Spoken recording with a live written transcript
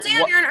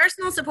Sam, you're an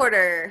Arsenal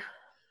supporter.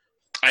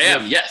 I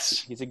am,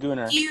 yes. He's a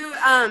gooner. Do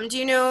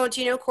you know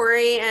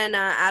Corey and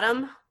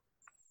Adam?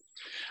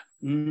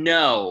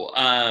 No,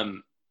 I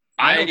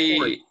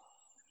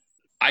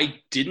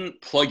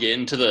didn't plug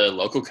into the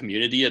local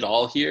community at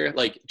all here,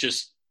 like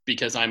just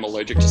because I'm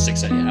allergic to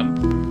 6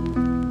 a.m.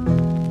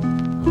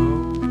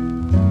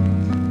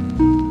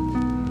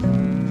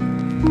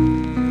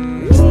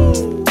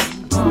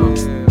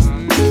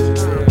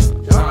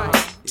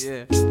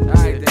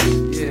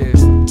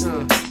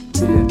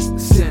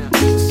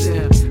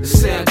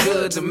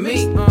 To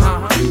me,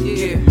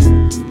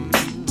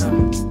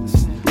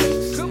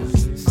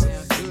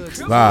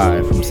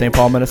 Live from St.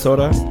 Paul,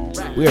 Minnesota,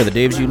 we are the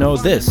Daves you know.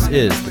 This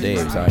is the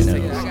Daves I know.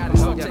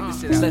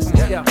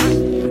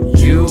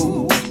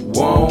 You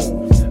want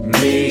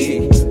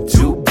me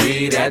to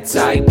be that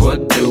type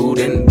of dude,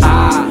 and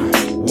I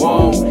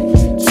want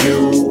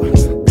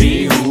to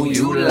be who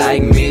you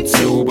like me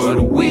to,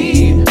 but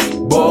we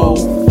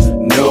both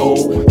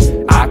know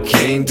I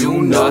can't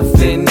do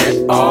nothing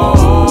at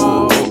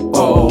all.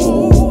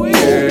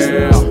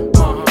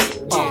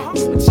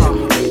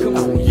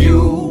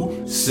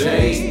 You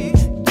say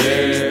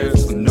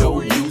there's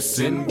no use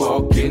in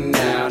walking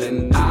out,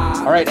 and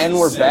All right, and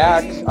we're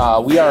back.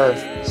 We are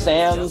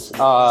Sam's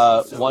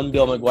one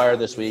Bill McGuire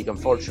this week.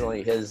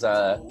 Unfortunately, his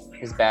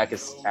back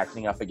is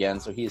acting up again,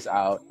 so he's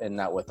out and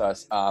not with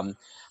us.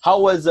 How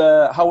was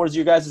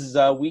your guys'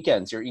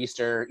 weekends? Your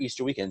Easter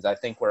weekends? I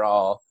think we're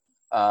all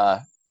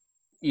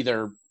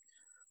either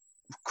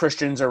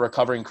Christians or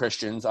recovering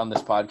Christians on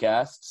this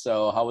podcast.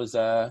 So how was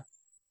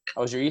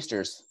your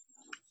Easters?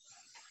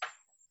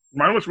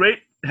 Mine was great.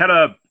 Had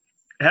a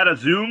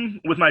Zoom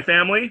with my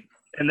family,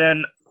 and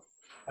then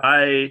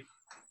I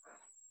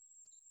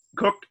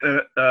cooked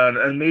an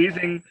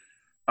amazing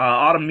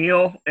autumn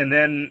meal, and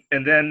then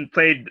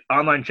played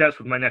online chess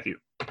with my nephew.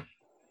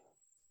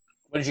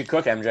 What did you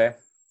cook, MJ?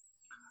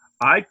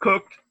 I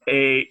cooked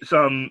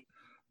some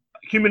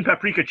cumin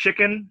paprika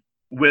chicken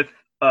with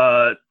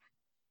challah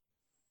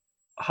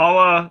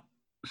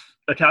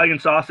Italian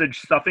sausage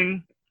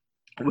stuffing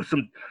with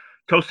some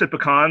toasted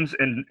pecans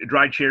and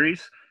dried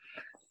cherries.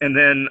 And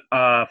then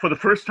for the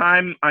first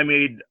time, I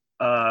made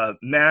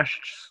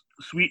mashed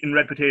sweet and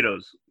red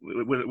potatoes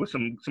with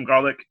some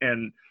garlic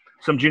and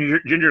some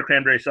ginger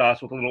cranberry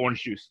sauce with a little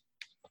orange juice.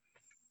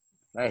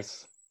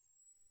 Nice.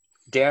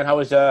 Dan, how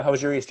was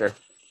your Easter? It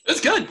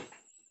was good.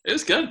 It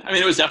was good. I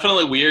mean, it was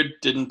definitely weird.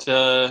 Didn't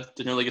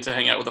really get to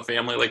hang out with the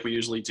family like we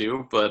usually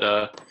do.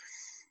 But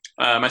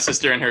my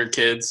sister and her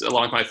kids,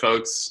 along with my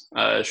folks,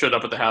 showed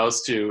up at the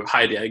house to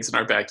hide eggs in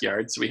our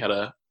backyard. So we had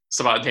a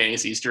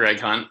spontaneous Easter egg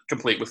hunt,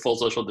 complete with full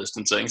social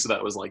distancing. So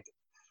that was like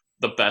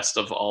the best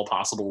of all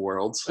possible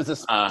worlds. Was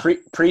this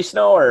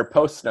pre-snow or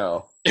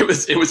post-snow? It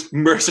was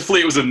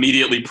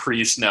immediately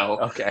pre-snow.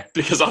 Okay.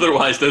 Because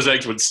otherwise those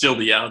eggs would still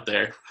be out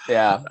there.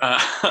 Yeah.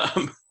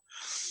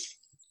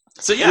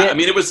 So yeah, I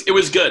mean, it was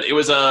good. It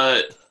was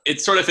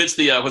it sort of fits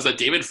the was that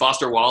David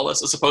Foster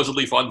Wallace, a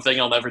supposedly fun thing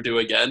I'll never do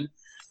again.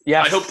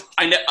 Yeah.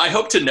 I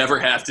hope to never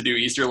have to do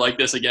Easter like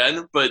this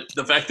again. But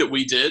the fact that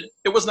we did,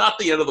 it was not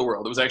the end of the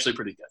world. It was actually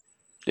pretty good.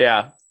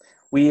 Yeah.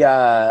 Me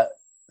and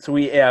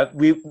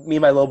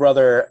my little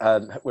brother,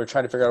 we're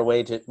trying to figure out a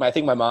way to. I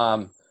think my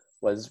mom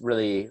was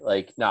really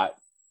like not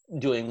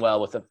doing well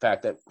with the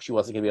fact that she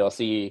wasn't going to be able to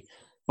see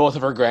both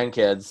of her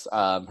grandkids,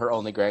 her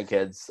only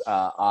grandkids,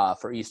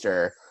 for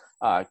Easter.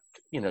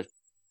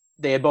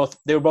 They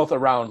were both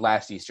around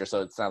last Easter,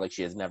 so it's not like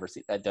she has never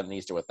done an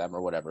Easter with them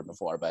or whatever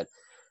before. But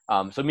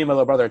so me and my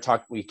little brother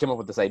we came up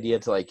with this idea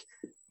to like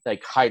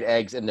hide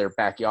eggs in their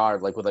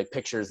backyard, like with like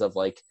pictures of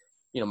like,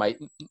 my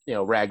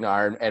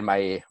Ragnar and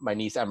my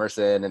niece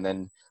Emerson, and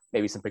then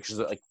maybe some pictures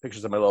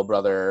of my little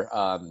brother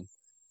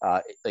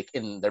like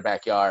in their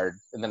backyard.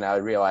 And then I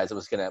realized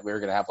we were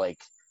gonna have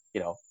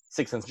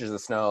 6 inches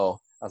of snow.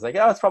 I was like,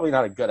 oh, it's probably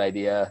not a good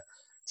idea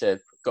to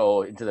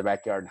go into the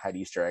backyard and hide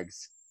Easter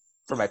eggs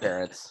for my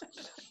parents.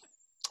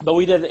 But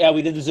we did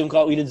the Zoom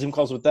call. We did Zoom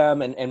calls with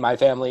them and my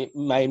family,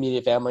 my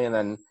immediate family,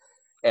 and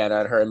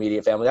her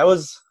immediate family. That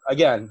was,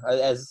 again,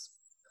 as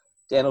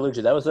Dan alluded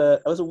to, that was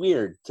a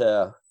weird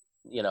to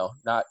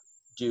not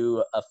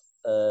do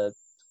a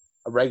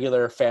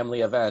regular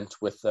family event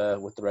with the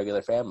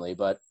regular family.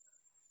 But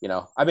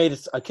I made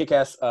a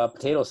kick-ass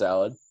potato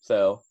salad.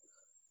 So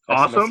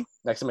awesome.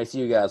 Next time I see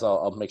you guys,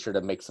 I'll make sure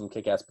to make some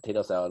kick-ass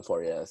potato salad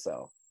for you.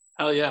 So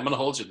hell yeah, I'm gonna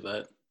hold you to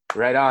that.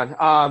 Right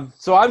on.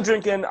 So I'm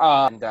drinking,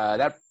 and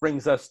that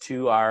brings us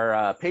to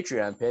our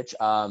Patreon pitch.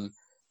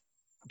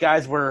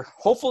 Guys, we're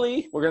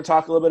going to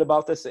talk a little bit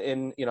about this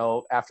in,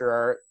 after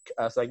our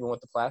segment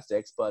with the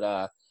plastics, but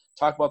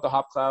talk about the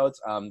Hop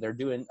Clouds. They're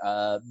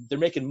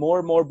making more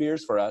and more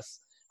beers for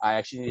us. I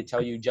actually need to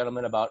tell you,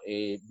 gentlemen, about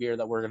a beer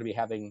that we're going to be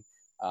having.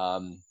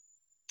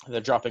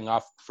 They're dropping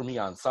off for me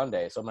on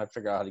Sunday, so I'm going to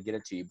figure out how to get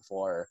it to you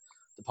before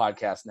the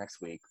podcast next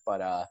week.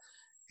 But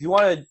if you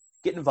want to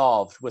get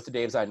involved with the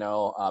Daves I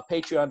Know,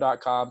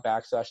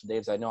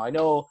 patreon.com/Daves I Know. I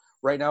know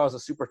right now is a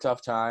super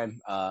tough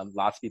time.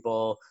 Lots of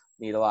people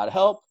need a lot of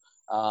help.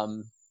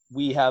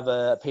 we have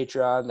a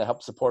Patreon that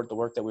helps support the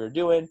work that we're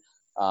doing.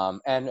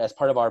 And as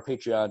part of our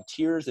Patreon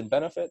tiers and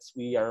benefits,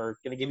 we are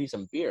going to give you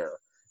some beer.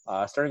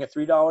 Starting at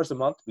 $3 a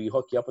month, we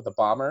hook you up with a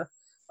bomber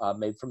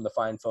made from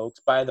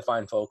by the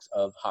fine folks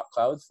of Hop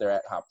Clouds. They're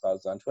at Hop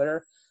Clouds on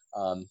Twitter.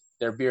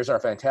 Their beers are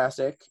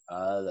fantastic.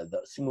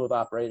 The smooth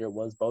operator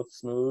was both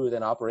smooth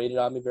and operated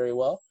on me very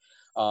well.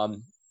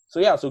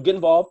 So get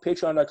involved,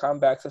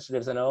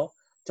 patreon.com/DavesIKnow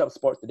to help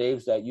support the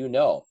Daves that you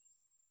know.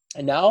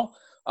 And now,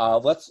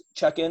 let's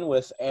check in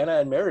with Anna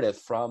and Meredith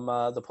from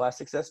the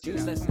Plastics SG.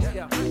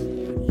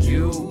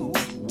 You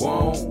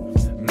want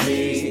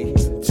me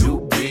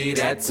to be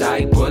that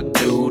type of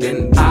dude,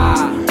 and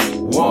I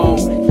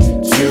want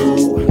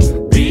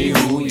to be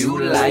who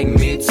you like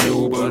me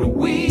to, but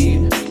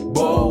we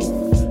both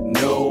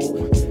know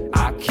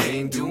I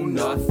can't do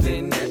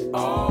nothing at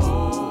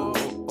all.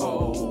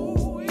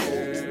 Oh,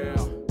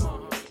 yeah.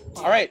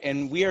 All right,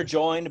 and we are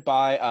joined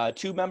by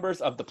two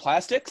members of the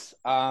Plastics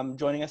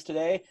joining us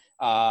today,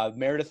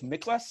 Meredith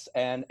Miklas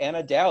and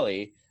Anna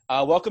Daly.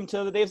 Welcome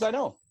to the Daves I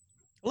Know.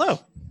 Hello.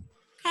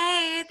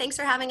 Hey, thanks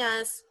for having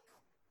us.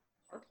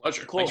 Our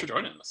pleasure. Cool. Thanks for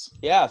joining us.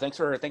 Yeah, thanks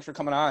for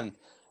coming on.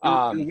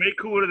 You're way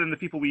cooler than the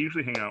people we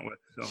usually hang out with.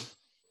 So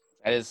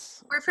That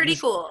is, We're pretty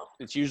cool.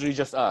 it's usually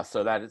just us,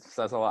 so that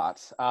says a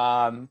lot.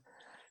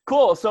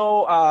 Cool.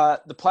 So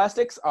the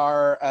Plastics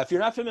are, if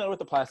you're not familiar with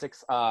the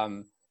Plastics,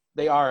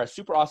 they are a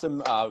super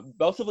awesome,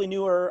 relatively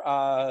newer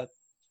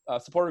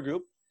supporter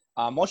group.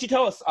 Why don't you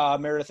tell us,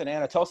 Meredith and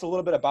Anna, tell us a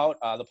little bit about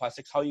the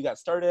Plastics, how you got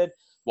started,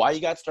 why you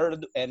got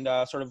started, and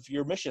sort of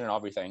your mission and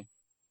everything.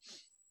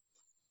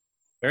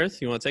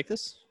 Meredith, you want to take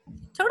this?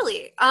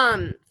 Totally.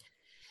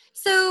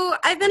 So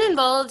I've been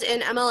involved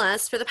in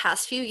MLS for the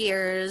past few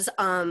years.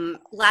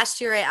 Last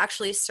year, I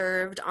actually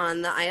served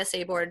on the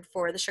ISA board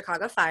for the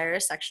Chicago Fire,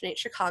 Section 8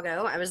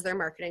 Chicago. I was their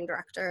marketing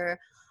director.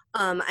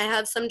 I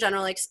have some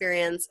general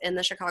experience in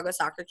the Chicago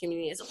soccer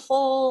community as a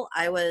whole.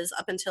 I was,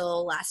 up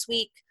until last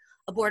week,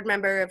 a board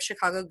member of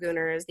Chicago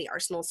Gooners, the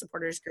Arsenal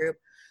supporters group.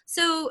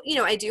 So,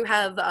 I do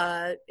have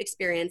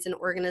experience in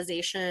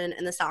organization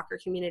in the soccer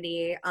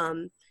community.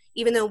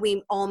 Even though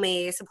we all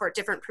may support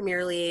different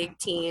Premier League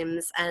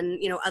teams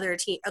and, other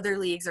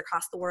leagues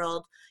across the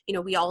world,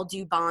 we all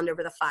do bond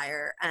over the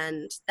Fire,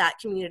 and that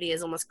community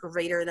is almost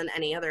greater than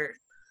any other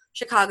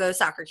Chicago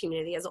soccer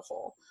community as a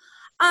whole.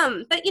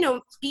 But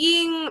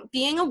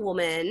being a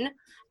woman,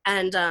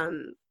 and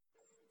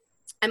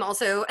I'm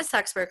also a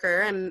sex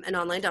worker. I'm an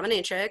online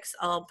dominatrix.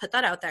 I'll put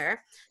that out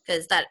there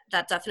because that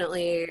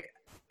definitely,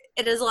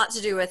 it has a lot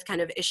to do with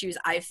kind of issues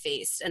I've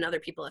faced and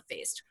other people have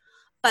faced.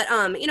 But,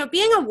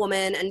 being a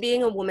woman and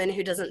being a woman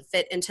who doesn't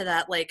fit into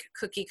that like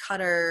cookie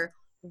cutter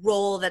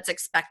role that's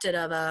expected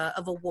of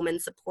a woman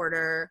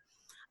supporter,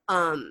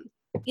 and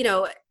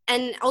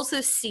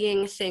also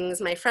seeing things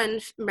my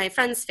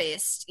friends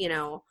faced,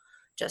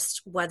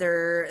 just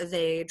whether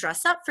they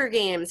dress up for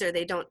games or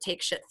they don't take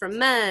shit from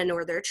men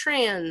or they're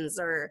trans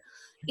or,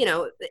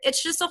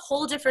 it's just a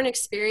whole different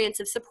experience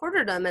of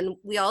supporterdom, and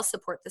we all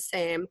support the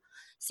same.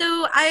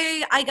 So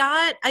I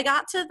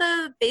got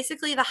to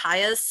basically the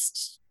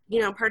highest,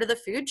 part of the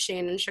food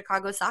chain in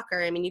Chicago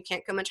soccer. I mean, you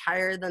can't go much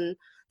higher than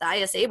the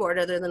ISA board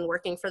other than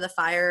working for the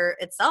Fire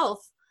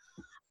itself.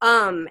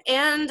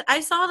 And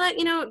I saw that,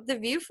 the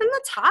view from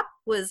the top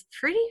was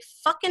pretty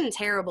fucking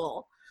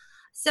terrible.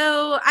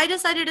 So I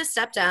decided to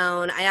step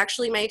down.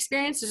 My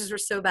experiences were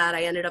so bad,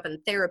 I ended up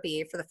in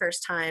therapy for the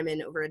first time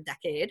in over a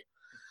decade.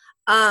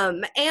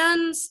 And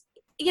I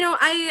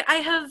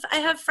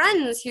have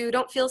friends who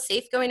don't feel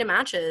safe going to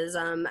matches.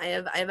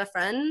 I have a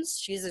friend,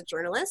 she's a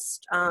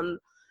journalist.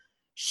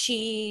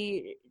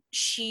 She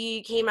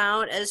came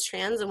out as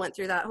trans and went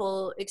through that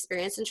whole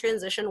experience and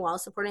transition while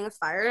supporting the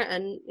Fire,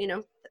 and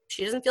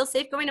she doesn't feel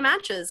safe going to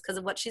matches because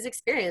of what she's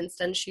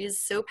experienced, and she's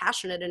so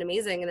passionate and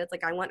amazing, and it's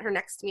like, I want her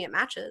next to me at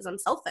matches. I'm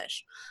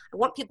selfish. I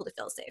want people to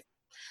feel safe.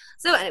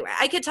 So anyway,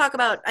 I could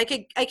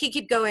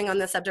keep going on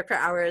this subject for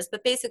hours,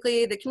 but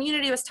basically the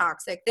community was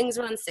toxic, things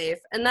were unsafe,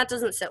 and that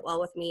doesn't sit well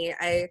with me.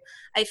 I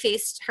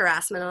faced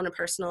harassment on a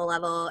personal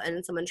level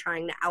and someone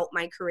trying to out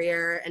my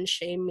career and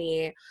shame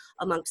me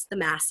amongst the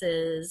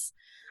masses.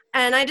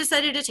 And I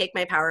decided to take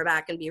my power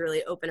back and be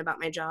really open about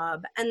my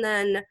job. And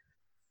then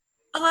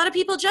a lot of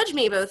people judge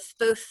me, both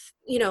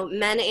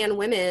men and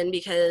women,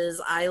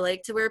 because I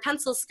like to wear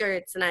pencil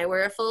skirts and I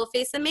wear a full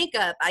face of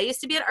makeup. I used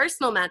to be at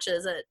Arsenal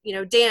matches.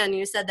 Dan,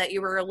 you said that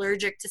you were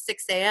allergic to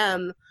 6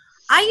 a.m.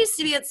 I used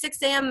to be at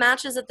 6 a.m.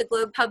 matches at the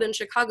Globe Pub in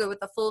Chicago with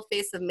a full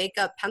face of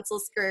makeup, pencil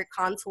skirt,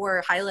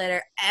 contour,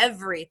 highlighter,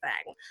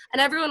 everything. And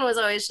everyone was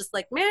always just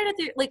like,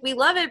 Meredith, we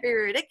love it, but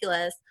you're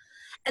ridiculous.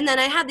 And then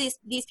I had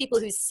these people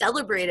who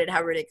celebrated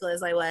how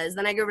ridiculous I was.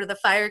 Then I go over to the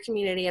Fire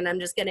community and I'm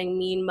just getting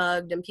mean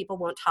mugged and people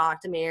won't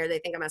talk to me or they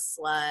think I'm a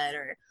slut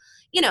or,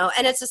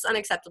 and it's just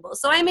unacceptable.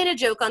 So I made a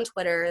joke on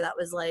Twitter that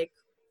was like,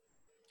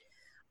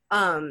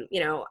 I'm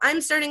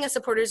starting a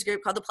supporters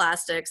group called the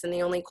Plastics, and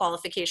the only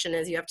qualification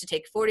is you have to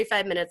take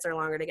 45 minutes or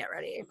longer to get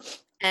ready.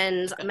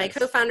 And my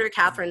co-founder,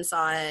 Catherine,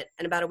 saw it,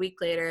 and about a week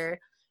later,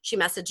 she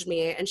messaged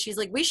me and she's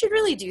like, we should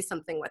really do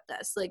something with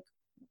this. Like,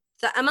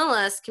 the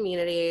MLS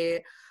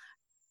community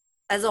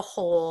as a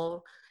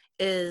whole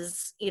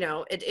is, you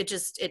know,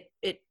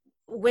 it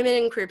women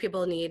and queer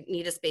people need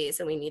a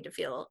space, and we need to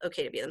feel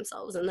okay to be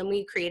themselves. And then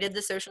we created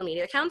the social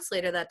media accounts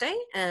later that day,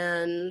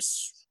 and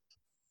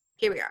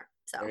here we are.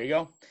 So there you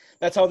go.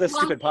 That's how this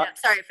stupid yeah,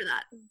 sorry for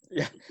that.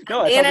 Yeah,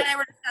 no, Anna and I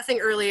were discussing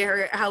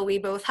earlier how we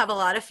both have a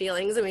lot of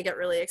feelings and we get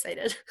really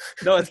excited.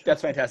 No,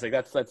 that's fantastic.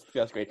 That's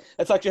great.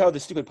 That's actually how the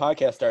stupid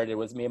podcast started.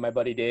 Was me and my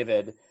buddy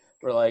David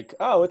were like,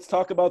 oh, let's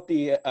talk about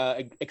the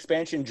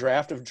expansion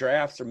draft of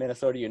drafts for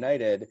Minnesota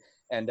United,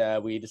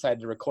 and we decided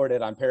to record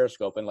it on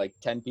Periscope, and like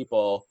 10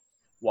 people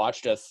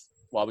watched us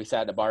while we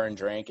sat in a bar and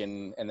drank,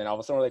 and then all of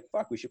a sudden we're like,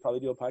 fuck, we should probably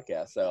do a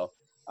podcast. So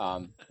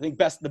I think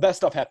the best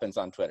stuff happens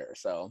on Twitter.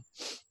 So.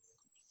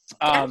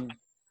 And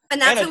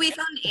that's Anna, how we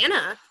found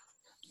Anna.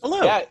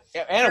 Hello. Yeah,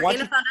 Anna found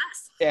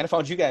us. Anna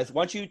found you guys.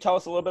 Why don't you tell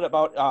us a little bit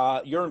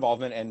about your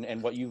involvement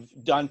and what you've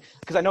done?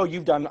 Because I know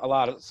you've done a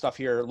lot of stuff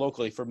here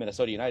locally for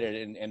Minnesota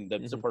United and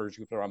the supporters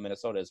group around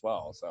Minnesota as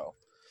well. So.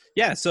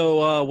 Yeah.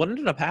 So what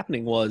ended up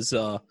happening was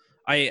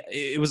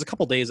it was a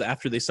couple days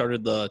after they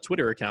started the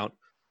Twitter account.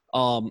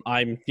 I'm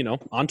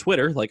on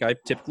Twitter like I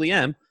typically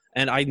am,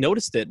 and I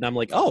noticed it, and I'm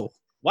like, oh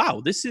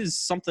wow, this is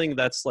something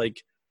that's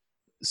like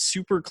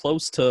super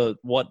close to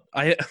what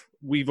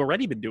we've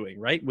already been doing,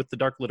 right, with the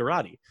Dark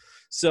Literati.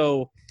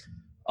 So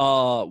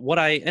what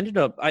I ended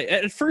up,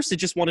 at first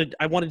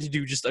I wanted to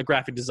do just a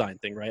graphic design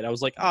thing, right? I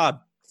was like,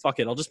 fuck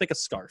it, I'll just make a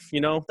scarf,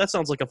 that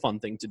sounds like a fun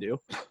thing to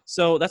do.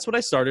 So that's what I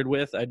started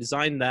with. I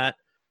designed that,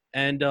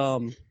 and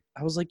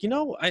I was like,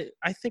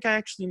 I think I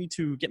actually need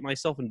to get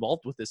myself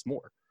involved with this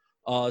more.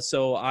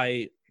 So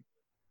I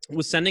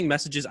was sending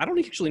messages. I don't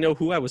actually know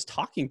who I was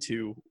talking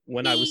to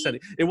when I was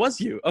sending. It was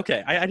you.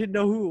 Okay. I didn't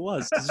know who it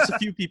was, because there's a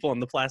few people on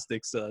the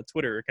Plastics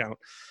Twitter account.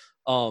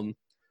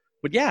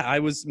 But yeah, I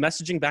was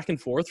messaging back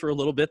and forth for a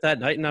little bit that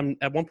night. And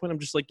at one point I'm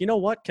just like, you know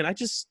what? Do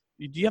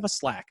you have a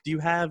Slack? Do you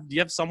have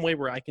some way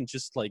where I can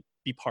just like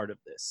be part of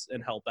this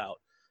and help out?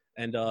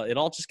 And it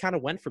all just kind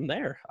of went from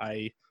there.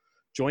 I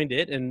joined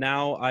it, and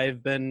now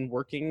I've been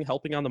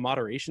helping on the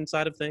moderation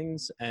side of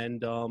things,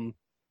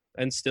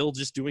 and still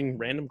just doing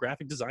random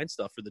graphic design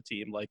stuff for the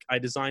team. Like I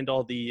designed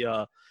all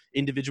the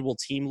individual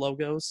team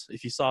logos,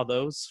 if you saw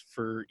those,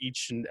 for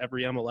each and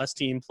every MLS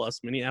team,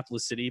 plus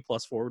Minneapolis City,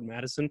 plus Forward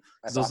Madison.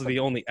 Those awesome. Are the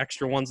only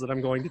extra ones that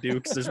I'm going to do,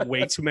 because there's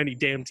way too many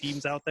damn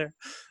teams out there.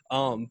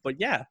 But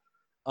yeah,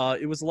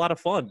 it was a lot of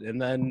fun.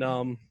 And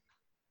then,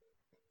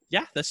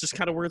 yeah, that's just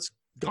kind of where it's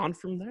gone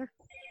from there.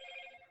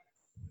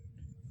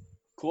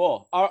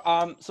 Cool.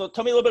 So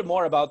tell me a little bit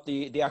more about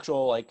the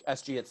actual like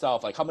SG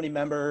itself. Like how many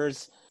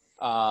members?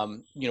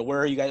 Where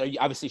are you guys?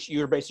 Obviously,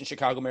 you're based in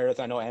Chicago, Meredith.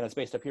 I know Anna's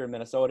based up here in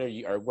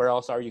Minnesota. Or where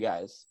else are you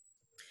guys?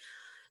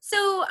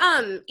 So,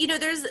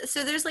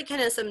 there's like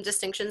kind of some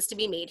distinctions to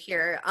be made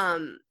here.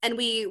 And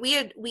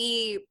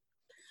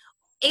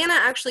Anna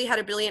actually had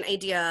a brilliant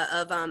idea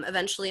of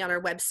eventually on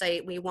our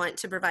website, we want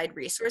to provide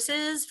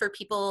resources for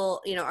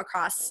people,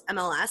 across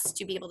MLS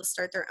to be able to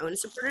start their own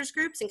supporters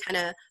groups and kind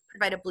of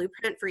provide a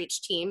blueprint for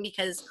each team,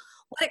 because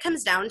what it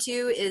comes down to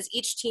is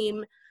each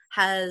team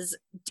has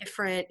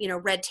different,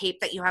 red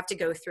tape that you have to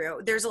go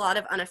through. There's a lot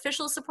of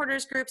unofficial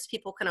supporters groups.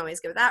 People can always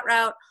go that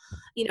route.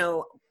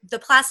 The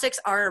Plastics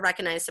are a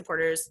recognized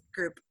supporters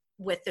group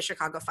with the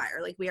Chicago Fire.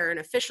 Like we are an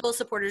official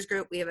supporters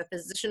group. We have a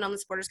position on the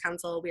Supporters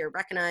Council. We are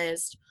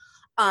recognized.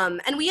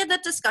 And we had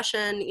that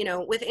discussion,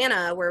 with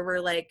Anna, where we're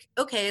like,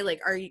 okay,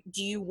 like,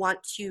 do you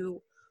want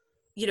to,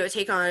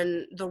 take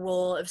on the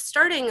role of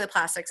starting the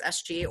Plastics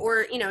SG,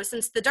 or,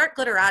 since the Dark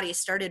Glitterati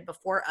started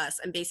before us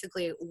and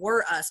basically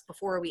were us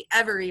before we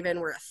ever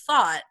even were a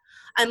thought,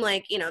 I'm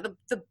like,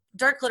 the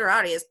Dark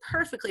Glitterati is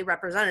perfectly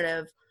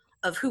representative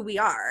of who we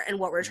are and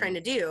what we're trying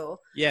to do.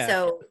 Yeah.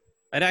 So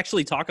I'd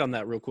actually talk on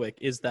that real quick,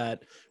 is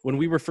that when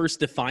we were first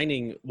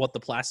defining what the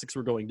Plastics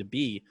were going to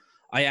be,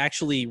 I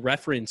actually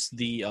referenced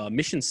the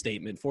mission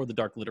statement for the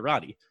Dark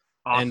Literati.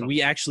 Awesome. And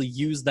we actually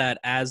used that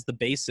as the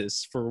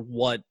basis for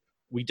what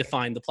we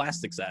defined the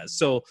Plastics as.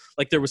 So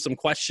like there was some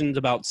questions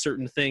about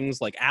certain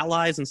things like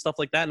allies and stuff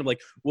like that. And I'm like,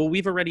 well,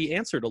 we've already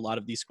answered a lot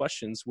of these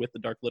questions with the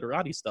Dark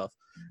Literati stuff.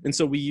 And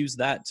so we use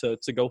that to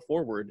go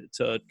forward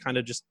to kind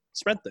of just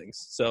spread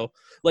things. So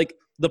like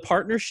the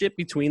partnership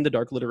between the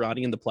Dark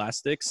Literati and the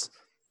Plastics,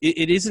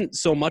 it isn't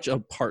so much a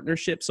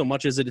partnership so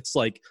much as it's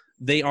like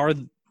they are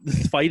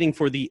fighting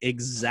for the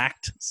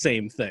exact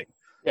same thing.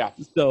 Yeah.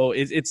 So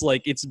it's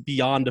like it's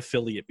beyond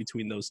affiliate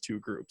between those two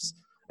groups.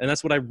 And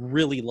that's what I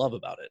really love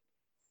about it.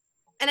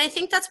 And I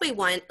think that's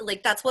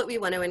what we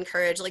want to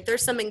encourage. Like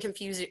there's some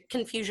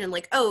confusion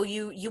like, oh,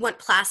 you want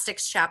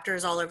Plastics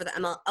chapters all over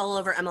all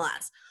over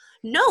MLS.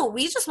 No,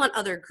 we just want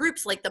other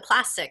groups like the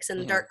Plastics and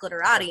the Dark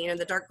Glitterati.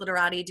 The Dark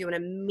Glitterati do an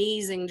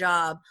amazing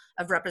job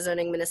of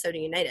representing Minnesota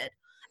United.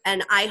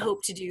 And I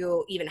hope to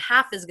do even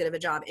half as good of a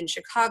job in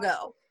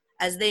Chicago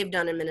as they've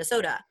done in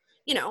Minnesota,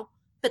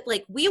 but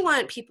like we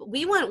want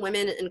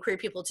women and queer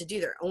people to do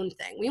their own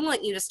thing. We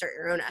want you to start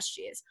your own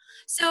SGs.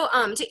 So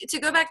to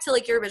go back to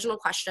like your original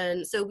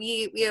question, so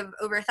we have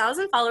over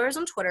 1,000 followers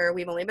on Twitter.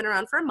 We've only been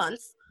around for a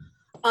month.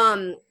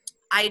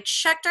 I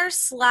checked our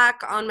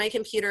Slack on my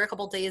computer a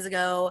couple days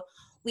ago.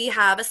 We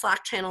have a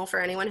Slack channel for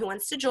anyone who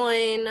wants to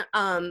join.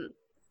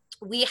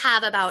 We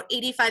have about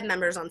 85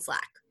 members on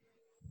Slack,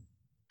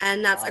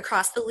 and that's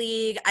across the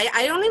league.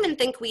 I don't even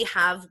think we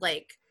have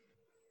like,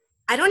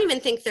 I don't even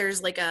think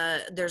there's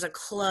a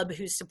club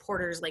whose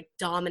supporters like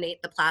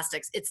dominate the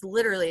plastics. It's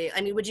literally,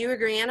 I mean, would you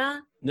agree,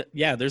 Anna?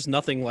 Yeah, there's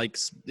nothing like,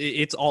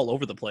 it's all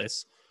over the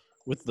place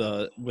with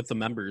the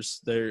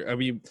members there. I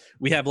mean,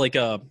 we have like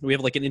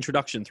an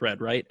introduction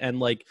thread, right? And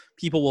like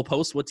people will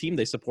post what team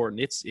they support, and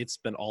it's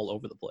been all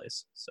over the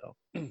place. So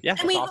yeah,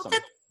 and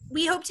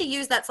we hope to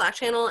use that Slack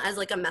channel as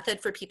like a method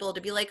for people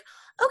to be like,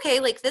 okay,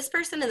 like this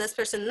person and this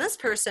person and this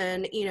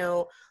person, you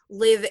know,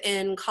 live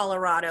in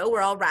Colorado.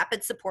 We're all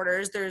Rapid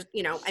supporters. There's,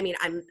 you know, I mean,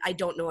 I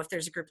don't know if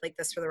there's a group like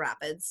this for the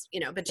Rapids,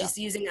 you know, but just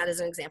using that as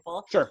an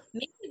example. Sure.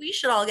 Maybe we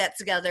should all get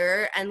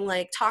together and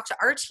like talk to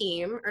our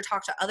team or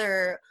talk to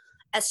other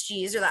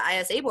SGs or the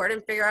ISA board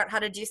and figure out how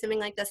to do something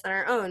like this on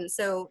our own.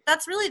 So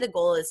that's really the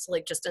goal, is to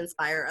like just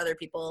inspire other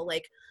people.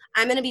 Like,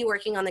 I'm going to be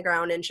working on the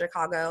ground in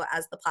Chicago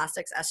as the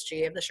plastics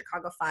SG of the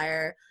Chicago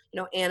Fire. You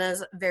know,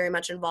 Anna's very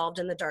much involved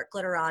in the Dark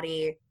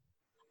Glitterati.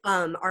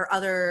 Our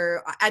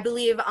other, I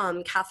believe,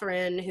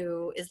 Catherine,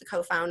 who is the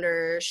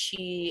co-founder,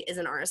 she is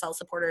an RSL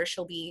supporter.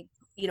 She'll be,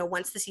 you know,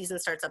 once the season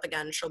starts up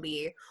again, she'll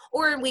be,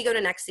 or we go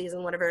to next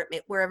season,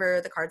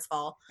 wherever the cards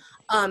fall,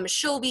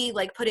 she'll be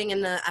like putting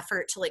in the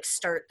effort to like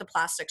start the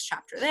plastics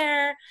chapter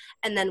there.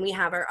 And then we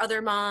have our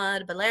other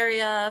mod,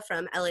 Valeria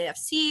from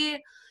LAFC.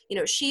 You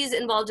know, she's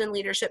involved in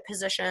leadership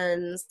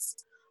positions.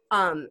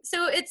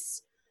 So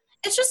it's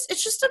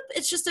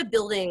just a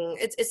building.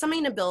 It's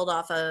something to build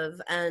off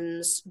of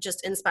and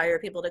just inspire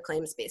people to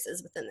claim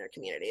spaces within their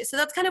community. So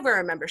that's kind of where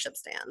our membership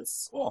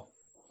stands. Cool.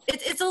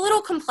 It's a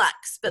little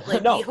complex, but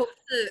like No. we hope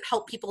to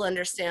help people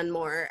understand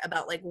more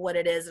about like what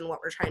it is and what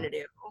we're trying to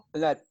do.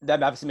 And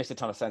that obviously makes a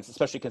ton of sense,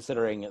 especially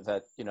considering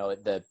that, you know,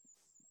 the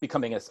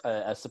becoming an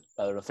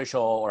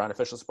official or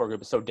unofficial support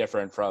group is so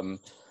different from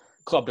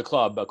club to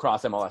club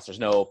across MLS. There's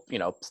no, you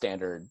know,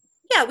 standard.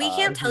 Yeah, we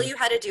can't tell you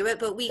how to do it,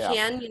 but we Yeah.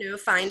 can, you know,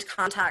 find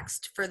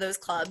context for those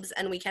clubs,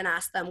 and we can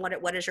ask them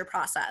what is your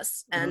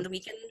process, and we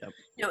can,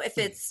 you know, if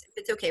it's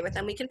okay with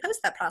them, we can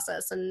post that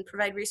process and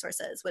provide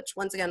resources. Which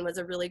once again was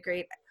a really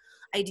great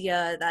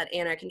idea that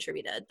Anna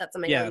contributed. That's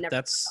something I never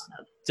that's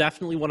thought of.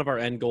 definitely one of our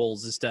end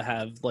goals, is to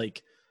have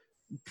like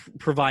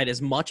provide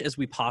as much as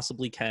we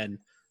possibly can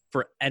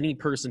for any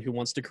person who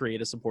wants to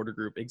create a supporter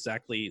group,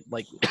 exactly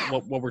like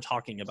what we're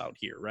talking about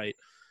here, right?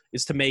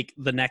 Is to make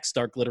the next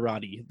Dark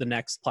Glitterati, the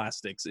next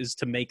Plastics, is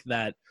to make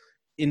that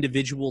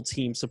individual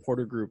team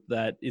supporter group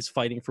that is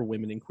fighting for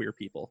women and queer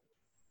people.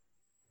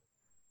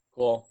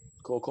 Cool.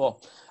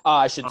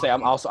 I should say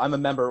I'm a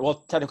member. Well,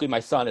 technically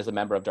my son is a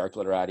member of Dark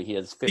Glitterati. He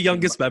is The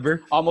youngest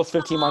member. almost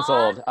 15 months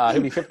old.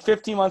 He'll be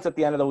 15 months at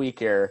the end of the week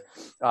here.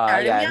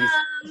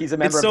 He's a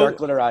member of Dark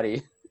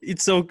Glitterati.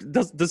 It's so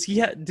does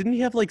he didn't he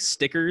have like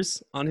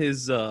stickers on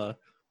his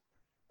earphone,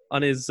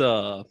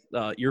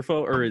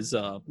 or his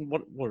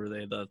what were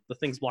they, the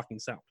things blocking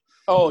sound?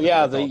 Oh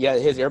yeah,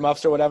 his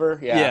earmuffs or whatever.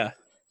 Yeah.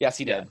 Yes,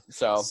 he did.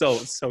 So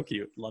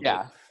cute. Love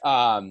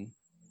it.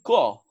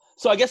 Cool.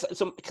 So I guess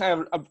some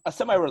kind of a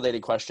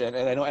semi-related question,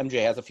 and I know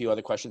MJ has a few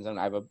other questions, and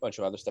I have a bunch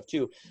of other stuff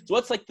too. So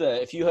what's like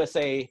if you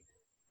say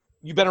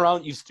you've been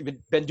around, you've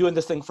been doing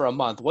this thing for a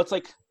month, what's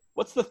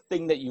the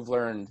thing that you've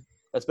learned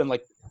that's been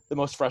like the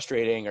most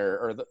frustrating,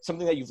 or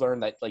something that you've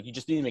learned that like you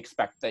just didn't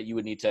expect that you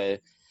would need to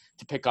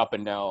pick up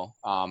and know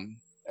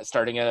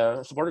starting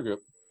a supporter group?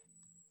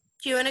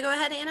 Do you want to go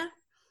ahead, Anna?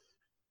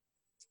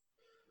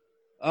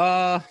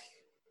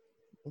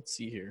 Let's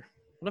see here.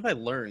 What have I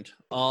learned?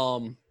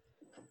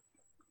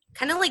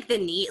 Kind of like the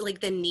need.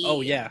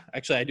 Oh yeah,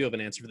 actually I do have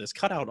an answer for this.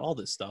 Cut out all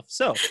this stuff.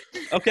 So,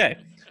 okay.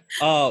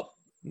 So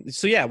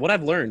yeah, what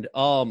I've learned.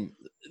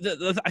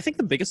 I think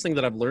the biggest thing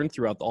that I've learned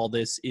throughout all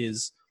this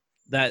is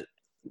that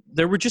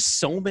there were just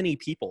so many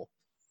people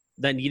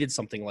that needed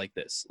something like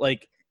this.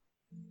 Like,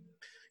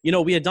 you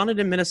know, we had done it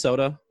in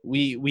Minnesota.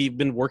 We've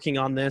been working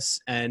on this,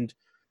 and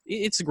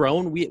it's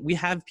grown. We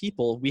have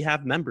people, we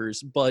have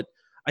members, but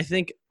I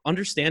think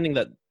understanding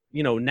that,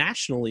 you know,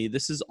 nationally,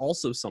 this is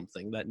also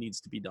something that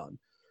needs to be done.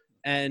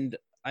 And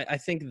I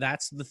think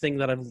that's the thing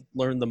that I've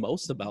learned the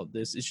most about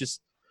this, is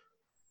just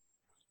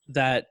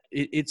that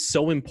it's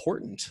so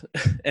important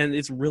and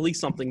it's really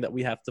something that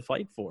we have to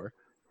fight for.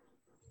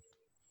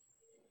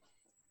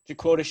 To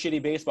quote a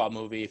shitty baseball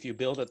movie, if you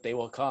build it, they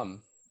will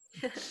come.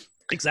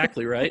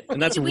 Exactly, right? And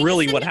that's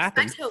really what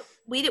happened.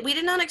 We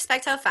did not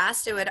expect how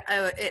fast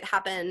it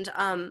happened.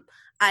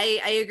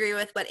 I agree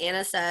with what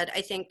Anna said.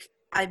 I think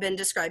I've been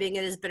describing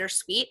it as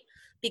bittersweet,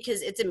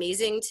 because it's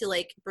amazing to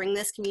like bring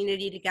this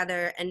community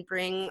together and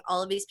bring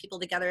all of these people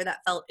together that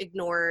felt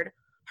ignored,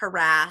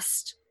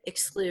 harassed,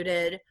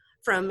 excluded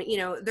from, you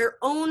know, their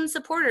own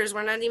supporters.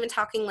 We're not even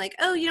talking like,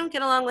 oh, you don't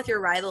get along with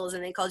your rivals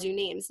and they called you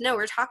names. No,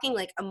 we're talking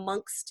like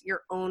amongst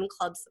your own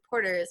club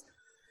supporters,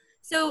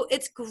 So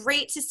it's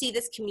great to see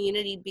this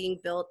community being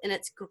built, and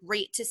it's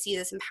great to see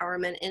this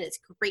empowerment, and it's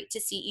great to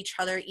see each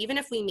other, even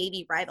if we may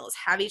be rivals,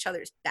 have each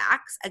other's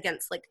backs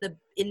against like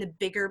in the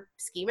bigger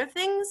scheme of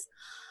things.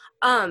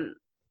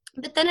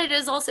 But then it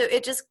is also,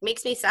 it just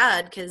makes me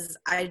sad because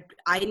I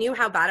knew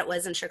how bad it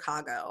was in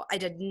Chicago. I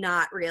did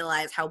not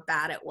realize how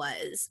bad it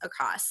was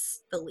across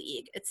the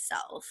league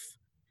itself.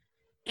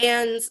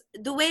 And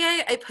the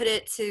way I put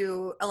it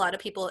to a lot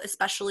of people,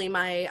 especially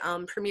my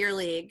Premier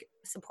League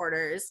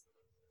supporters,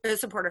 or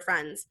supporter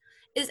friends,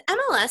 is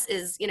MLS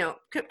is,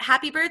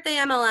 happy birthday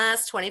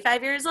MLS,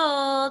 25 years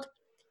old.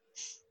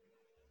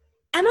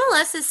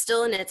 MLS is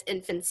still in its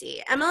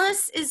infancy.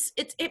 MLS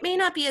it may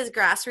not be as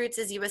grassroots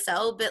as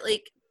USL, but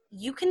like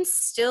you can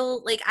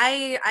still, like,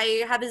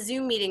 I have a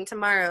Zoom meeting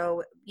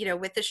tomorrow,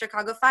 with the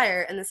Chicago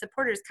Fire and the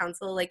Supporters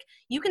Council. Like,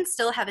 you can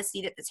still have a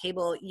seat at the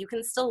table. You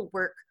can still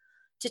work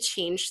to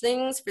change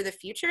things for the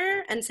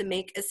future and to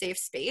make a safe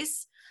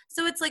space.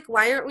 So it's like,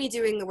 why aren't we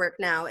doing the work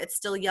now? It's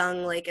still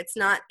young. Like, it's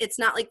not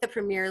like the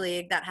Premier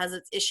League that has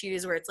its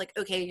issues where it's like,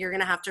 okay, you're going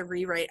to have to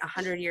rewrite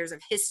 100 years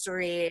of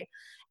history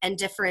and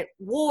different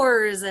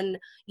wars and,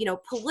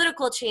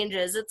 political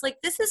changes. It's like,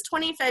 this is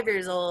 25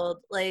 years old.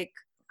 Like,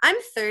 I'm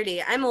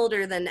 30. I'm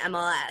older than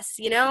MLS.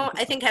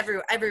 I think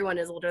everyone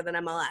is older than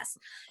MLS.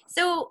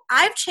 So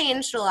I've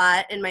changed a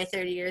lot in my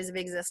 30 years of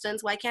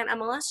existence. Why can't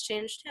MLS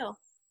change too?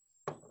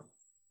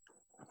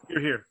 You're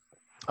here.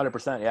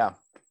 100%. Yeah.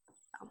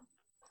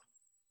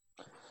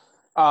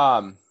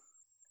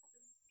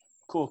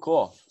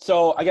 Cool.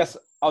 So I guess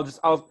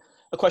I'll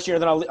a question here,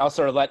 then I'll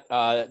sort of let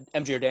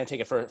MG or Dan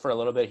take it for a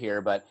little bit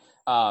here. But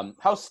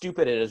how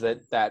stupid is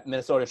it that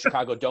Minnesota and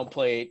Chicago don't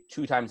play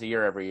 2 times a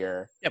year every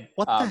year? Yeah,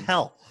 what the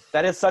hell?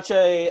 That is such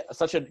a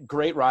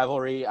great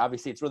rivalry.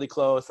 Obviously, it's really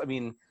close. I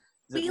mean,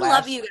 we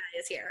love you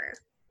guys here.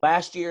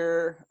 Last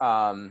year,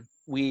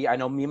 I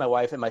know me and my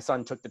wife and my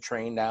son took the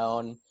train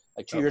down.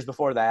 Like 2 years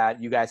before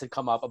that, you guys had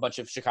come up. A bunch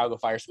of Chicago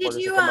Fire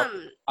supporters had come up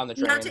on the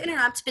train. Not to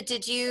interrupt, but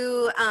did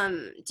you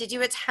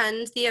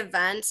attend the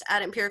event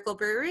at Empirical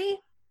Brewery?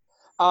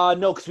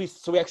 No, because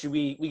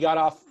we got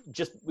off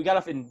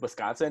in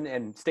Wisconsin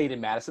and stayed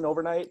in Madison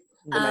overnight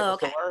the night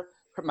before.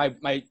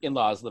 My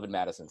in-laws live in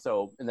Madison,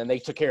 so, and then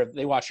they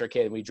watched our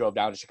kid and we drove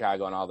down to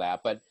Chicago and all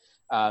that. But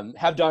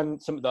have done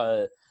some of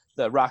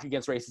the Rock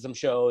Against Racism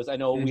shows. I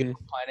know we were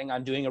planning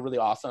on doing a really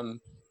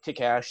awesome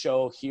kick-ass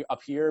show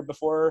up here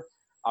before.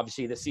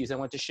 Obviously, this season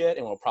went to shit,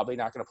 and we're probably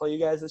not going to play you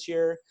guys this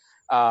year.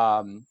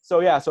 So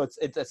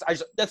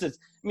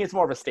it's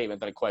more of a statement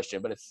than a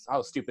question. But it's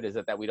how stupid is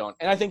it that we don't?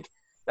 And I think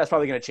that's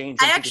probably going to change.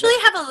 I actually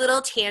have a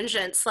little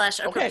tangent /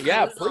 okay,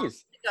 yeah,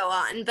 please go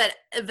on. But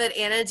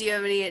Anna, do you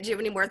have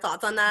any more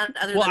thoughts on that?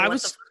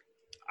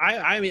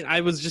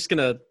 I was just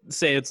gonna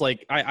say it's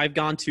like I've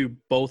gone to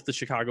both the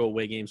Chicago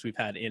away games we've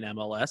had in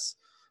MLS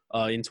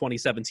in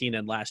 2017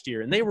 and last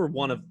year, and they were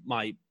one of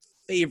my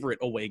favorite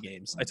away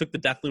games. I took the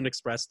Deathloon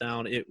Express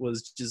down. It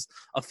was just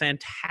a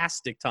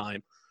fantastic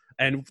time,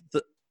 and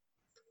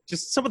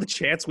just some of the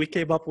chants we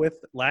came up with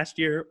last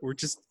year were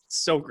just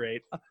so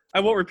great. I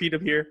won't repeat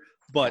them here,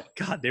 but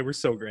God, they were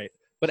so great.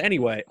 But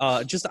anyway,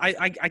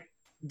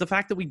 the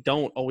fact that we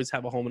don't always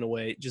have a home and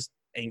away just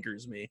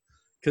angers me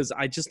because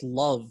I just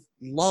love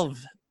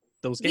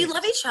those games. We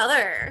love each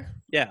other.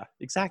 Yeah,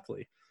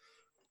 exactly.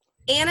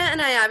 Anna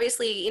and I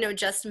obviously,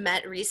 just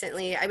met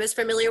recently. I was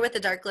familiar with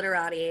the Dark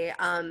Literati.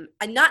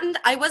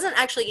 I wasn't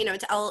actually,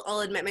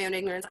 I'll admit my own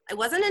ignorance. I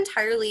wasn't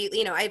entirely,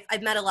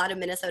 I've met a lot of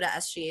Minnesota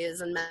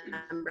SGs and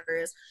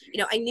members.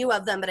 I knew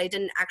of them, but I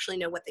didn't actually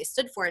know what they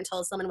stood for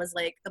until someone was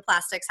like, the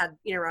Plastics had,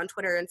 on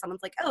Twitter, and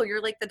someone's like, oh,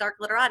 you're like the Dark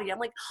Literati. I'm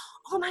like,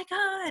 oh my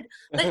God.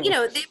 But,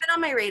 they've been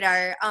on my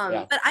radar.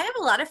 But I have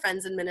a lot of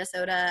friends in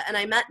Minnesota, and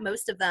I met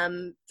most of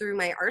them through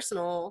my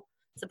Arsenal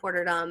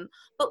supporterdom.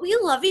 But we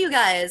love you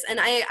guys, and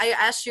I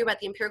asked you about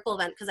the Empirical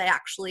event because I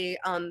actually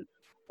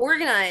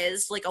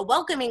organized like a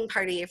welcoming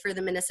party for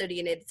the Minnesota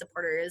United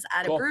supporters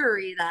at a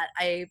brewery that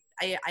I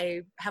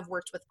have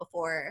worked with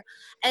before,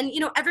 and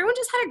everyone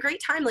just had a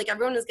great time. Like,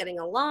 everyone was getting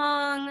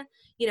along,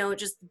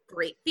 just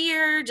great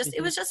beer,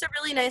 it was just a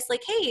really nice,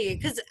 like, hey,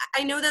 because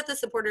I know that the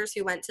supporters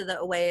who went to the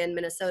away in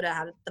Minnesota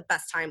had the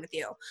best time with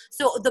you,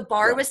 so the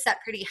bar was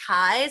set pretty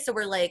high, so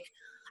we're like,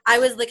 I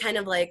was the kind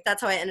of like,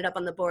 that's how I ended up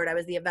on the board. I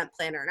was the event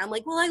planner. And I'm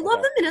like, well, I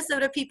love the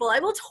Minnesota people. I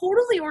will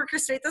totally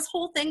orchestrate this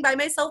whole thing by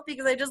myself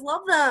because I just love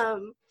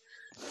them.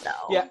 So.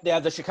 Yeah.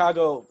 The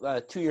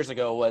Chicago 2 years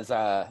ago was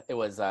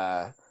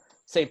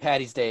St.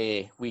 Patty's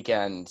Day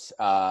weekend.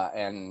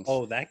 And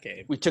that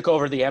game. We took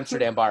over the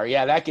Amsterdam bar.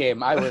 Yeah, that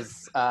game. I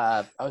was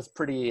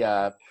pretty,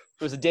 it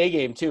was a day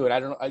game too. And I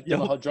don't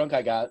know how drunk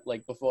I got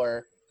like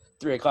before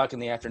 3 o'clock in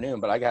the afternoon,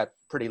 but I got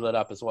pretty lit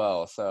up as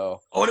well. So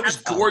and it was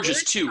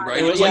gorgeous too,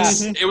 right?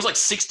 It was like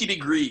 60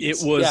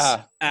 degrees. It was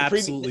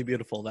absolutely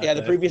beautiful. That day.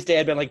 The previous day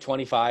had been like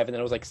 25, and then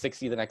it was like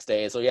 60 the next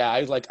day. So yeah,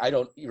 I was like, I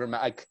don't even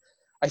remember.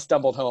 I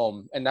stumbled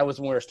home, and that was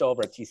when we were still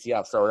over at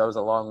TCF. So that was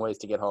a long ways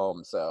to get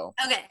home. So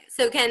okay,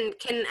 so can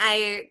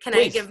I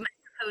give my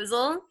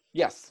proposal?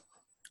 Yes.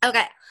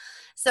 Okay.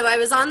 So I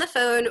was on the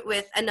phone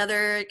with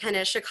another kind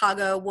of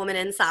Chicago woman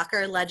in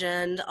soccer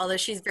legend, although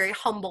she's very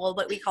humble,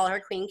 but we call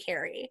her Queen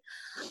Carrie.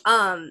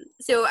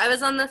 So I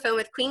was on the phone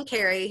with Queen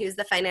Carrie, who's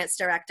the finance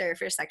director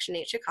for Section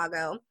 8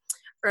 Chicago,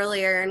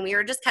 earlier, and we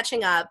were just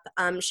catching up.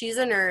 She's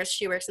a nurse.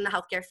 She works in the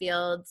healthcare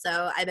field.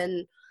 So I've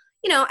been,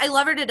 I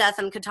love her to death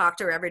and could talk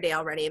to her every day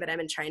already, but I've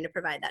been trying to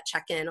provide that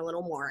check-in a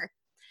little more.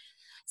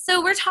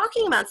 So we're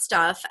talking about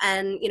stuff,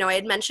 and, I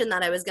had mentioned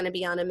that I was going to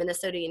be on a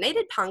Minnesota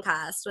United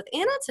podcast with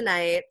Anna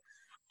tonight,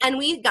 and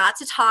we got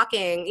to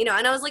talking,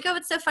 and I was like, oh,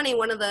 it's so funny.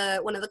 One of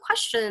the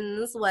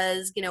questions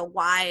was,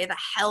 why the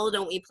hell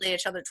don't we play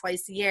each other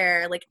twice a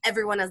year? Like,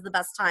 everyone has the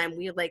best time.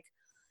 We like,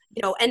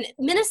 and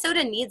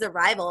Minnesota needs a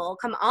rival.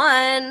 Come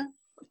on.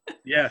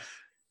 Yes.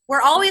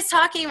 We're always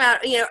talking about,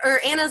 or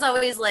Anna's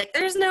always like,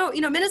 there's no,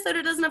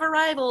 Minnesota doesn't have a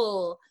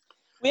rival.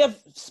 We have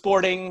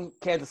Sporting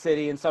Kansas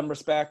City in some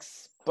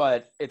respects,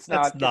 but it's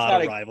not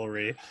a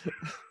rivalry.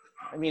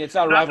 I mean, it's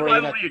not a Not the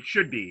rivalry. rivalry it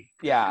should be.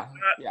 Yeah.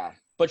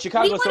 But We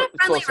Chicago's want a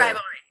friendly closer.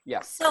 rivalry.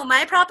 Yes. So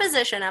my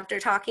proposition after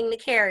talking to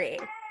Carrie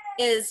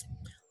is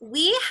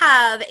we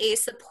have a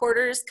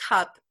supporters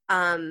cup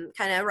kind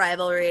of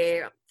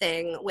rivalry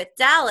thing with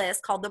Dallas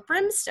called the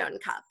Brimstone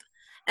Cup.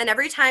 And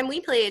every time we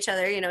play each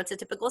other, it's a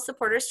typical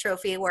supporters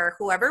trophy where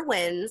whoever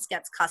wins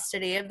gets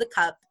custody of the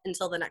cup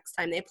until the next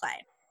time they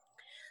play.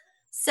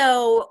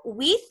 So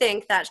we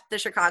think that the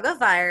Chicago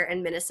Fire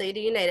and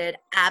Minnesota United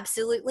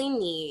absolutely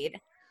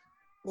need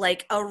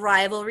like a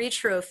rivalry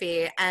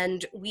trophy,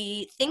 and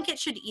we think it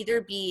should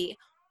either be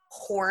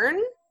horn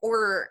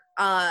or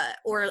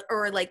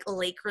like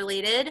lake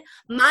related.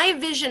 My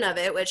vision of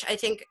it, which I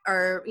think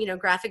our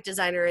graphic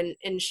designer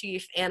in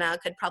chief Anna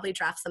could probably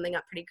draft something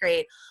up pretty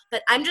great,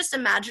 but I'm just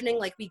imagining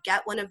like we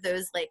get one of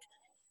those like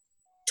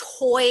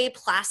toy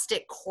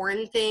plastic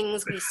horn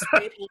things, we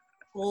spray paint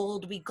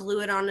gold, we glue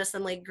it onto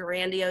some like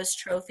grandiose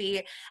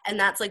trophy, and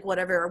that's like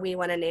whatever we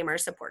want to name our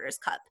supporters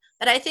cup.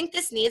 But I think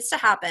this needs to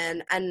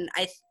happen, and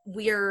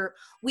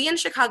we in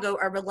Chicago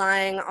are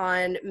relying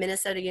on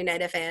Minnesota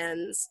United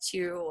fans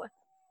to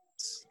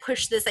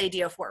push this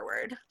idea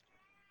forward.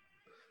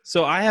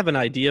 So I have an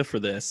idea for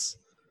this.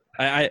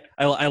 I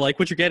like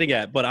what you're getting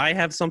at, but I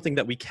have something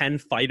that we can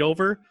fight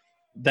over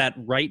that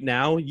right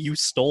now you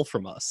stole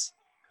from us.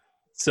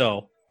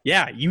 So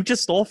yeah, you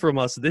just stole from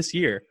us this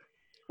year.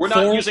 We're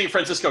not using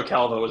Francisco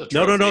Calvo as a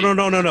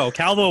trophy. No.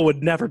 Calvo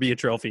would never be a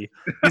trophy.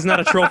 He's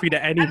not a trophy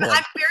to anyone.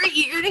 I'm very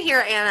eager to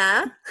hear,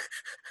 Anna.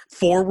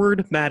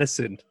 Forward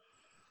Madison.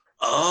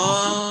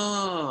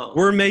 Oh.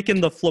 We're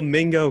making the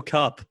Flamingo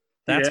Cup.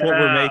 That's what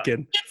we're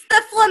making. It's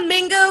the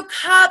Flamingo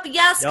Cup,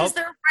 yes, because Yep.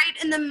 they're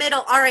right in the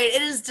middle. All right,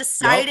 it is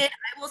decided. Yep.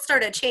 I will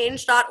start a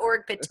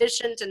change.org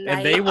petition tonight.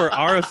 And they were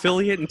our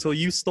affiliate until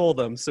you stole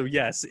them. So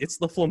yes, it's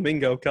the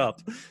Flamingo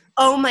Cup.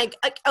 Oh my,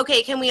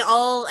 okay, can we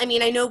all, I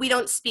mean, I know we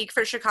don't speak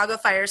for Chicago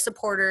Fire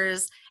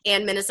supporters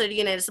and Minnesota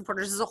United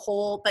supporters as a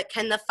whole, but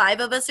can the five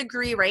of us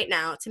agree right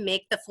now to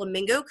make the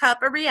Flamingo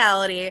Cup a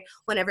reality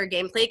whenever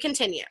gameplay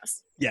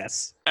continues?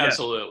 Yes.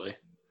 Absolutely.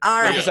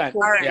 All right. 100%.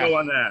 All right. Go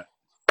on that.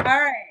 All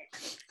right.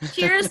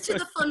 Cheers to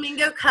the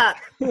Flamingo Cup.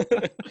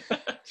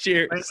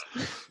 Cheers.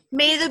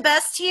 May the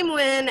best team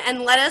win,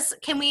 and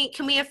can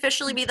we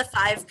officially be the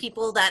five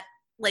people that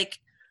like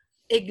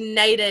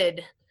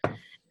ignited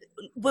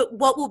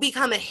what will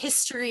become a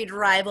historied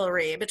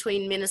rivalry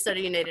between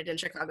Minnesota United and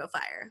Chicago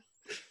Fire?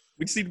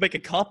 We just need to make a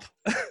cup.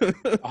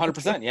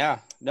 100%. Yeah.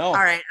 No. All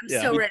right. I'm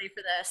Yeah. so ready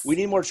for this. We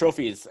need more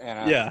trophies.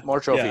 Anna. More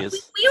trophies.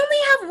 We only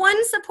have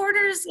one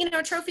supporters,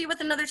 trophy with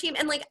another team,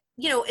 and like,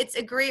 it's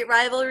a great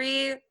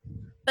rivalry,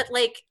 but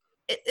like,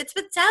 it's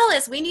with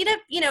Dallas. We need and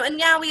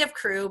yeah, we have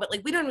Crew, but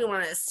like, we don't even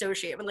want to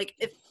associate. But like,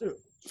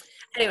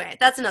 anyway,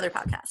 that's another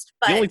podcast.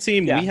 But The only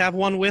team we have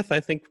one with,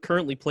 I think,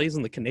 currently plays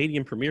in the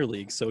Canadian Premier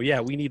League. So yeah,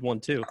 we need one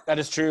too. That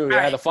is true. All Yeah.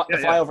 right. The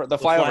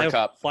flyover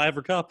cup.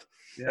 Flyover Cup.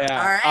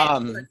 Yeah. all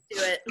right, let's do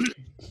it.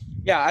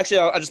 Yeah, actually,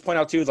 I'll just point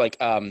out too, like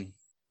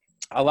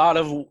a lot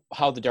of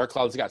how the Dark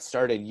Clouds got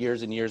started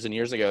years and years and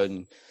years ago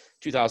in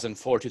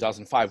 2004,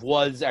 2005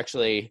 was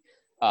actually,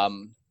 at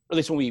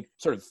least when we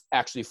sort of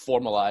actually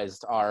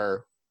formalized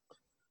our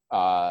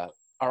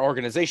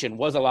organization,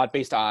 was a lot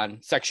based on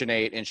Section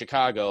 8 in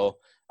Chicago.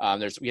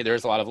 There's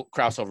a lot of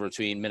crossover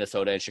between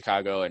Minnesota and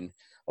Chicago, and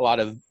a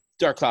lot of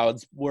Dark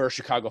Clouds were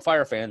Chicago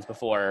Fire fans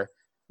before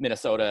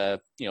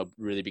Minnesota,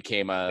 really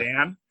became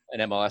an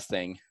MLS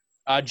thing.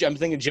 I'm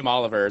thinking Jim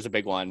Oliver is a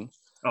big one.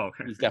 Oh,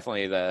 okay. He's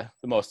definitely the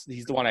most.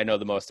 He's the one I know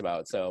the most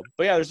about. So,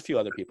 but yeah, there's a few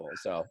other people.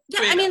 So Yeah,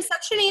 I mean,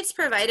 Section 8's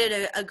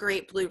provided a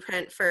great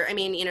blueprint for,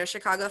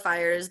 Chicago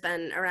Fire has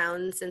been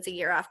around since a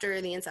year after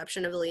the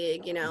inception of the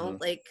league,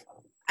 like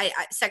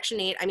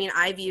Section 8,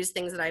 I've used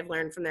things that I've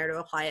learned from there to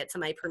apply it to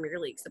my Premier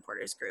League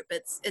supporters group.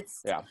 It's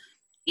yeah.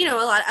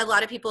 A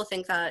lot of people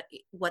think that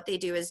what they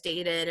do is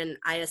dated and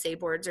ISA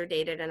boards are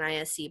dated and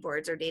ISC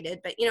boards are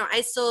dated, but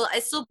I still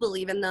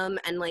believe in them,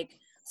 and like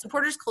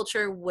supporters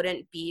culture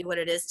wouldn't be what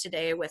it is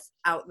today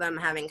without them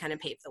having kind of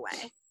paved the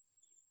way.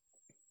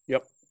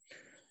 Yep.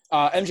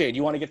 MJ, do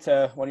you want to get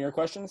to one of your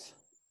questions?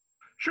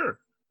 Sure.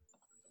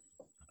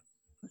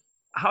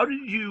 how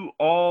did you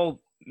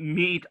all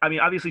meet? I mean,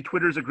 obviously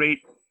Twitter's a great.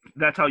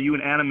 That's how you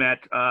and Anna met.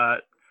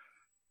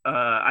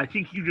 I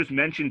think you just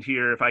mentioned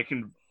here, if I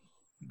can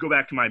go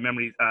back to my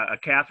memories, a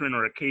Catherine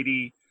or a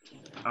Katie,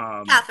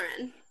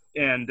 Catherine.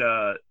 and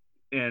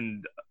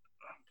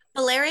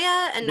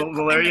Valeria and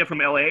Valeria from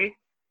LA.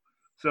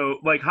 So,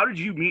 like, how did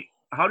you meet?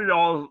 How did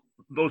all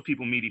those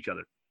people meet each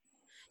other?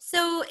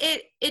 So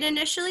it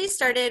initially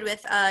started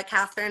with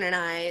Catherine and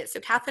I. So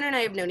Catherine and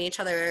I have known each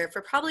other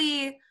for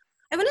probably,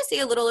 I want to say,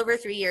 a little over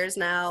 3 years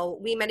now.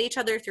 We met each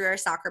other through our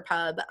soccer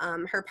pub.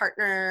 Her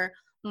partner,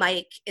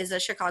 Mike, is a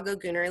Chicago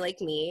Gooner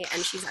like me,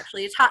 and she's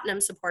actually a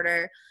Tottenham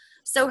supporter.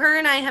 So her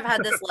and I have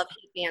had this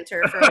love-hate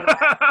banter for a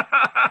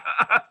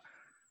while.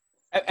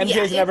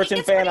 MJ's an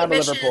Everton fan. I'm a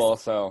Liverpool,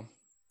 so.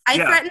 I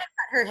threaten to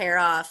cut her hair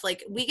off.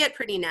 Like, we get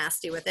pretty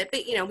nasty with it,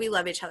 but, we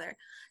love each other.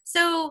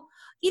 So,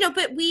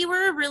 but we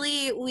were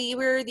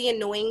the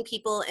annoying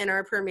people in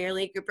our Premier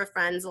League group of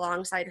friends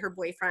alongside her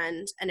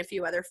boyfriend and a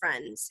few other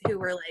friends who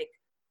were like,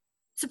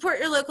 support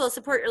your local,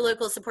 support your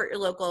local, support your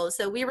local.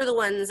 So we were the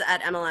ones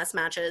at MLS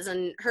matches,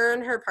 and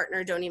her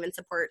partner don't even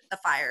support the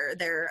Fire.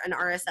 They're an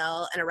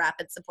RSL and a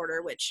Rapid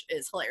supporter, which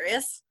is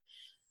hilarious.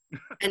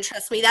 And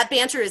trust me, that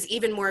banter is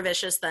even more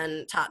vicious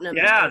than Tottenham.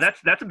 Yeah,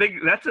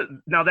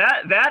 now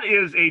that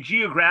is a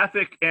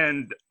geographic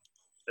and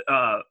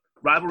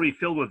rivalry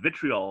filled with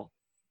vitriol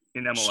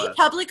in MLS. She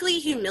publicly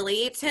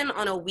humiliates him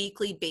on a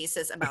weekly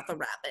basis about the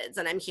Rapids,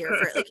 and I'm here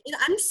for it. Like,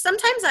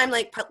 I'm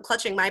like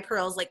clutching my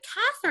pearls, like,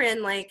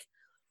 Catherine, like,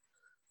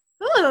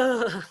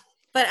 ugh.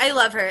 But I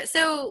love her.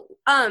 So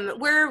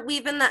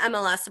we've been the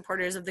MLS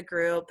supporters of the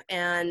group,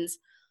 and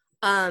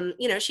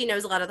she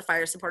knows a lot of the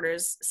Fire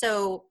supporters.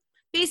 So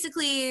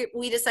basically,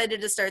 we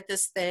decided to start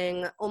this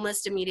thing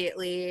almost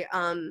immediately.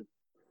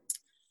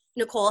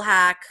 Nicole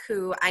Hack,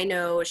 who I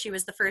know, she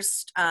was the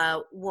first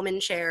woman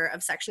chair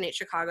of Section 8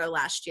 Chicago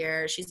last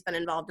year. She's been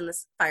involved in the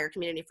Fire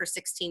community for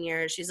 16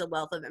 years. She's a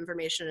wealth of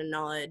information and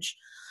knowledge.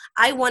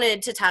 I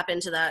wanted to tap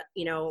into that,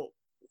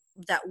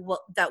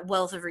 that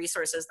wealth of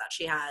resources that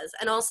she has.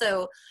 And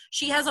also,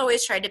 she has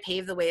always tried to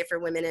pave the way for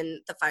women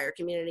in the Fire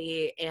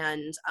community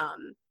and,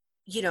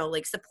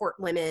 support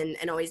women,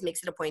 and always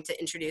makes it a point to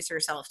introduce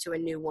herself to a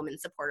new woman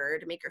supporter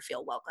to make her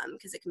feel welcome,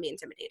 because it can be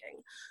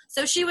intimidating.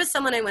 So she was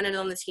someone I wanted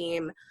on the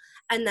team.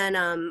 And then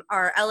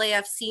our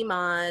LAFC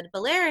mod,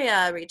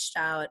 Valeria, reached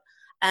out,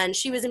 and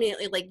she was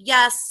immediately like,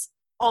 yes,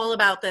 all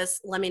about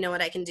this. Let me know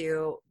what I can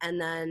do. And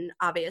then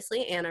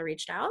obviously Anna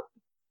reached out.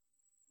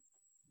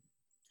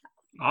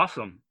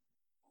 Awesome.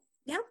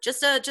 Yeah,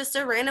 just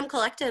a random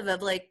collective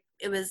of, like,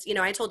 it was,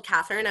 I told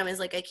Catherine, I was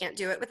like, I can't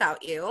do it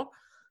without you.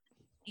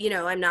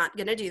 I'm not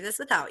going to do this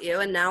without you.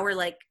 And now we're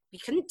like, we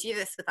couldn't do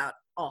this without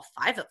all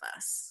 5 of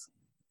us.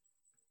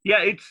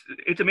 Yeah,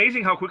 it's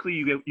amazing how quickly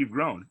you've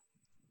grown.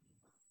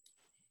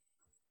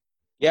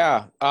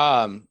 Yeah.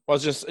 I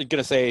was just going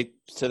to say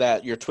to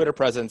that, your Twitter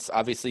presence,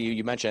 obviously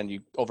you mentioned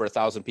over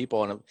 1,000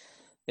 people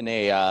in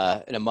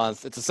a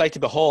month. It's a sight to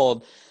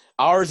behold.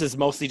 Ours is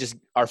mostly just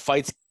our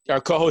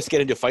co-hosts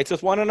get into fights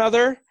with one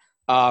another.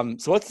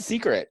 So what's the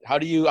secret? How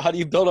do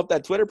you build up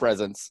that Twitter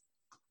presence?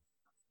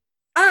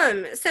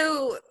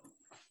 So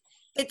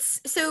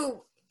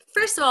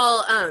first of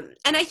all,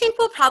 and I think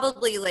we'll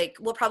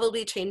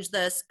probably change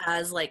this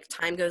as, like,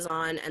 time goes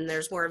on and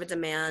there's more of a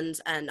demand,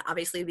 and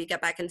obviously we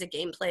get back into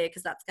gameplay,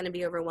 because that's going to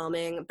be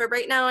overwhelming. But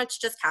right now it's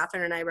just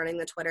Catherine and I running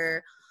the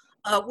Twitter,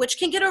 which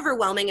can get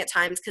overwhelming at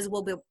times, because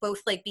we'll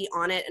both be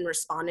on it and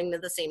responding to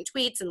the same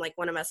tweets, and, like,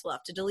 one of us will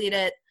have to delete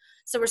it.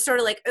 So we're sort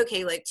of like,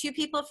 okay, like, 2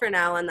 people for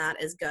now, and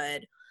that is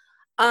good.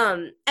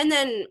 And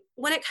then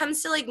when it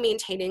comes to, like,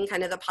 maintaining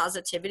kind of the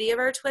positivity of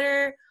our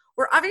Twitter,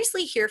 we're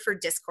obviously here for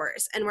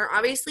discourse, and we're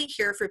obviously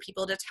here for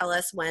people to tell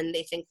us when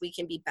they think we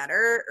can be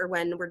better, or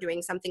when we're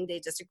doing something they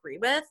disagree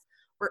with.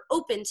 We're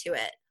open to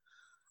it.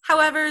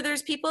 However,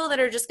 there's people that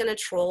are just going to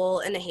troll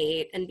and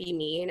hate and be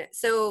mean.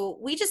 So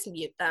we just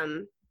mute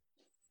them.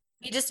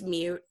 We just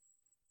mute,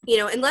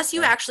 unless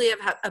you actually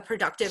have a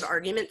productive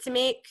argument to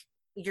make,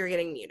 you're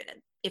getting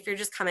muted. If you're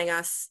just coming at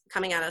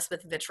us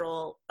with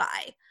vitriol,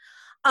 bye.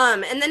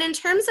 And then in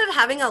terms of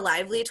having a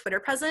lively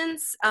Twitter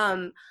presence,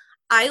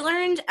 I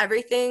learned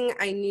everything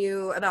I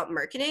knew about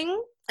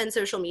marketing and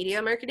social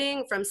media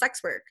marketing from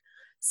sex work.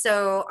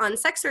 So on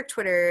sex work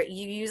Twitter,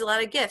 you use a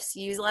lot of GIFs,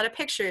 you use a lot of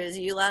pictures,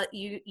 you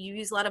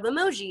use a lot of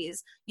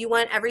emojis. You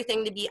want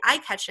everything to be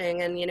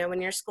eye-catching, and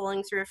when you're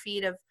scrolling through a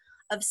feed of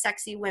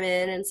sexy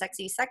women and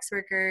sexy sex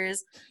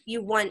workers,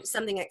 you want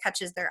something that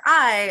catches their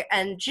eye.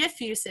 And GIF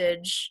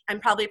usage,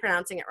 I'm probably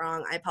pronouncing it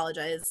wrong. I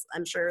apologize.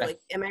 I'm sure,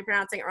 am I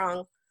pronouncing it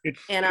wrong? It's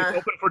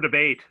open for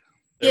debate.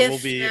 There will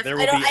be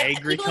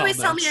angry people comments. Always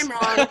tell me I'm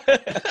wrong.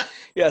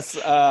 Yes.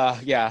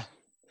 Yeah.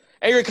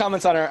 Angry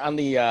comments on our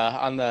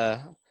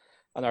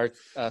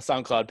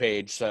SoundCloud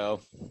page. So.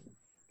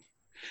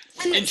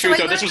 In truth,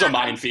 though, this was a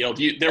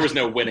minefield. There was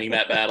no winning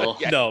that battle.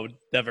 No,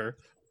 never.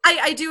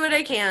 I do what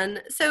I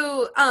can.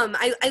 So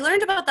I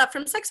learned about that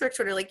from sex work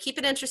Twitter. Like, keep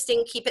it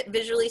interesting, keep it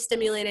visually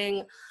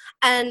stimulating.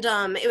 And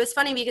it was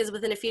funny because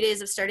within a few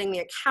days of starting the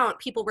account,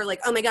 people were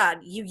like, oh my God,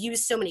 you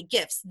use so many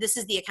GIFs. This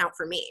is the account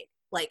for me.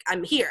 Like,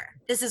 I'm here.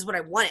 This is what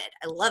I wanted.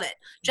 I love it.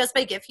 Just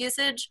by GIF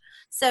usage.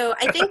 So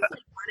I think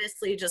like,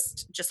 honestly,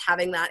 just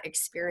having that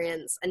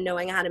experience and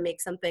knowing how to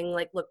make something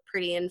like look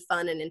pretty and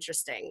fun and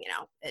interesting,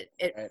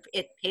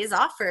 it pays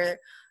off for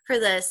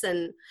this.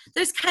 And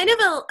there's kind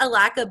of a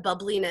lack of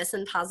bubbliness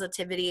and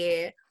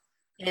positivity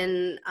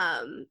in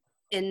on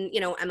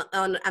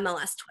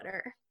MLS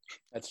Twitter.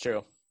 That's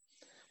true.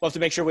 We'll have to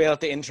make sure we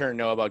let the intern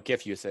know about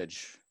GIF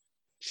usage.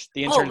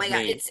 The Oh intern's my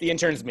God, me. it's The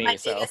intern's me. my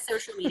So biggest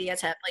social media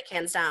tip, like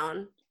hands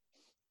down.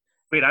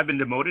 Wait, I've been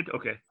demoted?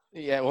 Okay.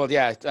 yeah, well,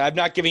 yeah, I'm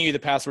not giving you the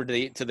password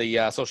to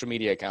the social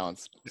media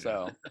accounts.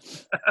 So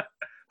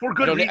For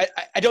good reason.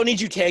 I don't need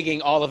you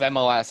tagging all of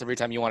MLS every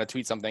time you want to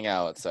tweet something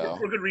out. So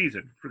For good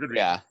reason. For good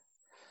reason.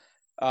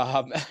 Yeah.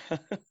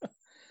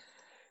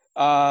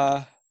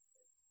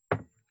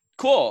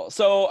 Cool.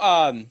 So,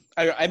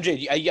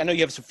 MJ, I know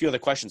you have a few other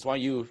questions. Why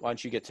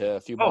don't you get to a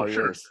few more of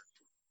sure. yours?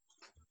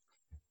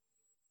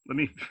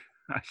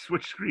 I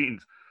switch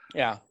screens.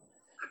 Yeah.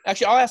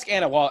 Actually, I'll ask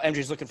Anna while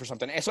MJ's looking for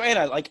something. So,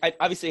 Anna,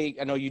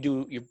 obviously, I know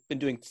you've been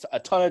doing a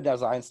ton of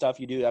design stuff.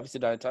 Obviously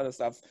done a ton of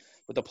stuff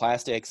with the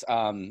plastics.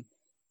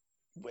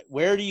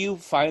 Where do you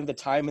find the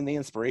time and the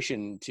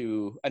inspiration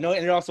to, I know,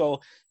 and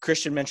also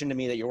Christian mentioned to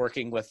me that you're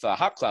working with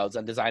Hot Clouds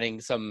on designing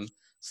some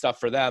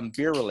stuff for them,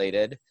 beer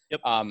related.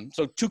 Yep.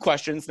 So 2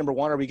 questions. Number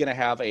 1, are we going to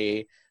have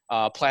a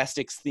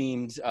plastics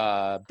themed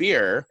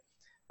beer?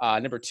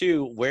 Number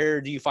 2,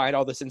 where do you find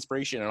all this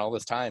inspiration and all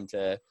this time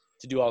to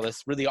do all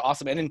this really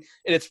awesome? And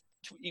it's,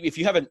 if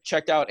you haven't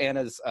checked out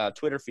Anna's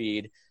Twitter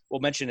feed,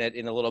 we'll mention it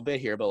in a little bit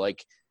here, but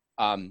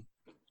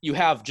you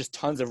have just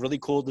tons of really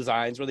cool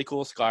designs, really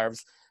cool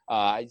scarves.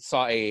 I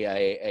saw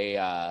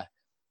a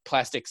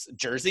plastics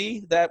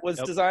jersey that was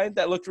designed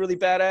that looked really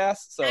badass.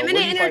 So I'm gonna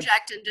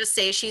interject and just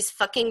say she's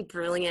fucking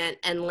brilliant,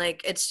 and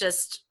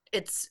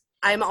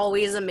I'm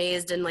always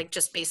amazed and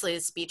just basically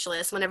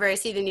speechless whenever I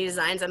see the new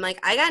designs. I'm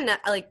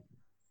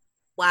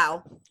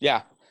wow.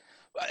 Yeah.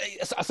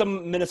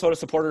 Some Minnesota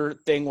supporter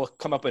thing will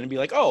come up and be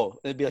like, oh,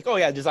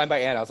 yeah, designed by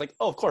Anna. I was like,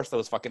 oh, of course that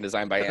was fucking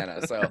designed by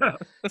Anna. So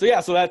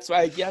that's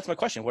my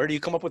question. Where do you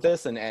come up with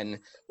this, and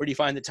where do you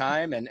find the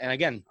time? And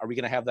again, are we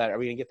gonna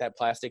get that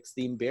plastics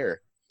themed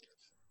beer?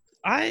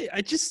 I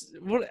just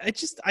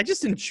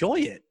enjoy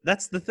it.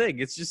 That's the thing.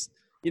 It's just,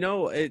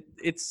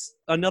 it's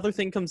another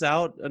thing comes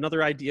out,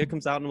 another idea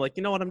comes out, and I'm like,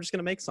 you know what, I'm just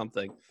gonna make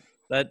something.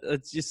 That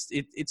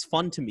it's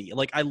fun to me.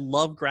 Like, I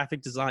love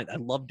graphic design. I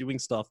love doing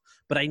stuff,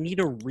 but I need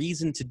a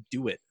reason to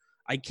do it.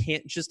 I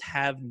can't just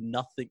have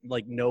nothing,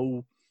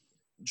 no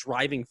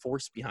driving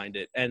force behind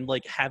it. And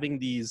having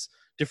these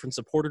different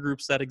supporter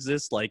groups that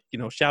exist,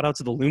 shout out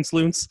to the Loons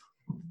Loons.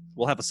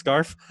 We'll have a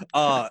scarf.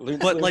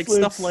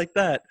 Stuff like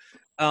that.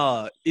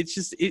 It's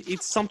just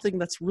it's something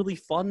that's really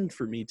fun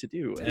for me to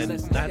do, and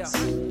that's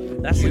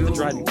the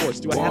driving force.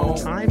 Do I have the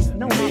time?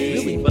 No, not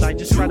really, but I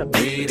just try to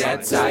make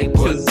that type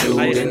of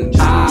dude, and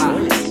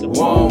I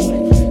want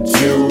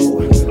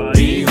to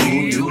be who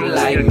you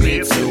like me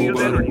to,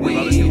 but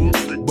we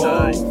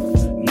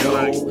both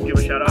know give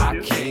a shout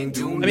out to? I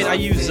mean, I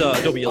use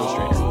Adobe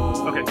Illustrator.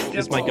 Okay,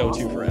 it's my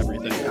go-to for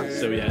everything.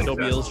 So yeah,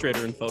 Adobe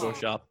Illustrator and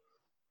Photoshop.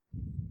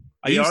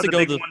 I They used are to the go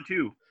big the one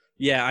too.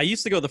 Yeah, I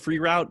used to go the free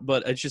route,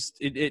 but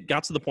it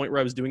got to the point where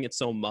I was doing it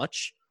so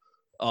much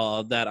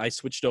that I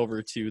switched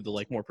over to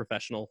the more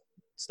professional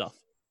stuff.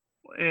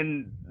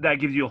 And that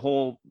gives you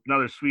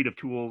another suite of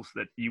tools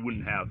that you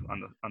wouldn't have on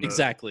the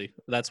Exactly.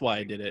 That's why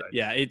I did it.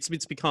 Yeah, it's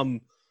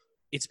become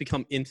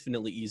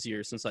infinitely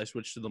easier since I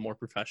switched to the more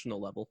professional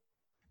level.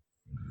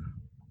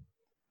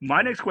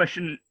 My next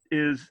question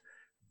is,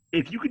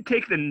 if you could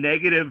take the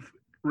negative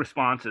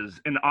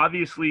responses, and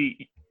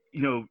obviously,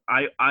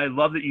 I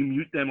love that you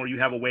mute them, or you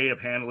have a way of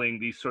handling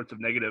these sorts of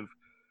negative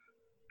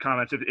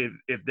comments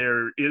if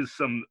there is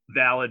some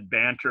valid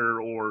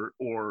banter, or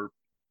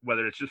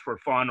whether it's just for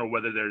fun, or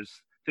whether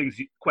there's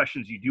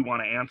questions you do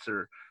want to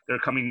answer. They're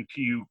coming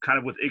to you kind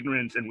of with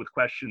ignorance and with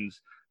questions.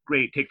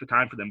 Great, take the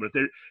time for them. But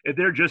if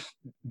they're just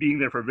being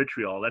there for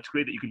vitriol, that's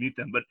great that you can mute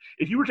them. But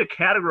if you were to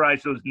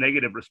categorize those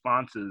negative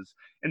responses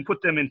and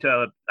put them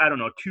into, I don't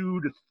know,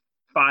 2 to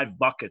 5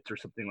 buckets or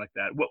something like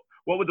that,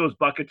 what would those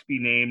buckets be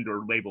named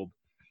or labeled?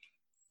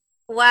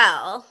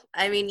 Well,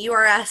 I mean, you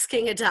are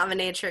asking a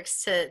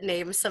dominatrix to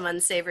name some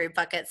unsavory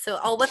buckets, so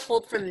I'll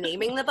withhold from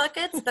naming the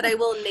buckets, but I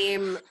will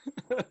name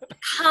the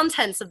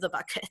contents of the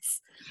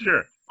buckets.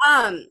 Sure.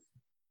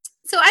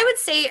 So I would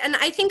say, and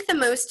I think the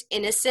most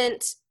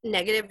innocent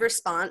negative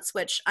response,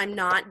 which I'm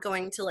not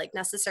going to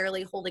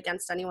necessarily hold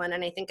against anyone,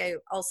 and I think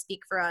I'll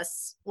speak for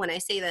us when I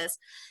say this,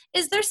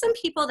 is there's some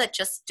people that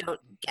just don't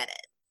get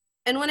it.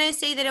 And when I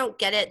say they don't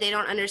get it, they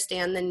don't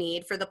understand the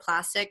need for the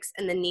plastics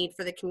and the need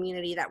for the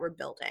community that we're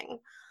building.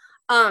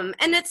 And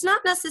it's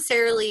not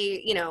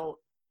necessarily,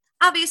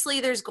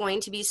 obviously there's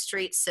going to be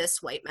straight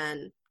cis white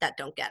men that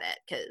don't get it,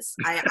 because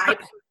I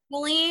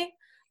personally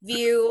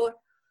view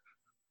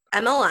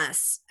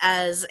MLS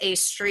as a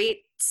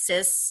straight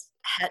cis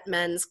het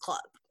men's club.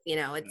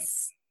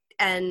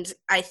 And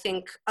I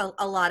think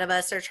a lot of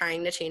us are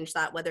trying to change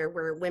that, whether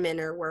we're women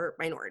or we're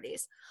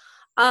minorities.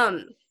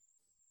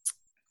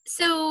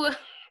 So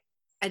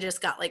I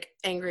just got like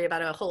angry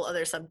about a whole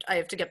other I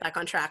have to get back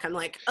on track. I'm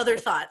like, other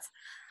thoughts.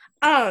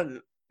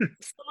 Someone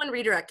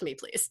redirect me,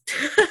 please.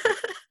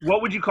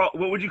 What would you call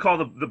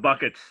the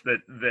buckets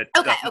that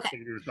Okay.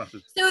 your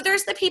responses? So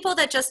there's the people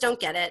that just don't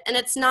get it, and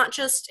it's not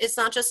just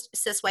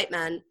cis white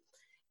men.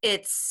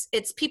 It's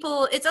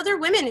people, it's other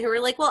women who are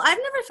like, well, I've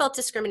never felt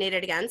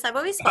discriminated against. I've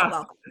always felt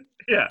welcome.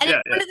 Yeah, And yeah,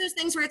 it's one of those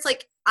things where it's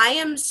like, I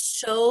am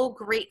so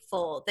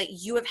grateful that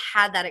you have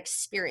had that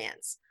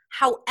experience.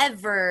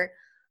 However,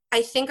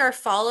 I think our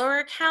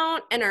follower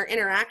count and our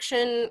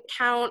interaction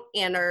count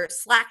and our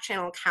Slack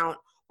channel count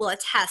will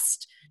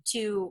attest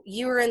to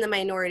you are in the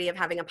minority of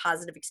having a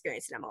positive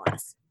experience in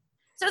MLS.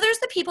 So there's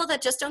the people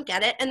that just don't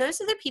get it. And those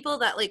are the people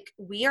that like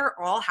we are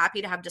all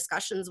happy to have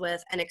discussions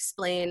with and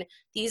explain,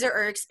 these are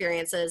our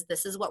experiences.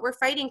 This is what we're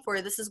fighting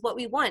for. This is what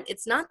we want.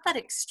 It's not that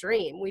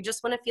extreme. We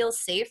just want to feel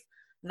safe,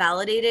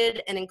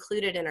 validated, and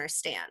included in our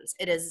stands.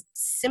 It is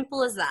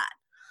simple as that.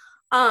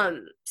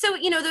 So,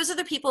 you know, those are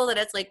the people that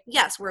it's like,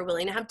 yes, we're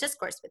willing to have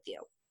discourse with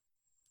you.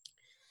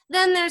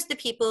 Then there's the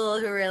people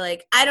who are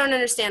like, I don't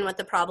understand what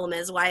the problem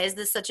is. Why is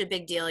this such a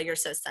big deal? You're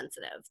so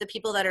sensitive. The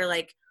people that are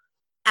like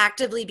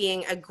actively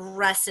being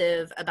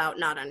aggressive about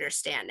not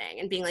understanding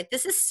and being like,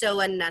 this is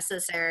so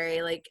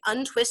unnecessary. Like,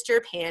 untwist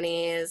your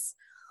panties.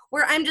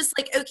 Where I'm just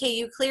like, okay,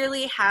 you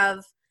clearly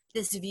have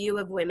this view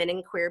of women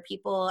and queer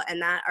people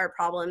and that our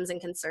problems and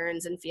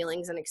concerns and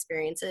feelings and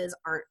experiences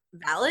aren't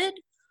valid.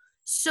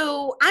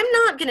 So I'm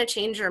not going to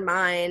change your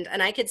mind.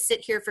 And I could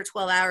sit here for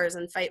 12 hours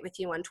and fight with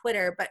you on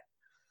Twitter, but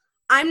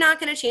I'm not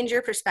going to change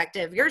your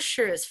perspective. You're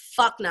sure as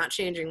fuck not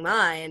changing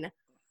mine.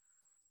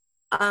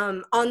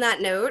 On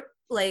that note,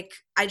 like,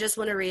 I just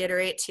want to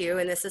reiterate too,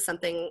 and this is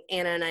something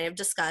Anna and I have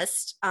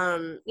discussed,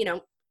 you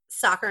know,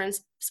 soccer and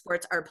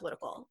sports are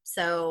political.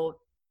 So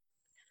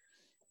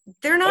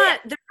they're not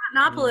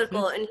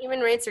political, and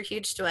human rights are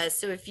huge to us.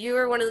 So if you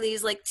are one of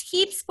these, like,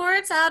 keep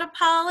sports out of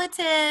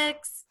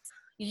politics,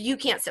 you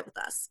can't sit with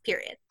us,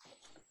 period.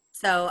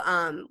 So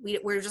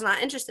we're just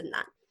not interested in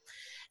that.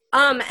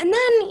 And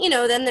then, you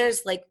know, then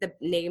there's like the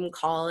name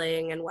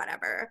calling and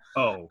whatever.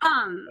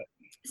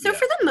 So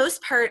for the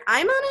most part,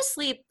 I'm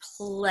honestly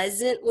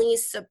pleasantly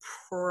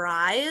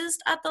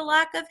surprised at the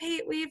lack of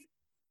hate we've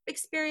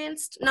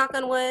experienced, knock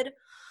on wood.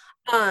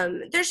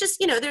 There's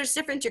just, you know, there's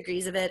different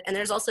degrees of it, and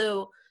there's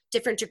also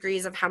different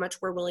degrees of how much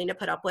we're willing to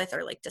put up with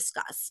or like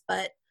discuss.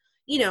 But,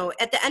 you know,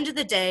 at the end of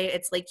the day,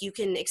 it's like you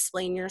can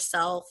explain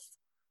yourself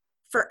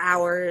for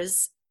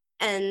hours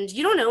and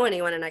you don't owe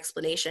anyone an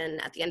explanation.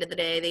 At the end of the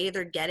day, they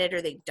either get it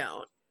or they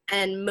don't.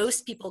 And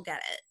most people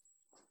get it.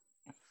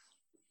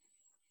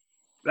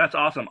 That's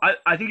awesome.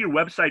 I think your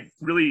website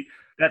really,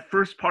 that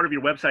first part of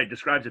your website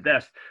describes it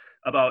best,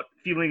 about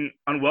feeling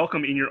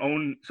unwelcome in your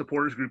own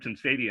supporters groups and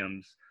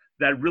stadiums.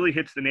 That really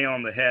hits the nail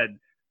on the head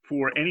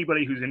for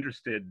anybody who's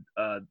interested,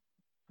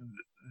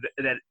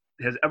 that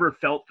has ever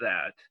felt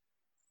that.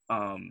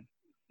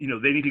 You know,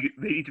 they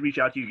need to reach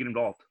out to you, get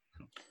involved.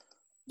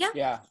 So.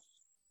 Yeah.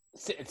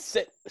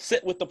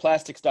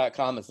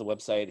 Sitwiththeplastics.com is the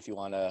website if you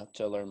want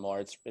to learn more.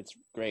 It's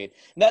great.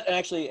 And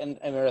actually, and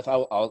Meredith,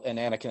 and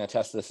Anna can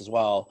attest to this as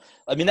well.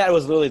 I mean, that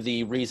was really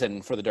the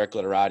reason for the Dark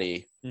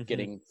Glitterati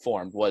getting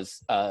formed,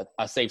 was a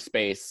safe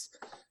space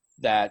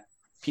that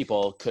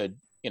people could,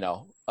 you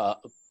know,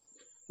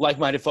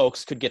 like-minded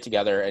folks could get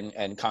together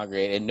and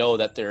congregate and know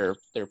that they're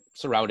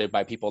surrounded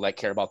by people that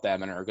care about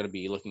them and are going to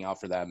be looking out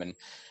for them.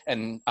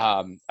 And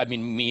I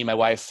mean, me, my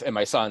wife, and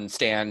my son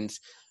stand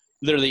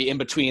literally in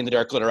between the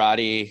Dark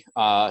Glitterati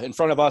in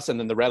front of us, and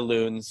then the Red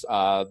Loons,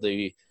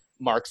 the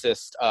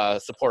Marxist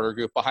supporter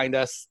group behind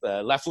us,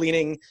 the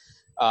left-leaning,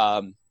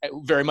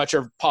 very much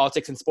of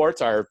politics and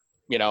sports are,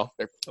 you know,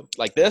 they're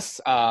like this.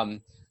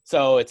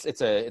 So it's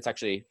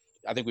actually,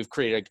 I think we've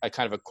created a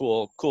kind of a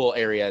cool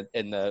area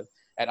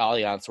at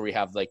Allianz, where we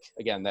have, like,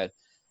 again, that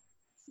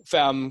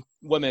femme,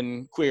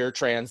 women, queer,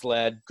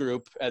 trans-led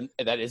group, and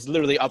that is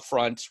literally up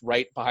front,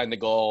 right behind the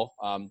goal,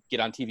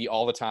 get on TV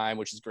all the time,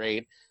 which is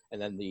great.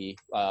 And then the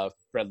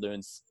Red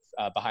Loons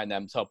behind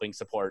them, helping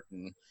support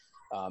and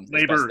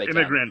labor,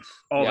 immigrants,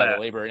 all that.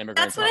 The labor and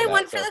immigrants. That's what I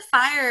want for the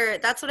fire.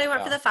 That's what I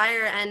want for the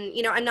fire. And,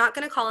 you know, I'm not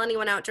going to call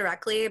anyone out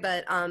directly,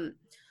 but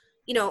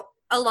you know,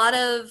 a lot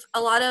of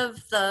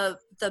the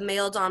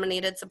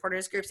male-dominated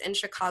supporters groups in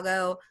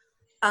Chicago,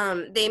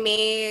 they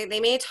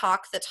may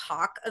talk the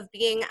talk of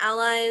being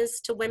allies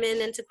to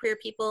women and to queer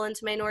people and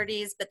to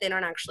minorities, but they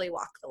don't actually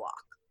walk the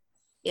walk.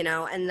 You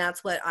know, and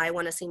that's what I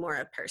want to see more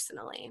of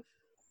personally.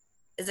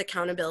 Is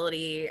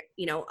accountability,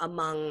 you know,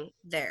 among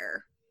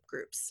their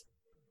groups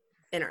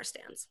in our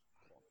stands.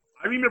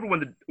 I remember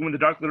when the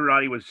Dark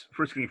Glitterati was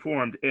first getting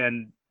formed,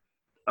 and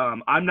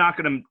I'm not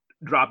going to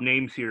drop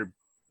names here,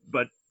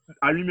 but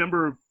I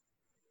remember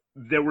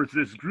there was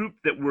this group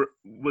that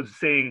was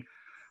saying,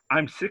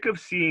 "I'm sick of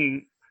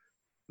seeing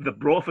the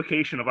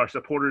brolification of our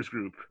supporters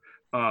group,"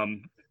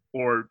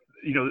 or,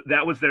 you know,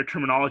 that was their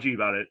terminology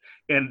about it,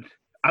 and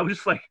I was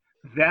just like,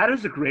 that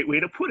is a great way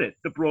to put it.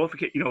 The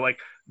broification, like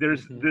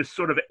there's this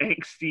sort of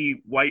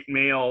angsty white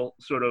male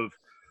sort of,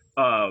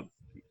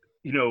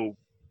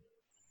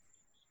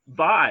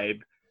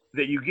 vibe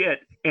that you get.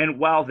 And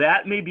while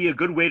that may be a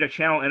good way to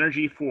channel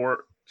energy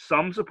for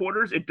some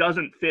supporters, it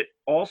doesn't fit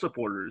all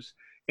supporters.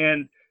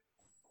 And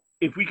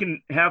if we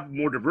can have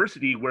more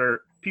diversity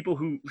where people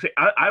who say,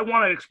 I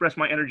want to express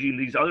my energy in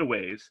these other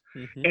ways.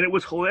 And it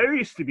was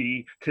hilarious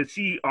to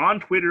see on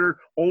Twitter,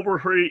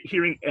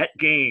 overhearing at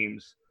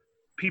games,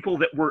 people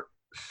that were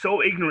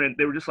so ignorant,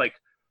 they were just like,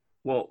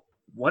 well,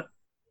 what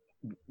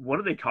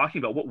are they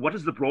talking about? What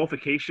does the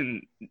broification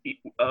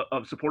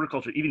of supporter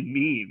culture even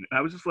mean? And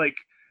I was just like,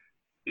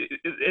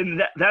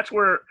 and that's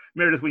where,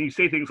 Meredith, when you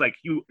say things like,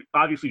 you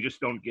obviously just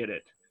don't get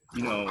it,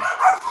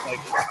 like,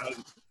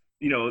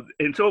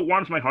 and so it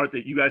warms my heart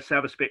that you guys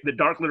have a space, the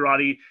Dark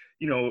Literati,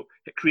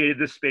 created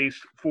this space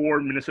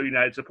for Minnesota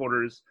United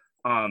supporters.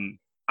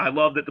 I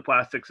love that the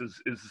plastics is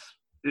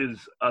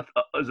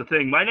a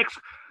thing. My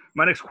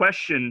next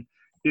question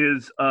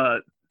is,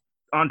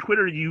 on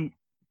Twitter, you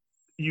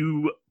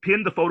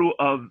pinned the photo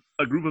of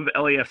a group of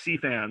LAFC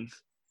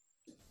fans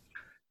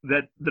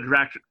that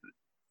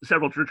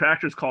several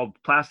detractors called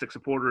plastic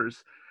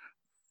supporters.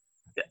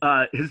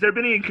 Has there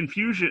been any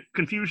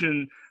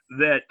confusion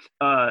that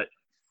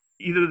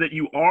either that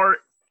you are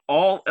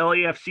all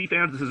LAFC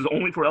fans, this is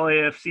only for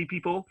LAFC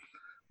people,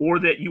 or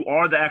that you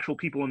are the actual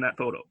people in that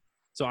photo?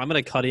 So I'm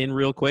going to cut in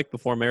real quick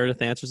before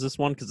Meredith answers this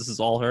one, because this is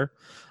all her.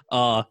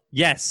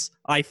 Yes,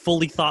 I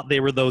fully thought they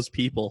were those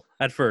people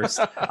at first.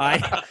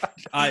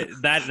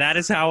 That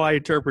is how I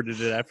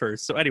interpreted it at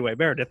first. So anyway,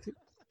 Meredith,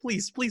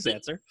 please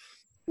answer.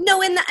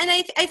 No, and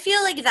I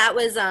feel like that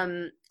was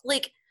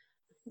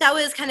that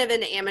was kind of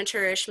an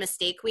amateurish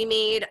mistake we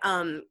made,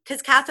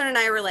 because Catherine and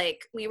I were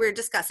we were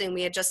discussing,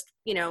 we had just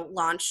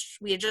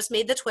launched, we had just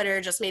made the Twitter,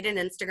 just made an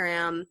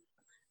Instagram,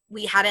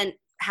 we hadn't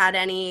had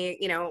any,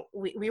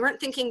 we weren't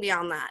thinking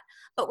beyond that,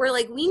 but we're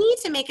like, we need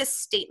to make a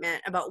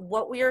statement about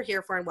what we are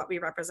here for and what we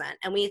represent.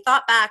 And we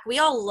thought back, we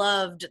all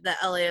loved the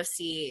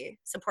LAFC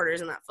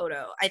supporters in that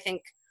photo. I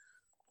think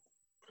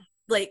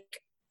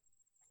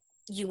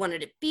you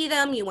wanted to be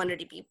them, you wanted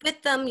to be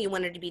with them, you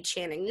wanted to be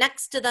chanting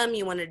next to them,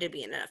 you wanted to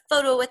be in a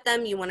photo with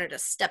them, you wanted to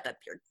step up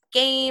your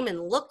game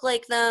and look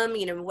like them,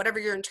 whatever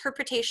your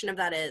interpretation of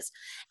that is.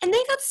 And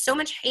they got so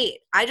much hate.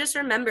 I just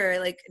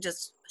remember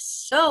just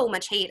so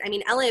much hate. I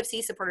mean,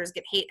 LAFC supporters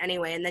get hate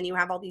anyway, and then you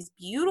have all these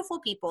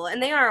beautiful people,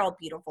 and they are all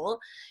beautiful,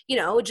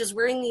 just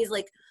wearing these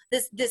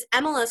this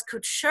MLS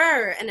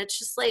couture, and it's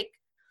just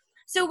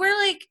so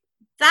we're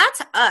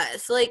that's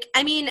us.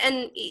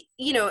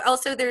 And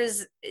also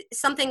there's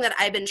something that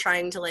I've been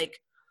trying to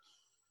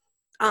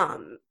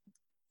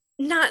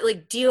not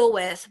deal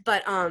with,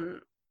 but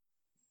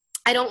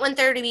I don't want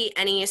there to be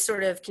any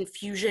sort of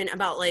confusion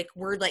about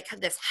we're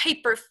this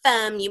hyper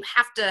femme, you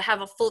have to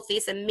have a full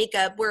face of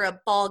makeup, wear a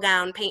ball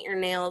gown, paint your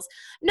nails.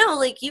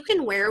 No, you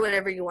can wear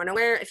whatever you want to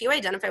wear. If you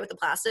identify with the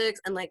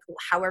plastics and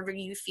however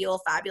you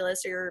feel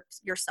fabulous or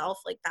yourself,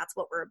 that's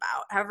what we're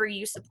about. However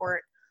you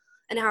support,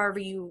 and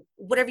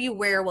whatever you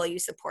wear while you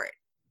support,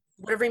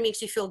 whatever makes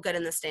you feel good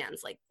in the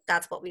stands,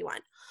 that's what we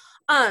want.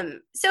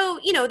 So,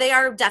 they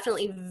are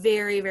definitely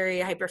very, very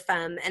hyper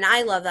femme, and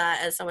I love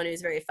that as someone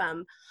who's very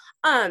femme.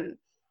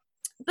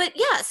 But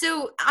yeah,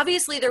 so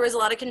obviously there was a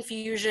lot of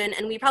confusion,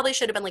 and we probably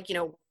should have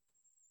been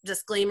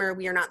disclaimer,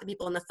 we are not the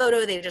people in the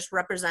photo, they just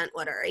represent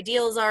what our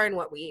ideals are and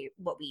what we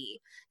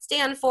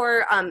stand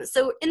for.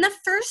 So in the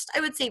first, I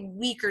would say,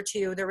 week or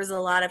two, there was a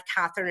lot of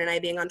Catherine and I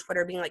being on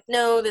Twitter being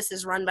no, this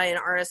is run by an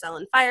RSL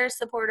and Fire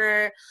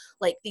supporter,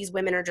 these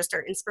women are just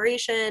our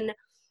inspiration.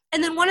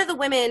 And then one of the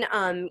women,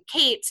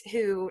 Kate,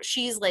 who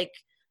she's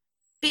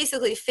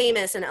basically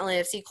famous in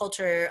LAFC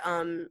culture,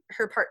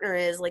 her partner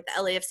is the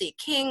LAFC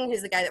King,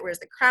 who's the guy that wears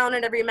the crown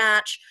at every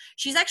match.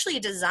 She's actually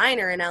a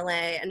designer in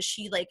LA, and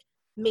she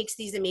makes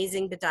these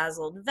amazing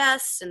bedazzled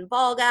vests and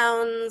ball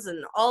gowns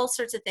and all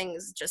sorts of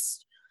things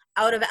just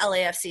out of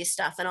LAFC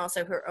stuff, and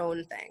also her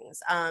own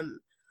things.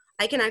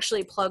 I can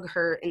actually plug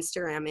her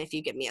Instagram if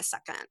you give me a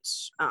second.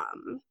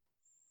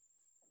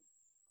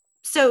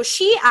 So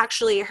she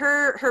actually,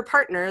 her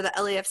partner, the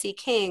LAFC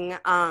King,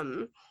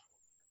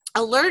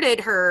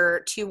 alerted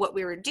her to what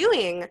we were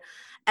doing,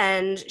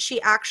 and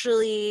she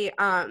actually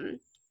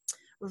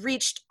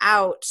reached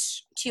out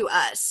to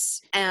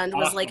us and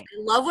was I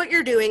love what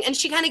you're doing, and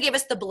she kind of gave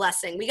us the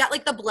blessing. We got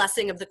the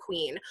blessing of the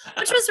queen,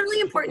 which was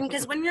really important,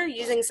 because when you're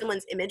using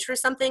someone's image for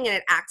something and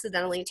it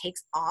accidentally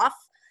takes off,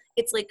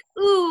 it's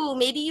ooh,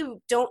 maybe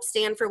you don't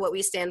stand for what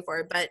we stand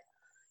for. But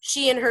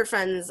she and her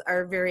friends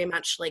are very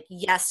much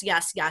yes,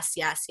 yes, yes,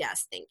 yes,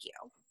 yes, thank you.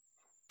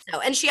 So,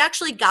 and she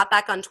actually got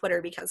back on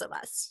Twitter because of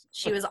us.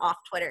 She was off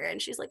Twitter,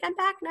 and she's I'm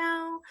back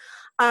now.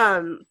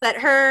 But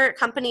her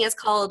company is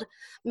called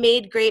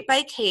Made Great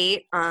by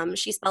Kate.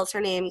 She spells her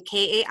name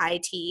Kait.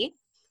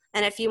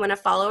 And if you want to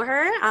follow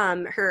her,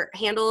 her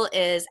handle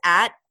is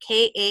at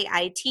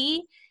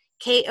KAITKORKA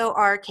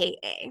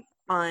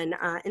on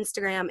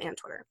Instagram and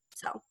Twitter.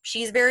 So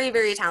she's very,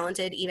 very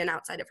talented, even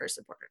outside of her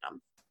supporterdom.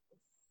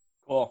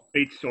 Cool.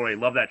 Great story.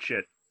 Love that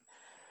shit.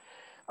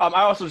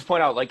 I also just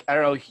point out, like, I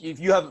don't know if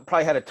you have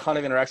probably had a ton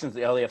of interactions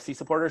with the LAFC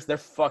supporters. They're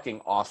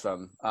fucking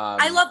awesome.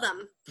 I love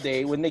them.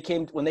 When they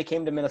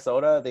came to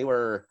Minnesota, they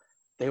were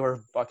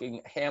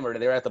fucking hammered.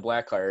 They were at the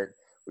Black Heart,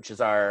 which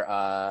is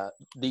our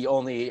the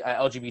only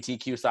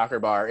LGBTQ soccer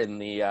bar in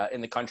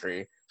the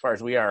country, as far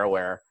as we are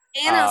aware.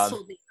 Anna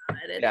told me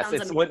about it. Yes,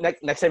 it's what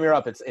next time you're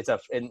up. It's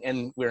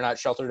and we're not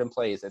sheltered in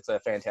place. It's a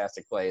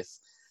fantastic place.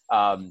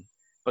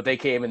 But they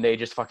came and they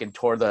just fucking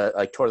tore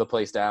the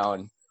place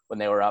down when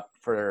they were up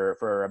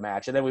for a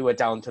match, and then we went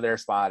down to their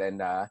spot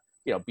and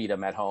beat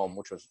them at home,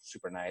 which was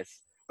super nice.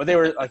 But they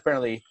were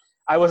apparently,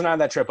 I wasn't on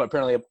that trip, but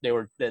apparently they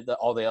were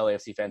all the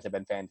LAFC fans have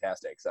been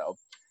fantastic. So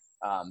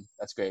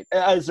that's great.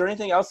 Is there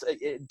anything else,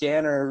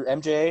 Dan or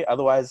MJ?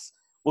 Otherwise,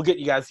 we'll get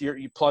you guys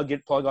you plug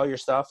all your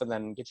stuff and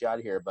then get you out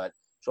of here. But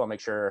just want to make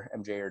sure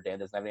MJ or Dan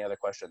doesn't have any other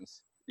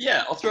questions.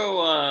 Yeah, I'll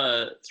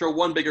throw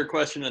one bigger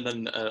question and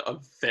then a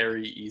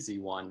very easy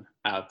one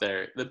out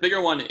there. The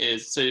bigger one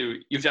is, so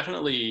you've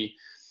definitely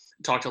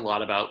talked a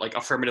lot about like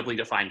affirmatively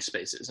defined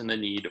spaces and the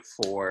need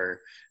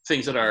for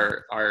things that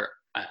are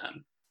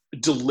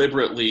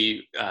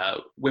deliberately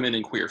women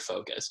and queer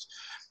focused.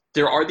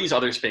 There are these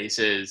other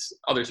spaces,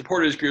 other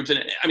supporters groups,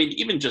 and I mean,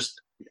 even just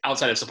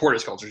outside of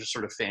supporters culture, just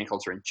sort of fan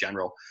culture in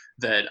general,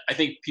 that I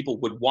think people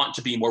would want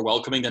to be more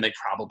welcoming than they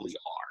probably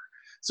are.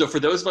 So for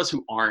those of us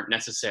who aren't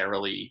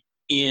necessarily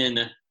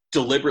in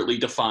deliberately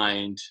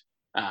defined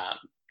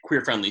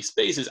queer-friendly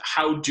spaces,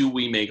 how do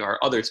we make our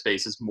other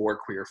spaces more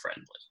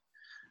queer-friendly?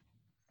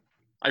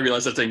 I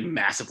realize that's a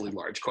massively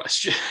large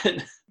question.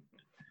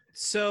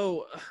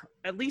 So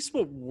at least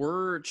what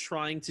we're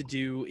trying to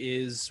do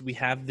is we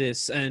have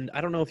this, and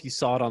I don't know if you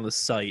saw it on the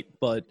site,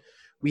 but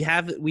we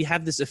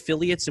have this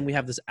affiliates and we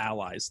have this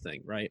allies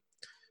thing, right?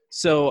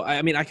 So,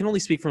 I mean, I can only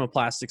speak from a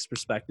plastics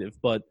perspective,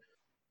 but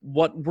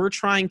what we're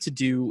trying to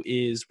do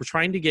is we're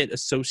trying to get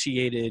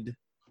associated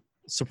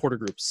supporter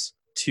groups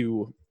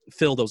to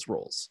fill those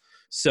roles.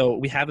 So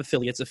we have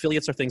affiliates.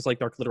 Affiliates are things like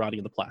Dark Literati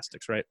and the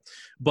Plastics, right?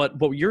 But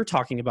what you're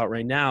talking about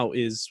right now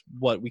is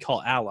what we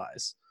call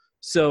allies.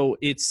 So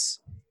it's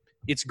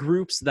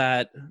groups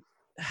that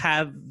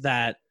have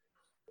that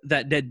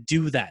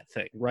do that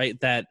thing, right?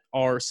 That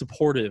are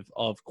supportive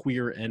of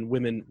queer and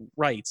women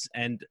rights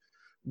and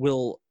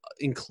will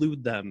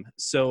include them.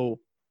 So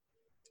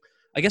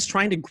I guess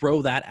trying to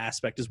grow that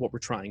aspect is what we're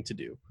trying to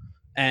do.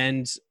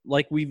 And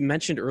like we've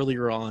mentioned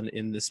earlier on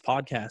in this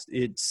podcast,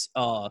 it's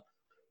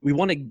we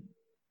want to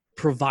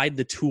provide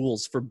the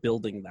tools for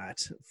building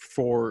that,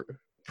 for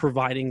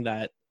providing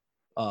that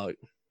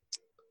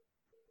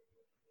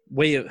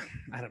way of,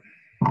 I don't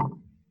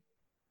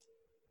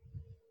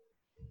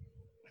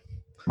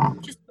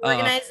just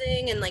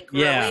organizing and like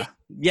growing. Yeah,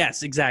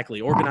 yes,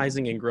 exactly.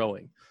 Organizing and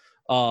growing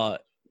and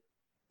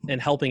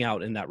helping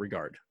out in that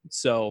regard.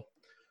 So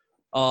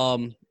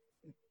yeah,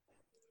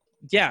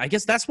 I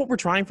guess that's what we're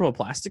trying from a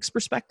plastics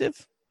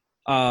perspective.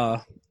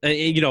 And,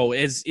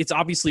 it's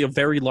obviously a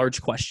very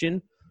large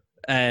question,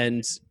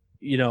 and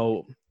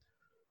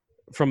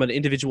from an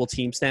individual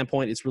team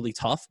standpoint, it's really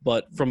tough.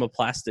 But from a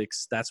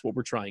plastics, that's what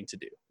we're trying to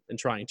do and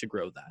trying to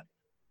grow that.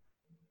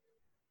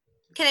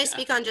 Can I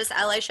speak on just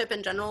allyship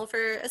in general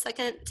for a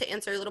second to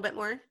answer a little bit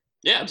more?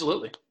 Yeah,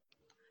 absolutely.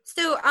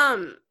 So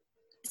I'm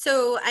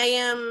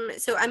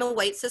a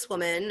white cis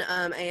woman.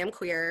 I am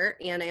queer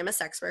and I am a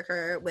sex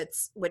worker,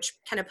 which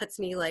kind of puts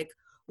me like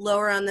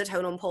lower on the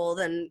totem pole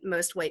than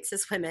most white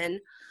cis women.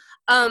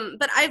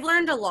 But I've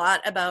learned a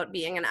lot about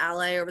being an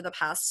ally over the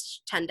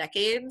past 10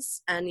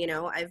 decades. And,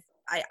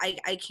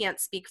 I can't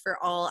speak for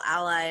all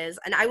allies.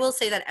 And I will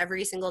say that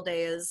every single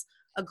day is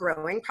a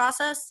growing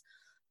process.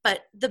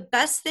 But the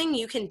best thing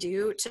you can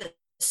do to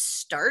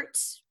start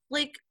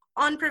like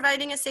on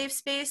providing a safe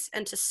space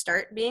and to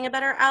start being a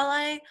better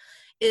ally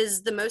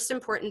is the most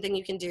important thing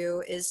you can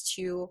do is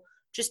to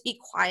just be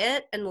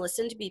quiet and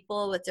listen to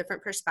people with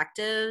different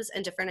perspectives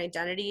and different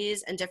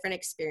identities and different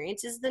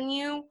experiences than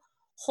you.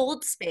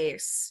 Hold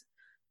space.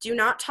 Do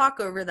not talk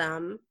over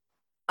them.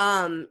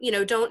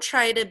 Don't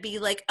try to be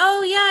like,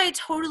 oh yeah, I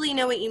totally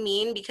know what you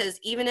mean, because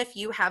even if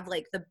you have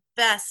like the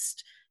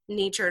best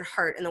natured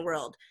heart in the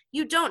world,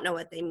 you don't know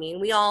what they mean.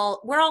 We're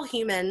all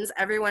humans.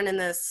 Everyone in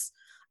this,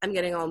 I'm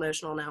getting all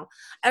emotional now.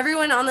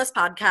 Everyone on this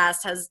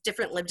podcast has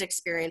different lived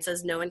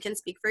experiences. No one can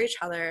speak for each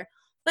other.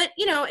 But,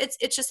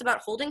 it's just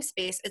about holding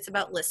space. It's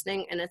about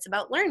listening, and it's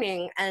about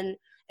learning, and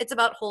it's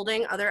about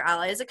holding other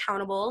allies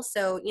accountable.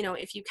 So,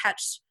 if you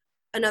catch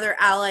another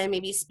ally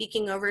maybe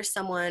speaking over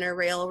someone or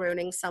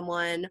railroading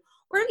someone,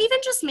 or even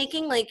just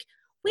making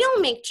we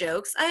all make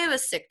jokes. I have a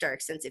sick, dark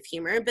sense of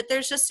humor, but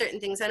there's just certain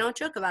things I don't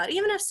joke about.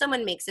 Even if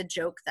someone makes a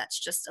joke that's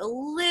just a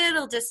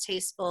little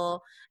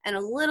distasteful and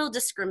a little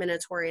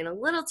discriminatory and a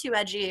little too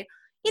edgy,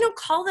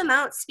 call them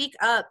out, speak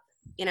up.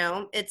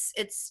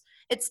 It's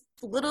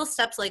little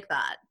steps like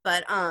that.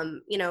 But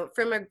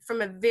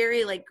from a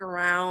very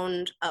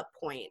ground up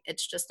point,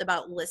 it's just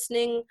about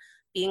listening,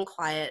 being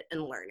quiet,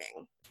 and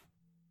learning.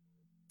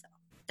 So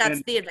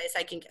that's the advice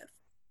I can give.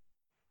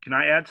 Can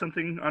I add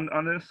something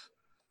on this?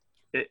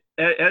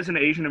 As an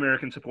Asian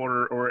American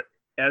supporter, or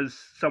as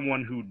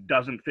someone who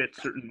doesn't fit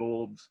certain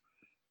molds,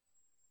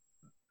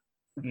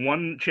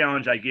 one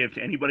challenge I give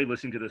to anybody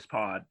listening to this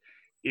pod,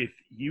 if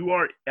you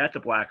are at the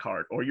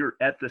Blackheart or you're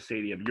at the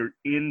stadium, you're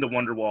in the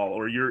Wonderwall,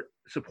 or you're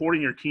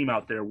supporting your team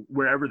out there,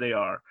 wherever they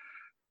are,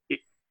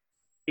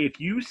 if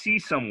you see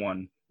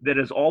someone that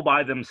is all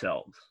by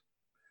themselves,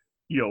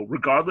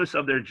 regardless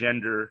of their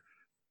gender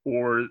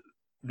or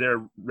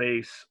their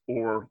race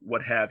or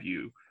what have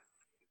you,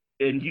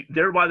 and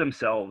they're by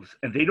themselves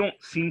and they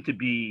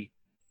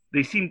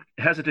seem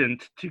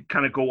hesitant to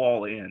kind of go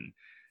all in.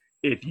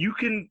 If you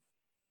can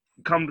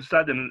come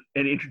beside them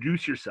and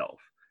introduce yourself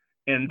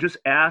and just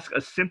ask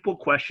a simple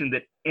question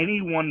that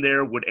anyone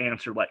there would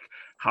answer, like,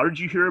 how did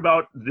you hear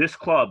about this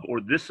club or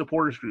this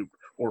supporters group,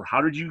 or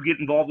how did you get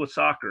involved with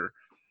soccer?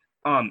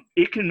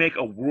 It can make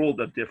a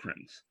world of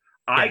difference.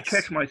 Yes. I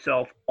catch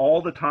myself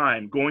all the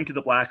time going to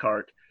the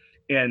Blackheart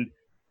and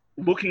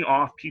looking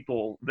off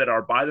people that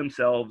are by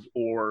themselves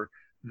or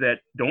that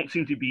don't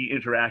seem to be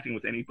interacting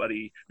with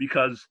anybody,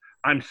 because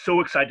I'm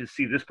so excited to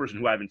see this person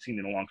who I haven't seen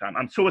in a long time.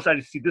 I'm so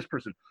excited to see this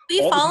person. We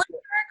fall into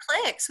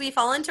our cliques. We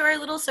fall into our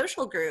little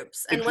social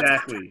groups. And exactly.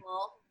 What's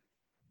comfortable.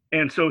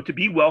 And so to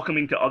be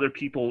welcoming to other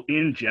people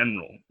in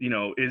general,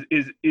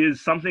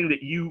 is something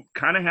that you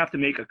kind of have to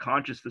make a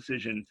conscious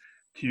decision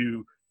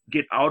to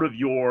get out of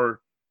your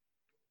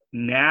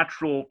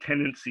natural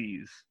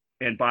tendencies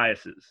and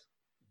biases.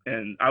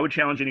 And I would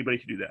challenge anybody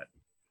to do that.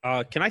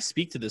 Can I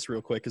speak to this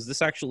real quick? Because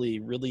this actually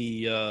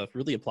really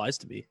applies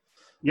to me.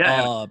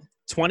 Yeah.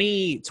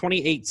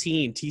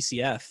 2018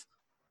 TCF.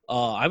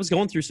 I was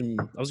going through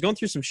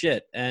some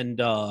shit,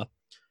 and I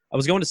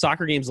was going to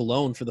soccer games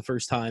alone for the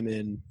first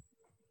time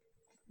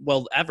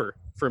ever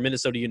for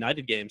Minnesota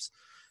United games,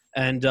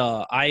 and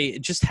I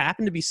just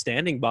happened to be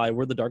standing by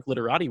where the Dark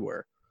Literati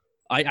were.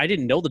 I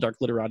didn't know the Dark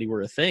Literati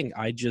were a thing.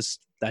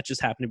 That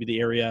just happened to be the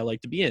area I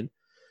like to be in,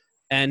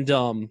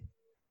 and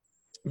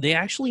they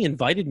actually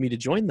invited me to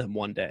join them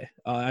one day.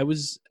 I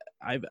was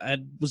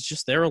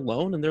just there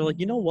alone, and they're like,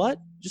 you know what?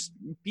 Just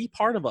be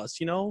part of us.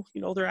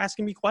 They're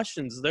asking me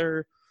questions.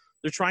 They're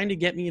trying to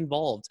get me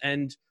involved,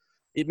 and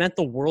it meant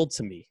the world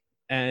to me.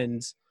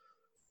 And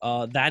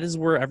that is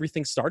where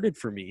everything started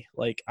for me.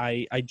 Like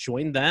I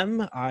joined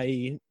them.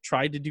 I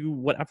tried to do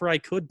whatever I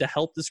could to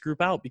help this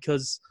group out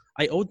because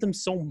I owed them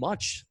so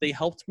much. They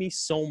helped me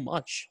so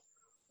much.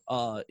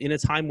 In a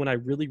time when I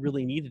really,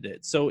 really needed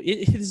it. So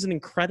it is an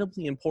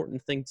incredibly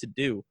important thing to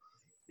do,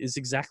 is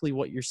exactly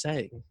what you're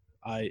saying.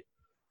 I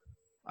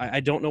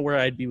don't know where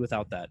I'd be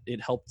without that.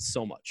 It helped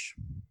so much.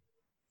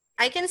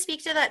 I can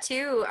speak to that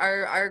too.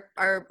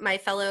 My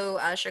fellow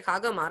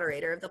Chicago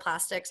moderator of the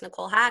Plastics,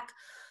 Nicole Hack,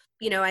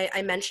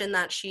 I mentioned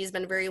that she's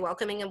been very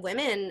welcoming of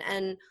women,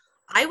 and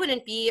I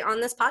wouldn't be on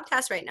this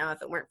podcast right now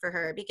if it weren't for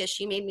her, because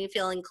she made me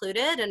feel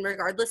included. And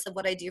regardless of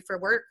what I do for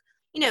work,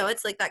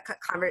 it's like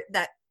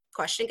that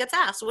question gets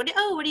asked, what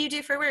do you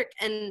do for work?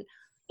 And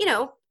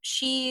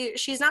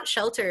she's not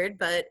sheltered,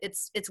 but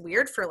it's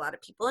weird for a lot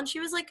of people. And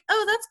she was like,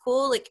 oh, that's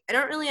cool, like I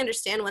don't really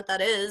understand what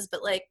that is,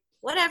 but like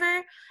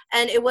whatever.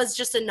 And it was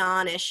just a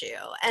non-issue.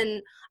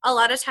 And a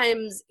lot of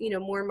times,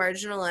 more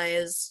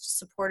marginalized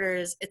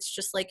supporters, it's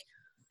just like,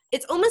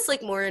 it's almost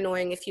like more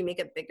annoying if you make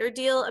a bigger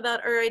deal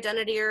about our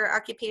identity or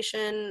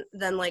occupation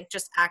than like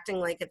just acting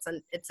like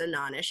it's a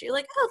non-issue.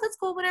 Like, oh, that's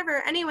cool,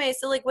 whatever. Anyway,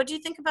 so like, what do you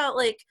think about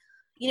like,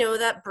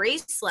 that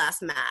brace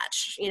last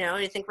match? Do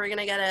you think we're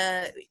gonna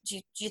get do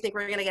you think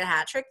we're gonna get a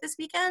hat trick this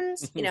weekend?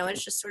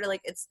 It's just sort of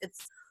like it's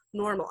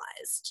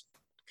normalized,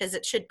 because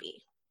it should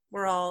be.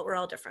 We're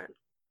all different.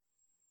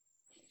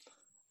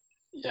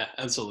 Yeah,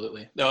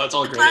 absolutely. No, it's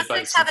all great Plastics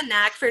advice. have a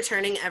knack for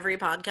turning every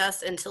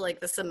podcast into like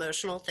this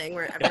emotional thing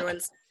where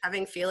everyone's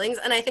having feelings,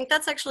 and I think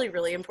that's actually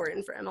really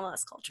important for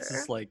MLS culture.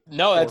 This is like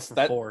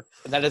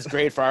that is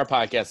great for our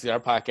podcast. Our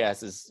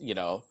podcast is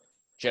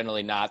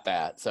generally not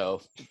that, so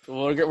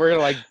we're gonna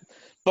like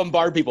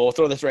bombard people. We'll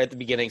throw this right at the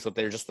beginning so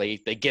they're just they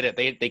get it.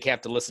 They can't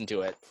have to listen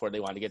to it before they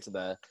want to get to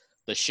the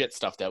shit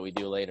stuff that we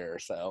do later.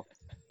 So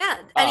yeah.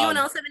 Anyone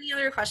else have any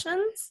other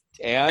questions?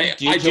 And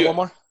do you do one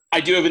more? I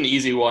do have an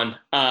easy one.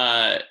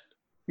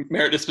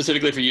 Meredith,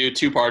 specifically for you,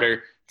 two-parter.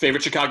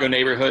 Favorite Chicago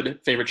neighborhood,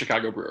 favorite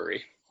Chicago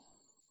brewery.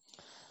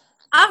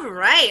 All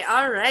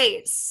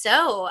right.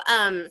 So,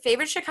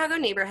 favorite Chicago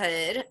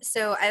neighborhood.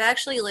 So I've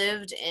actually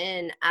lived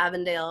in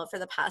Avondale for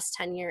the past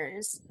 10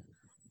 years.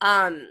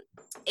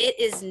 It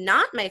is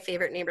not my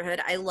favorite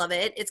neighborhood. I love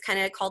it. It's kind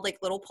of called like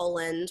Little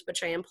Poland,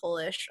 which I am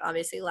Polish,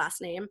 obviously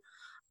last name.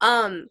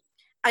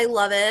 I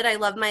love it. I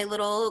love my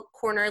little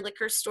corner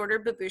liquor store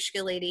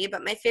babushka lady,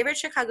 but my favorite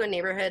Chicago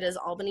neighborhood is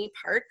Albany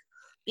Park,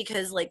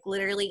 because like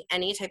literally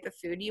any type of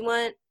food you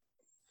want,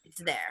 it's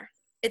there.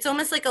 It's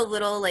almost like a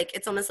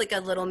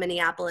little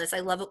Minneapolis. I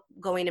love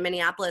going to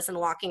Minneapolis and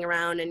walking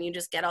around, and you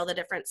just get all the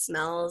different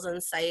smells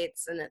and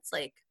sights, and it's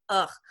like,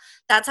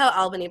 that's how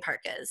Albany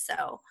Park is.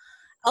 So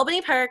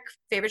Albany Park,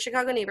 favorite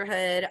Chicago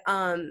neighborhood.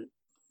 And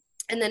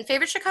then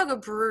favorite Chicago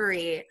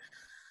brewery.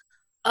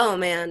 Oh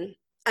man,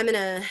 I'm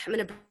gonna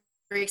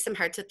break some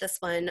hearts with this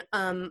one.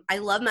 I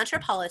love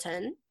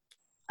Metropolitan.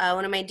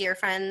 One of my dear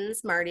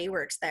friends, Marty,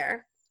 works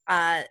there.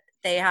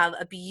 They have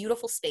a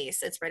beautiful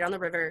space. It's right on the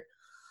river.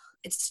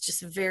 It's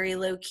just very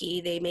low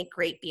key. They make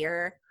great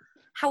beer.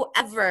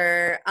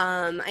 However,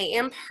 I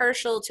am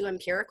partial to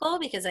Empirical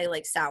because I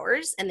like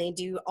sours, and they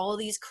do all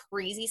these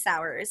crazy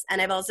sours.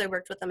 And I've also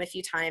worked with them a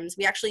few times.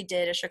 We actually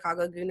did a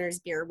Chicago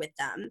Gooners beer with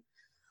them.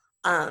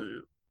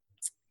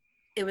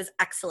 It was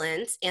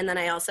excellent. And then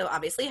I also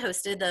obviously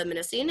hosted the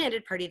Minnesota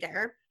United party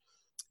there.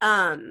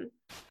 And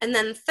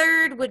then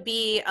third would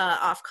be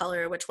Off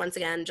Color, which once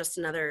again, just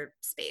another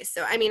space.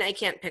 So, I mean, I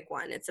can't pick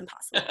one. It's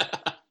impossible.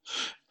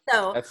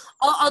 So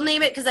I'll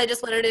name it because I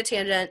just went on a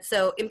tangent.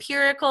 So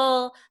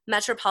Empirical,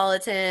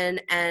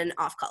 Metropolitan, and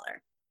Off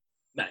Color.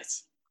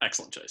 Nice.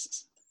 Excellent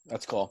choices.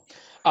 That's cool.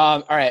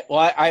 All right. Well,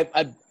 I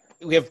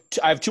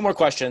have two more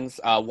questions.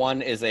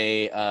 One is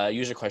a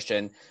user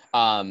question,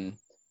 or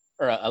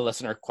a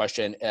listener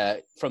question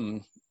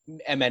from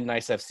MN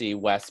Nice FC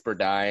Wes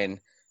Burdine,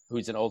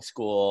 who's an old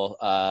school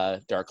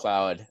Dark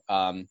Cloud.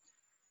 I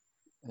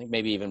think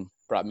maybe even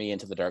brought me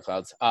into the Dark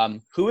Clouds.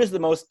 Who is the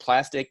most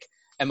plastic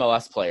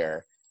MLS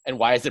player, and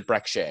why is it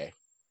Breck Shea?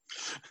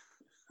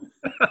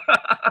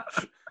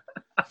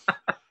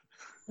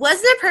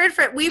 Wasn't it prepared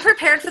for? We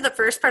prepared for the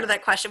first part of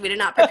that question. We did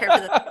not prepare for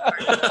the second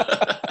part.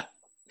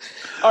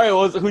 All right.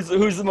 Well,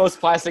 who's the most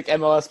plastic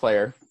MLS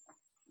player?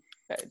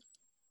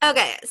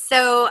 Okay,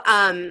 so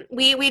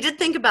we did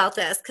think about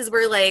this because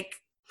we're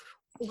like,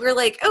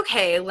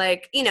 okay,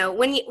 like, you know,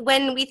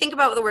 when we think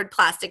about the word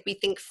plastic, we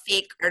think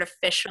fake,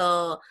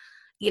 artificial,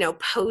 you know,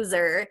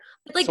 poser.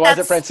 But like, So why is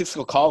it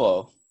Francisco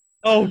Calvo?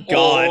 Oh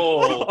God!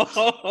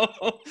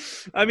 Oh.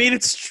 I mean,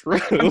 it's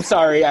true. I'm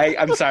sorry.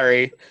 I'm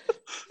sorry.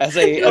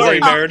 Sorry,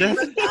 Meredith.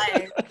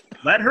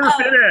 Let her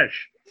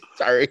finish.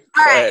 Sorry.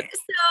 All right.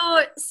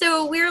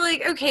 So we're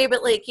like, okay,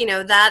 but like, you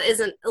know, that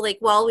isn't like,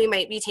 while we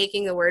might be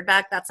taking the word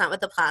back, that's not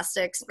what the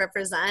plastics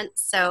represent.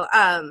 So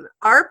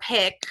our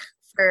pick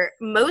for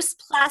most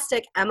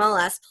plastic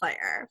MLS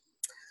player.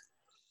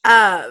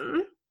 Let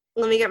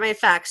me get my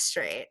facts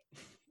straight.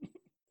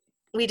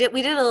 We did a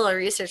little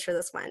research for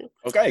this one.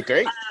 Okay,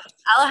 great.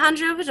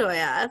 Alejandro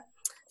Bedoya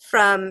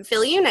from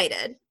Philly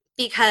United,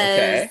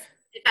 because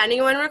if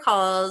anyone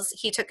recalls,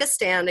 he took a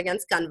stand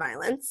against gun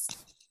violence.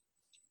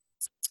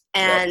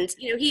 And,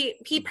 you know,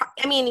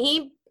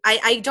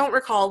 I don't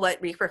recall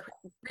what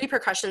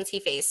repercussions he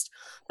faced,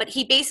 but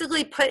he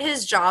basically put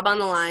his job on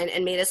the line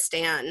and made a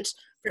stand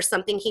for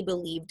something he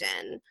believed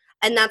in.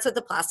 And that's what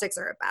the plastics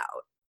are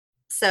about.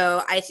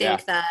 So I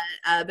think that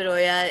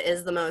Bedoya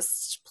is the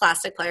most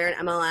plastic player in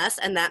MLS,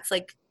 and that's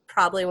like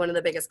probably one of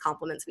the biggest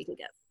compliments we can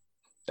give.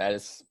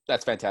 That's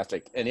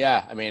fantastic. And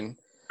yeah, I mean,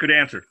 good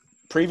answer.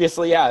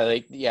 Previously,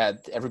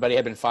 everybody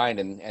had been fined,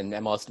 and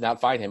MLS did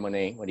not fine him when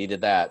he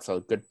did that.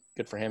 So good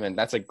for him, and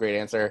that's a great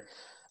answer.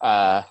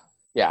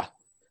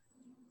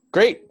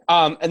 Great.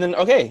 And then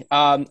I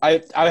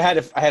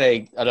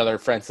had another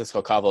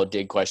Francisco Calvo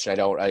dig question. I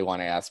don't really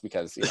want to ask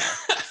because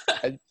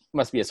it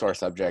must be a sore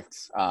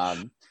subject.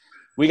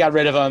 We got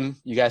rid of him.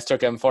 You guys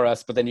took him for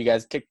us, but then you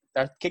guys kicked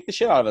the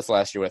shit out of us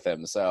last year with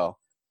him. So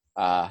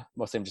most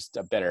of them just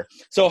bitter.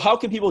 So how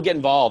can people get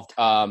involved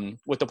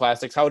with the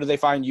plastics? How do they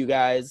find you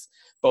guys,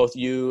 both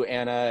you,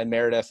 Anna, and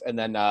Meredith, and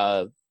then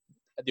the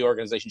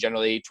organization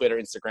generally, Twitter,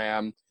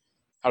 Instagram?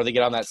 How do they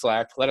get on that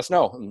Slack? Let us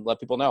know and let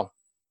people know.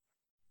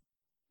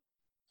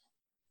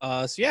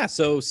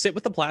 So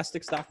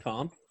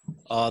sitwiththeplastics.com.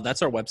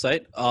 That's our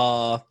website.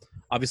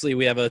 Obviously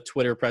we have a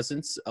Twitter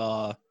presence.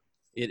 It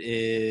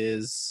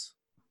is,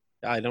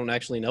 I don't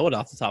actually know it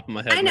off the top of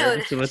my head. I know.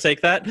 You want to take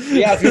that?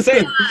 Yeah, I was gonna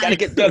say, gotta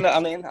get done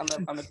on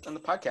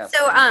the podcast.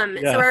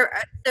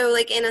 So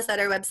like Anna said,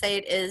 our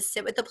website is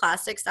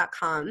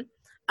sitwiththeplastics.com.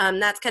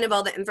 That's kind of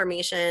all the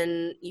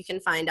information you can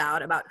find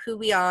out about who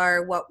we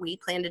are, what we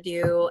plan to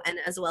do, and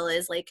as well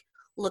as like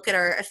look at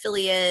our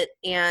affiliate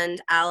and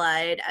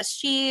allied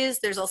SGs.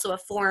 There's also a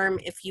form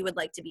if you would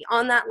like to be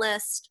on that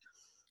list.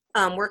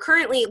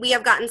 We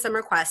have gotten some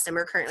requests, and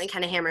we're currently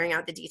kind of hammering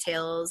out the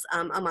details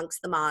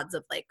amongst the mods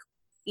of like,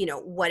 you know,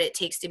 what it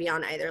takes to be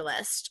on either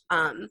list.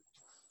 And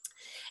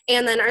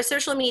then our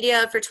social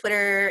media for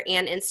Twitter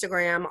and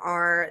Instagram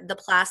are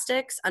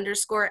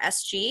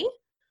theplastics_SG.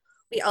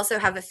 We also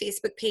have a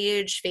Facebook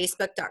page,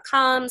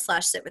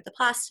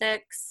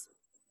 facebook.com/sitwiththeplastics.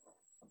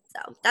 So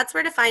that's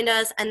where to find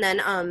us. And then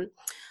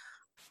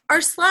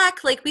our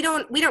Slack, like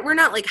we're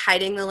not like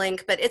hiding the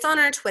link, but it's on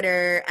our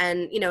Twitter,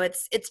 and you know,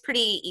 it's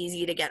pretty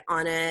easy to get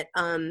on it.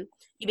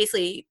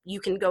 You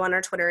can go on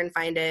our Twitter and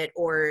find it,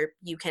 or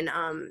you can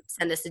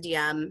send us a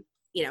DM,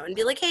 you know, and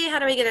be like, hey, how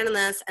do I get in on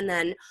this? And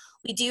then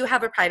we do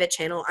have a private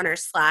channel on our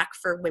Slack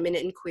for women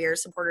and queer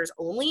supporters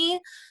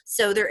only.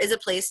 So there is a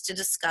place to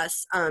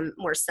discuss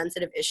more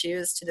sensitive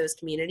issues to those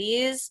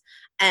communities.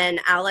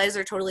 And allies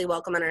are totally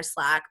welcome on our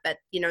Slack, but,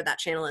 you know, that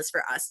channel is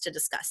for us to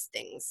discuss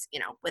things, you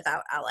know,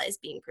 without allies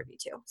being privy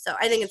to. So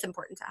I think it's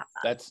important to have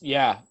that.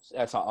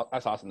 That's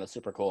awesome. That's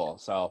super cool.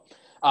 So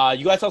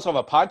you guys also have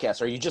a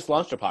podcast, or you just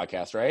launched a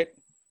podcast, right?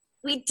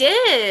 We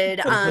did.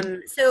 Tell us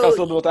a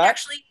little bit about that.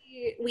 Actually,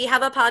 We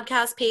have a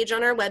podcast page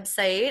on our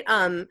website.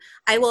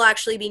 I will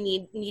actually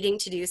be needing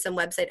to do some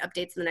website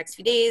updates in the next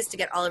few days to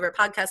get all of our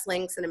podcast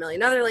links and a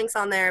million other links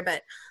on there.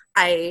 But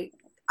I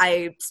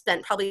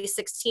spent probably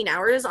 16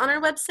 hours on our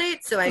website,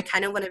 so I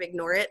kind of want to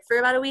ignore it for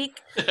about a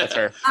week. That's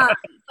fair.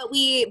 But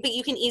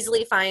you can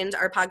easily find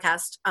our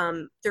podcast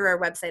through our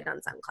website on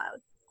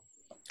SoundCloud.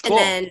 Cool.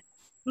 And then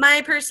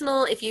my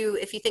personal, if you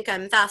think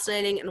I'm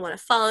fascinating and want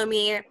to follow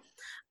me,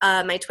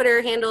 my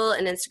Twitter handle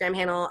and Instagram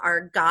handle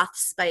are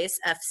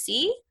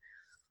GothSpiceFC.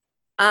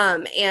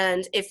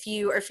 And if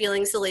you are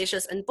feeling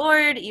salacious and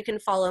bored, you can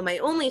follow my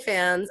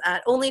OnlyFans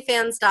at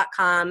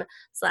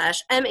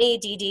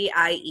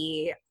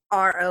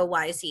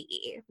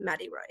onlyfans.com/MADDIEROYCE,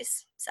 Maddie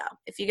Royce. So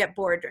if you get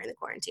bored during the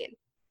quarantine.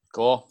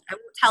 Cool. I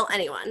won't tell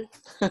anyone.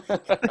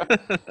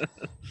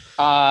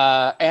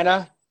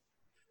 Anna?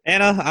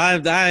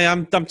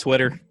 I'm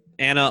Twitter.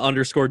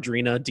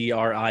 Anna_Drina,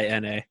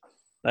 DRINA.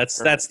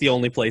 That's the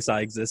only place I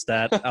exist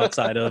at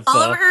outside of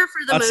Follow her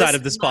for the outside most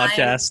of this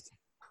podcast.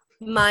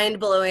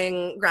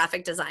 Mind-blowing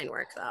graphic design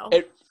work, though.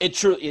 It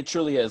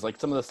truly is. Like,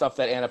 some of the stuff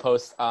that Anna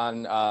posts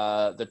on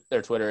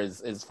their Twitter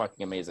is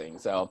fucking amazing.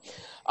 So,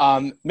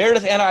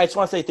 Meredith, Anna, I just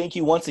want to say thank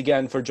you once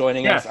again for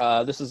joining us.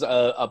 This is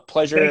a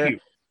pleasure,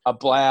 a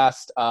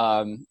blast.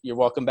 You're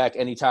welcome back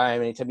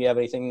anytime. Anytime you have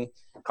anything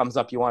comes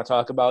up you want to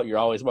talk about, you're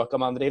always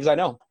welcome on the Daves I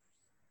Know.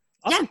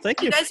 Awesome,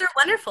 thank you. You guys are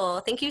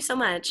wonderful. Thank you so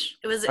much.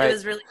 It was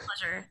really a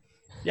pleasure.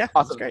 Yeah,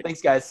 awesome. Great. Thanks,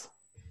 guys.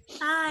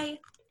 Bye.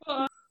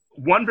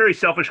 One very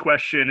selfish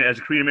question as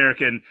a Korean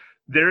American.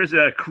 There is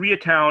a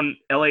Koreatown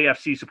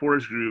LAFC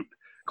supporters group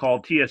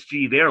called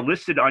TSG. They are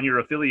listed on your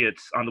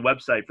affiliates on the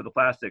website for the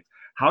plastics.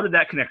 How did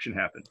that connection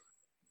happen?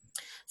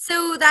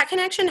 So that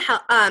connection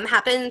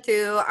happened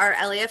through our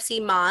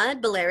LAFC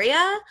mod,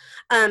 Valeria.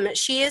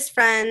 She is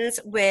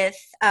friends with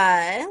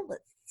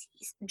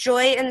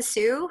Joy and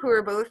Sue, who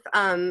are both,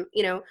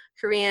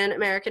 Korean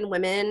American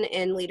women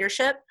in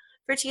leadership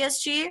for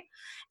TSG.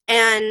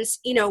 And,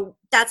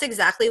 that's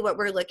exactly what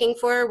we're looking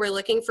for. We're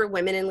looking for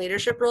women in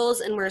leadership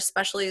roles, and we're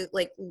especially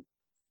like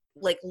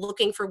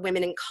looking for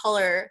women in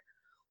color,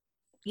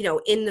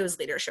 in those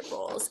leadership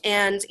roles.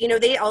 And,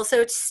 they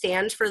also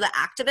stand for the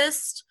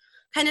activist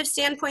kind of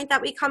standpoint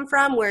that we come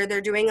from, where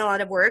they're doing a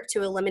lot of work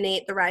to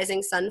eliminate the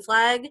rising sun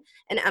flag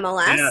in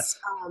MLS. Yes.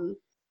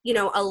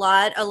 A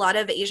lot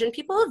of Asian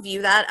people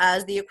view that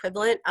as the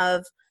equivalent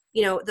of,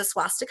 the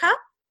swastika.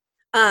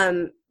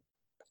 I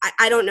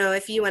don't know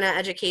if you want to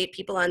educate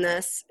people on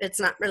this.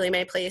 It's not really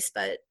my place,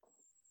 but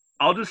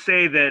I'll just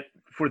say that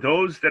for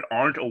those that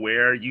aren't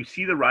aware, you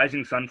see the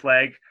rising sun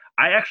flag.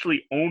 I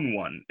actually own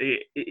one.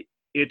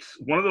 It's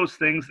one of those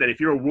things that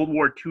if you're a World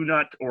War II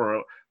nut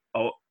or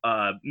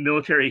a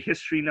military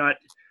history nut,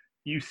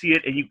 you see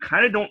it and you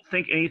kind of don't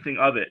think anything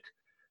of it.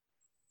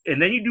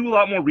 And then you do a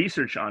lot more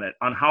research on it,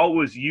 on how it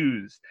was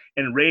used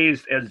and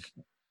raised as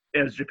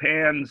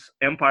Japan's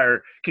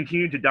empire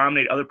continued to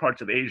dominate other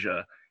parts of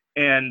Asia.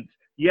 And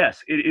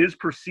yes, it is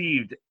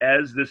perceived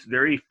as this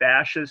very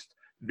fascist,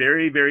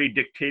 very, very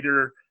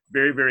dictator,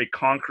 very, very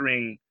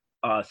conquering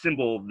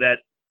symbol that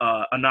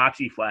a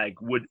Nazi flag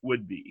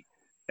would be.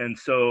 And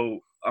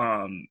so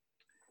I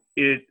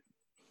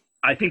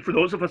think for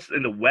those of us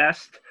in the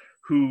West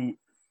who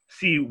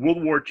see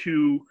World War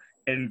II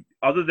and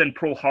other than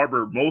Pearl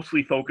Harbor,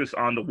 mostly focus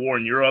on the war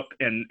in Europe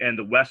and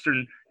the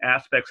Western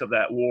aspects of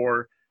that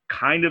war,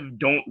 kind of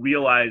don't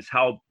realize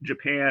how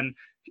Japan,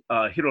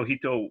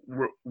 Hirohito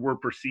were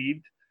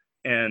perceived.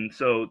 And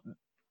so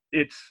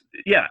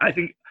I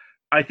think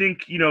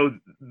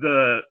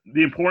the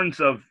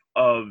importance of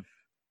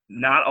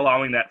not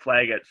allowing that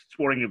flag at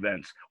sporting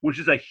events, which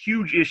is a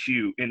huge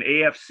issue in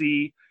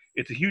AFC.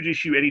 It's a huge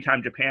issue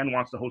anytime Japan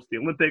wants to host the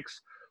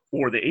Olympics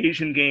or the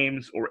Asian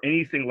Games or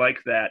anything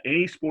like that,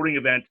 any sporting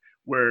event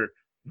where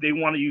they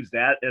want to use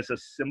that as a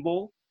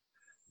symbol.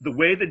 The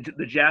way that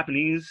the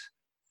Japanese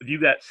view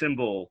that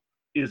symbol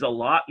is a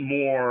lot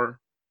more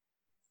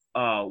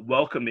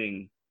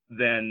welcoming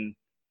than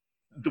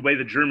the way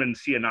the Germans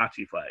see a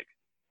Nazi flag.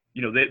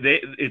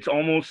 It's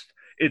almost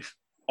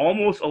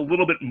a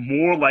little bit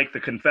more like the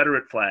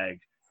Confederate flag,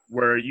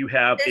 where you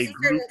have there's a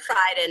group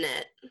pride in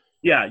it.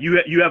 Yeah,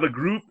 you have a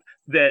group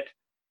that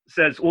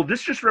says, well,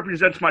 this just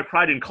represents my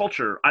pride and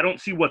culture. I don't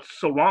see what's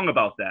so wrong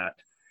about that.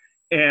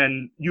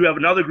 And you have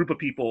another group of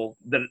people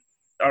that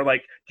are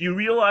like, do you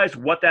realize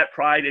what that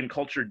pride and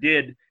culture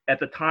did at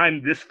the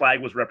time this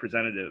flag was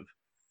representative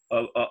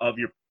of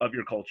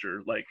your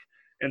culture?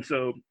 And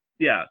so,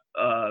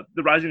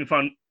 the rising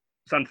sun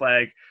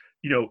flag,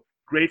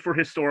 great for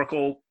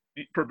historical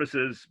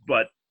purposes,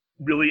 but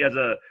really as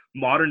a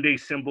modern day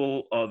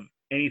symbol of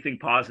anything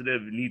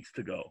positive needs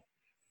to go.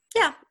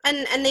 Yeah,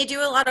 and they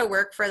do a lot of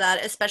work for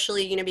that,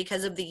 especially,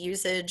 because of the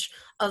usage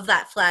of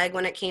that flag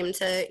when it came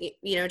to,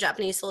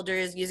 Japanese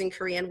soldiers using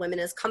Korean women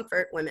as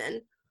comfort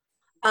women.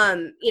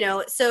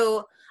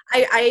 So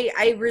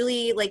I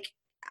really,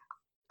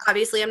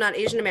 obviously I'm not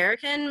Asian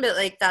American, but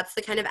that's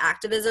the kind of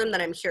activism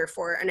that I'm here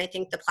for, and I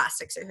think the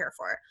plastics are here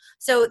for.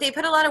 So they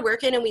put a lot of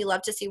work in, and we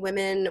love to see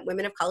women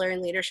of color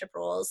in leadership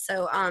roles.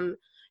 So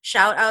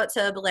shout out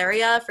to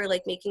Valeria for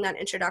like making that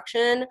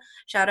introduction.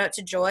 Shout out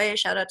to Joy.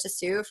 Shout out to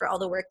Sue for all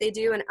the work they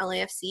do in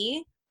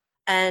LAFC.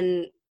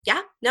 And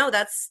yeah, no,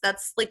 that's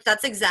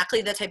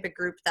exactly the type of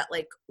group that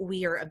like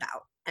we are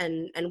about,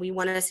 and we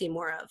want to see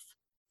more of.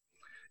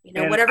 You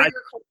know, whatever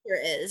your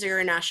culture is or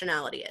your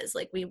nationality is,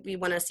 like we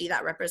want to see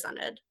that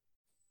represented.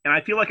 And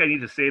I feel like I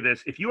need to say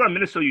this: if you are a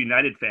Minnesota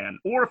United fan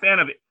or a fan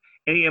of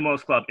any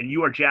MLS club, and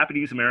you are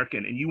Japanese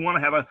American, and you want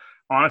to have an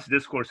honest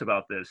discourse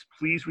about this,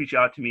 please reach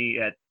out to me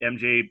at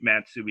MJ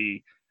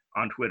Matsui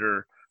on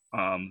Twitter.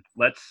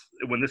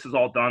 When this is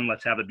all done,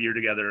 let's have a beer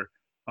together.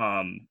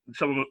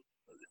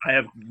 I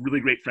have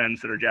really great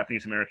friends that are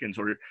Japanese Americans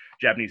or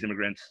Japanese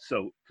immigrants.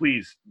 So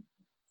please,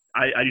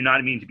 I do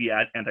not mean to be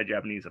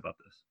anti-Japanese about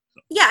this. So.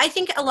 Yeah, I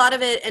think a lot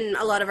of it, and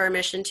a lot of our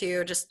mission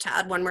too, just to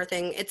add one more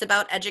thing, it's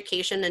about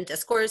education and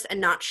discourse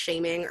and not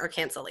shaming or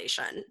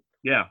cancellation.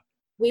 Yeah.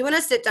 We want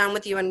to sit down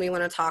with you and we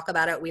want to talk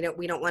about it. We don't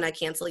want to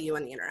cancel you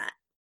on the internet.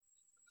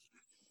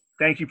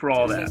 Thank you for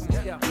all that.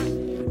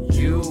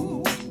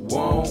 You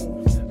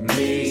want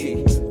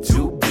me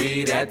to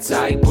be that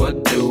type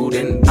of dude,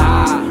 and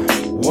I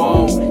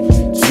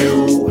want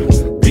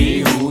to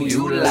be who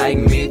you like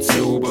me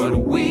to, but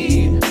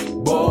we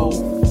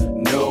both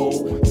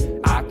know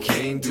I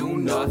can't do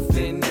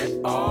nothing at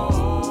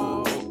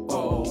all.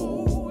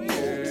 Oh,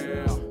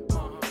 yeah.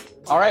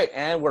 All right,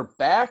 and we're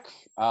back.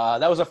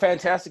 That was a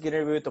fantastic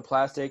interview with the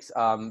Plastics.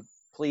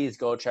 Please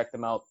go check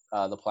them out,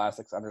 the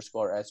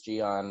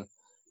Plastics_SG on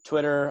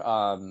Twitter.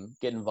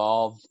 Get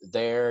involved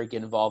there.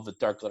 Get involved with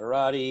Dark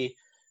Literati.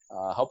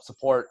 Help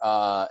support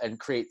and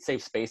create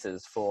safe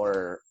spaces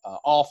for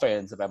all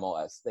fans of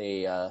MLS.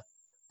 They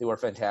were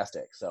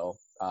fantastic. So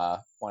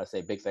want to say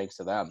big thanks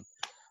to them.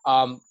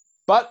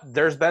 But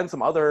there's been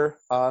some other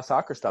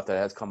soccer stuff that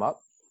has come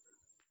up.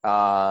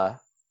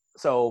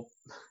 So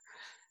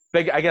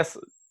big, I guess.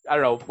 I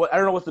don't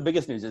know what the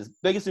biggest news is.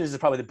 Biggest news is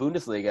probably the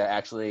Bundesliga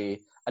actually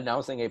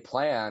announcing a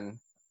plan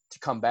to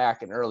come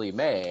back in early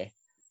May.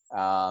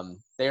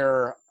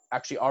 They're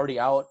actually already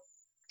out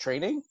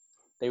training.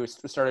 They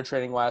started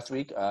training last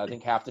week. I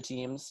think half the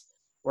teams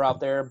were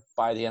out there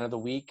by the end of the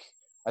week.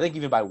 I think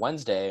even by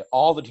Wednesday,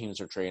 all the teams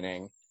are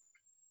training.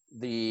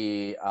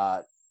 The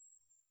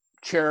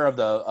chair of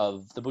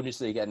the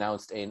Bundesliga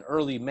announced an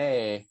early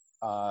May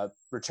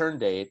return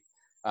date.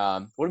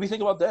 What do we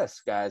think about this,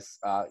 guys?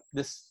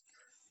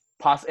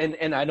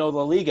 And I know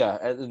La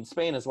Liga in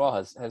Spain as well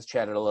has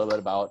chatted a little bit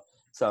about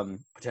some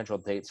potential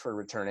dates for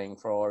returning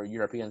for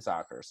European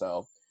soccer.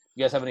 So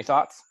you guys have any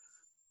thoughts?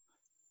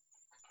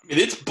 I mean,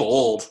 it's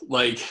bold.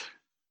 Like,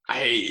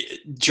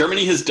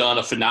 Germany has done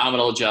a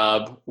phenomenal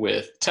job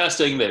with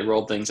testing. They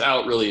rolled things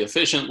out really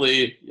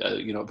efficiently,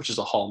 which is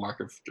a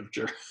hallmark of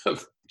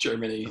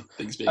Germany,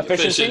 things being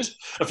efficient.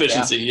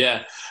 Efficiency,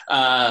 yeah.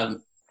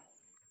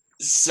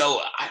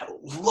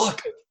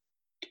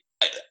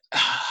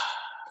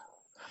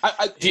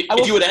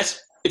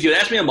 If you had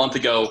asked me a month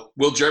ago,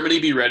 will Germany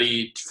be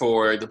ready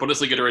for the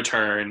Bundesliga to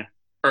return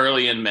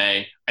early in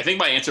May? I think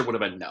my answer would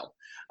have been no.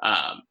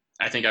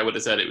 I think I would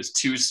have said it was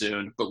too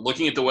soon. But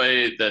looking at the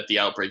way that the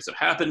outbreaks have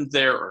happened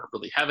there or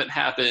really haven't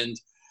happened,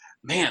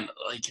 man,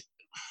 like,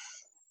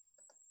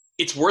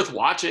 it's worth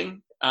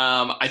watching.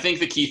 I think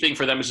the key thing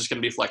for them is just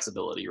going to be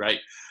flexibility, right?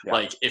 Yeah.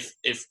 Like if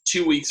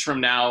 2 weeks from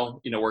now,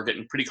 we're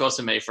getting pretty close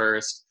to May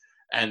 1st,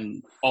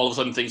 and all of a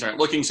sudden things aren't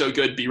looking so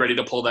good, be ready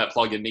to pull that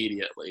plug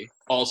immediately.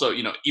 Also,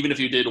 even if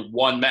you did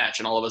one match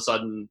and all of a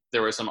sudden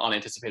there were some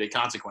unanticipated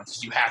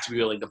consequences, you have to be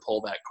willing to pull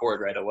that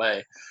cord right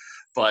away.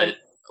 But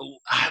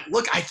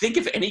look, I think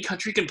if any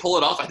country can pull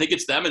it off, I think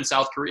it's them in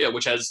South Korea,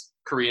 which has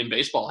Korean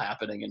baseball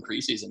happening in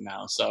preseason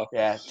now. So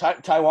yeah,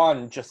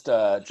 Taiwan just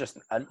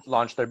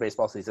launched their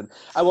baseball season.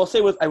 I will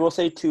say to the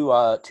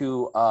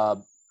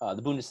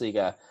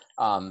Bundesliga,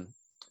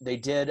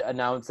 they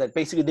announced that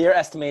basically they're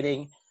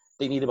estimating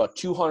they need about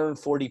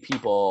 240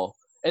 people,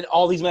 and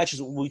all these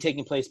matches will be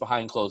taking place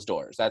behind closed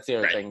doors. That's the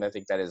other thing I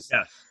think that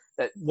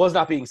was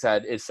not being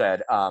said is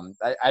said.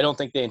 I don't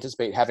think they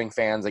anticipate having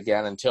fans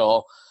again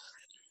until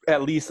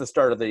at least the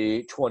start of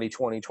the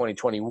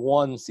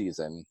 2020-2021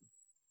 season.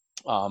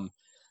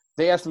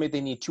 They estimate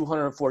they need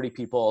 240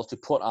 people to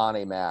put on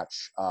a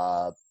match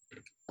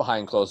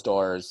behind closed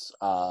doors.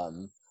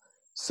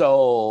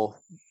 So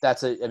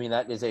it's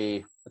an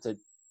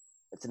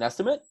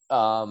estimate.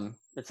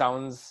 It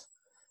sounds,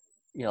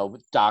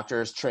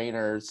 doctors,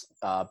 trainers,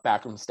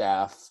 backroom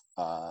staff.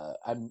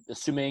 I'm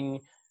assuming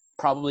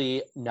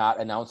probably not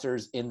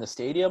announcers in the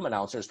stadium.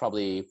 Announcers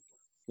probably,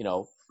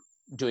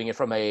 doing it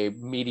from a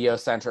media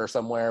center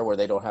somewhere where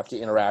they don't have to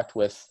interact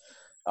with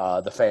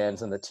the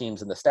fans and the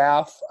teams and the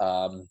staff.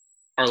 Arlo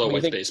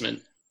White's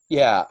basement.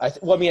 Yeah.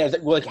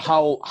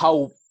 How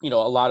a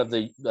lot of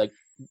the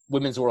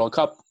Women's World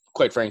Cup,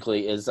 quite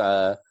frankly, is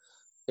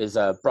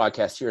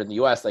broadcast here in the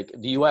U.S. Like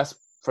the U.S.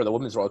 for the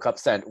Women's World Cup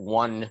sent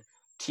one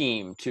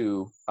team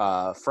to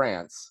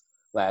France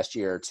last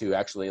year to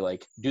actually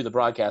do the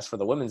broadcast for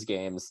the women's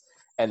games,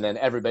 and then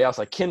everybody else,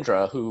 like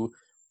Kendra, who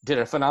did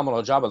a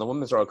phenomenal job on the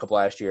Women's World Cup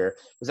last year,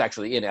 was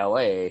actually in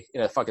LA,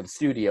 in a fucking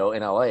studio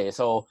in LA.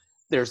 So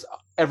there's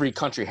every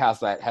country has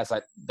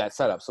that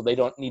setup, so they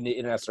don't need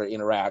to necessarily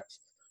interact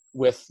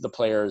with the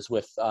players,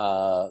 with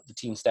the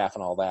team staff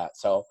and all that.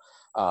 So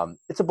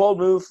it's a bold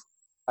move.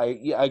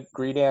 I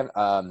agree, Dan.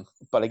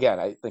 But again,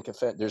 I think if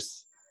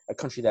there's a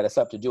country that is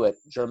up to do it,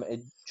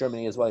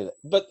 Germany as well.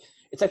 But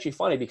it's actually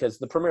funny because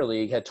the Premier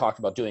League had talked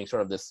about doing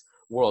sort of this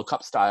World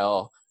Cup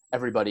style,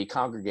 everybody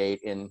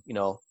congregate in,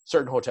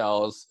 certain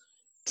hotels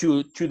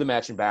to the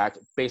match and back.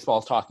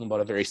 Baseball's talking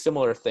about a very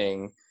similar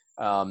thing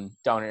down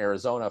in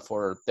Arizona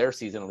for their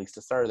season, at least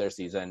the start of their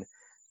season.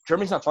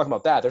 Germany's not talking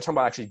about that. They're talking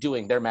about actually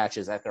doing their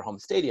matches at their home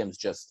stadiums,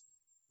 just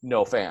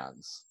no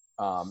fans.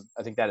 I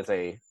think that is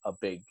a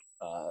big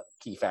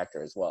key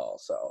factor as well.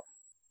 So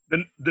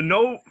the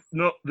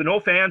no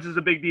fans is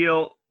a big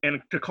deal.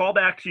 And to call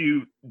back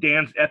to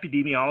Dan's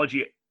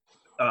epidemiology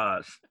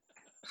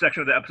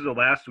section of the episode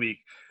last week,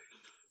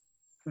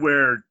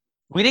 where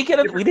we didn't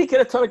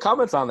get a ton of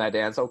comments on that,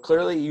 Dan. So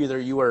clearly, either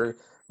you were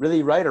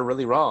really right or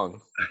really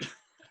wrong.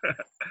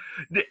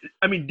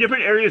 I mean,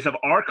 different areas of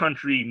our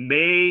country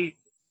may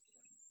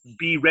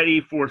be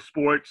ready for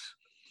sports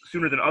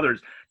sooner than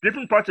others.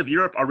 Different parts of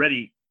Europe are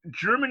ready.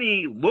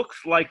 Germany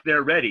looks like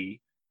they're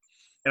ready.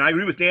 And I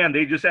agree with Dan.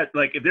 They just said,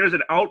 like, if there's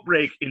an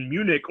outbreak in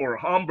Munich or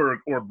Hamburg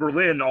or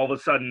Berlin all of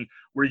a sudden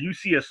where you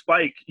see a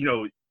spike,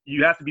 you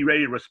have to be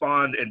ready to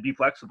respond and be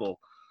flexible.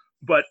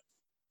 But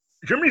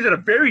Germany's at a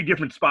very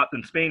different spot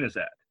than Spain is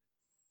at.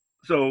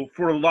 So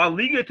for La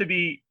Liga to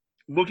be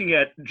looking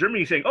at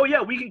Germany saying, oh,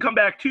 yeah, we can come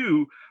back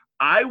too,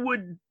 I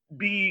would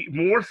be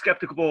more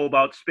skeptical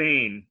about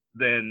Spain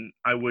than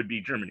I would be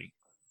Germany.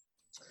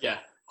 Yeah,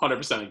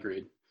 100%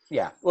 agreed.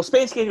 Yeah. Well,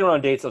 Spain's getting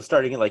around dates of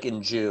starting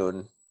in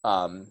June.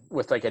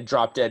 With like a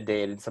drop dead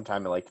date in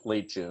sometime in like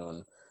late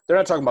June. They're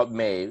not talking about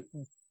May.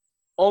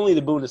 Only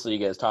the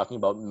Bundesliga is talking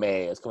about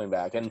May is coming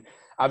back. And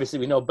obviously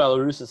we know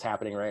Belarus is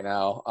happening right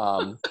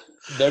now.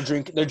 They're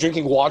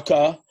drinking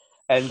vodka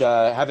and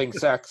having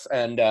sex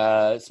and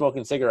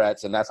smoking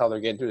cigarettes, and that's how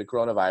they're getting through the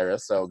coronavirus.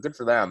 So good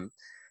for them.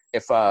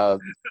 If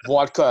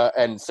vodka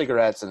and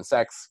cigarettes and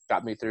sex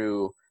got me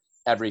through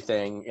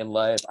everything in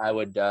life,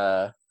 I'd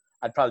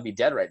probably be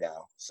dead right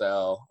now.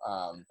 So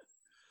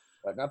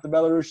but not the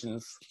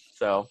Belarusians.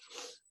 So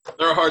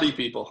they're hardy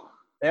people.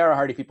 They are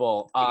hardy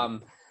people.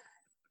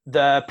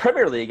 The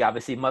Premier League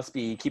obviously must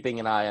be keeping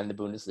an eye on the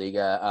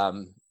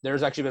Bundesliga.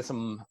 There's actually been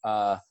some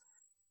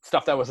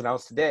stuff that was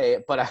announced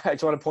today, but I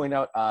just want to point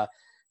out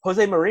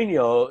Jose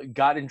Mourinho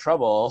got in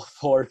trouble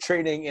for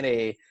training in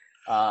a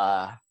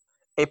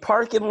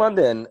park in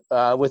London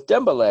with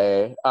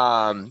Dembele.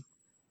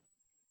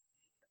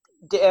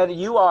 Dan,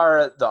 you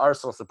are the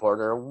Arsenal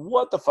supporter.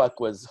 What the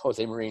fuck was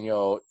Jose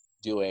Mourinho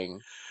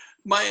doing?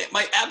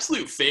 My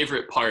absolute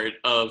favorite part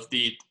of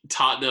the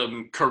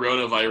Tottenham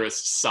coronavirus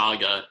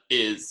saga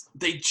is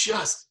they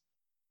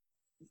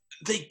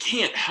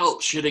can't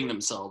help shitting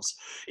themselves.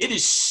 It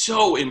is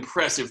so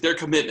impressive, their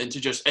commitment to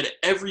just at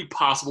every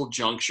possible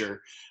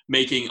juncture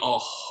making a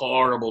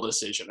horrible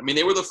decision. I mean,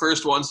 they were the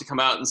first ones to come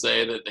out and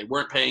say that they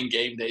weren't paying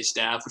game day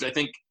staff, which I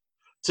think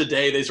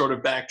today they sort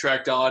of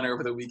backtracked on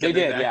over the weekend.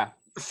 They did, yeah.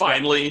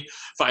 Finally,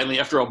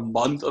 after a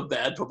month of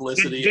bad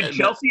publicity. Did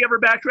Chelsea ever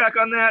backtrack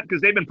on that?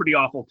 Because they've been pretty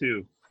awful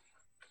too.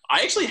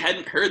 I actually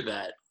hadn't heard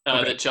that,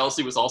 that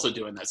Chelsea was also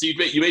doing that. So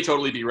you may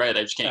totally be right.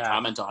 I just can't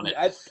comment on it.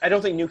 I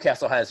don't think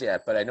Newcastle has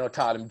yet, but I know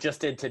Tottenham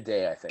just did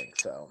today, I think.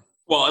 So.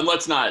 Well, and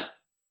let's not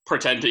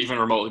pretend to even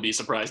remotely be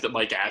surprised that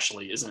Mike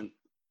Ashley isn't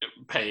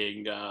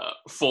paying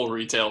full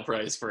retail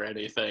price for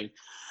anything.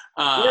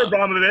 Or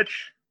Abramovich.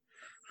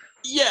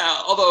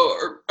 Yeah, although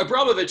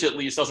Abramovich at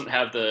least doesn't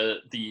have the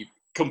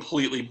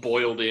completely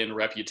boiled in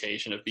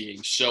reputation of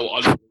being so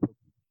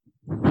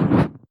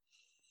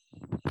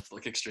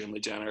extremely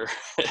generous.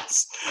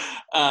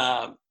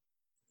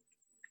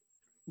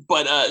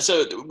 But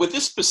so with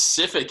this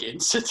specific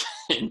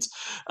incident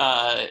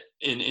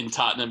in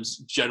Tottenham's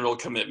general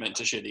commitment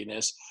to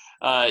shittiness,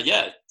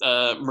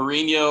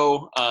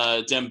 Mourinho,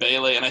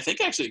 Dembele, and I think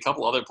actually a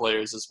couple other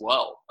players as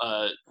well.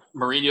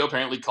 Mourinho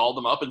apparently called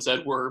them up and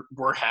said,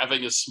 we're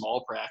having a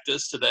small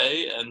practice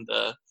today, and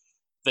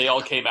they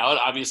all came out.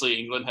 Obviously,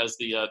 England has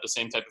the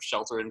same type of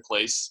shelter in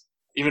place,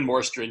 even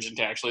more stringent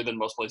actually than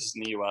most places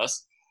in the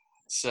U.S.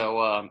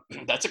 So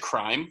that's a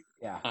crime.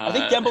 Yeah, I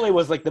think Dembele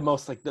was like the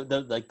most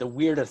the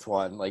weirdest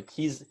one. Like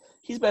he's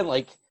been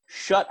like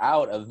shut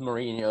out of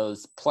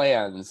Mourinho's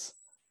plans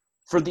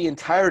for the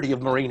entirety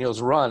of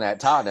Mourinho's run at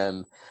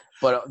Tottenham.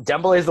 But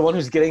Dembele is the one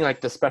who's getting like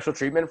the special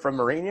treatment from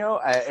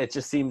Mourinho. It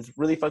just seems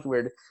really fucking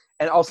weird.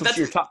 And also to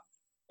your top.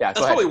 Yeah,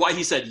 that's probably why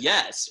he said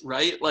yes,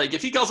 right? Like,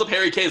 if he calls up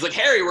Harry Kane, he's like,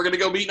 Harry, we're going to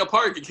go meet in a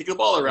park and kick the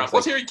ball around.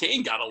 What's Harry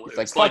Kane got to lose?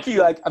 It's like, fuck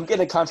you. Like, I'm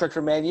getting a contract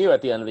for Man U at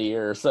the end of the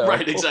year. So.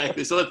 Right,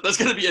 exactly. So that's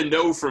going to be a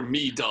no from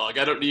me, dog.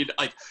 I don't need –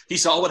 like, he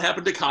saw what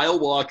happened to Kyle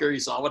Walker. He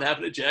saw what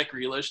happened to Jack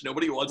Grealish.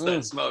 Nobody wants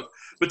that smoke.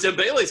 But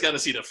Dembele's got to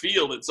see the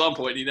field at some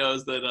point. He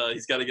knows that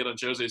he's got to get on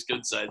Jose's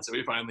good side, so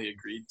he finally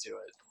agreed to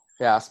it.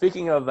 Yeah,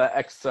 speaking of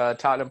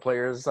ex-Tottenham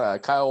players,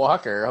 Kyle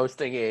Walker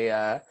hosting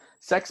a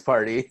sex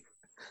party.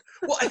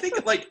 Well, I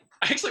think, like –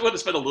 I actually want to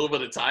spend a little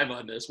bit of time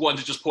on this. One,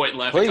 to just point and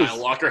laugh Please. at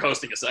Kyle Walker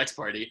hosting a sex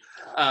party.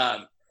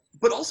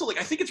 But also, like,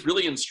 I think it's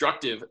really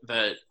instructive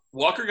that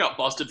Walker got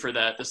busted for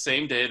that the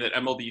same day that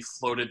MLB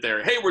floated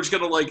their, hey, we're just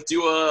going to, like,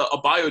 do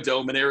a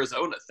biodome in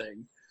Arizona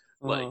thing.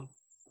 Like,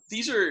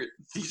 these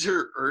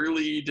are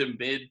early to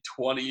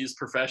mid-20s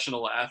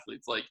professional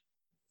athletes. Like,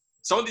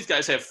 some of these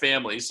guys have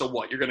families, so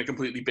what? You're going to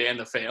completely ban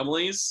the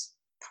families?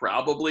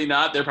 Probably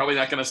not. They're probably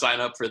not going to sign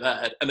up for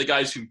that. And the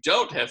guys who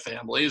don't have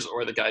families,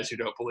 or the guys who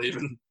don't believe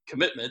in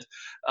commitment,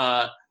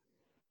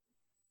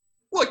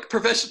 look,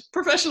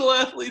 professional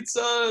athletes,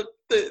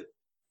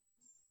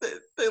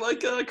 they like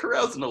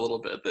carousing a little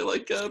bit. They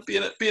like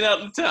being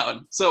out in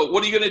town. So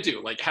what are you going to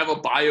do? Like, have a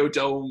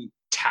biodome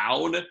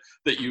town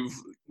that you've,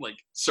 like,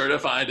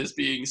 certified as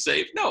being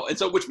safe? No. And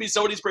so, which means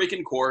somebody's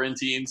breaking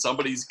quarantine.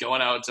 Somebody's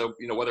going out to,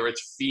 whether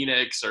it's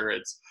Phoenix or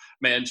it's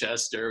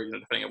Manchester,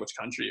 depending on which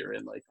country you're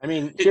in. Like, I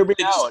mean, hear me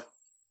out.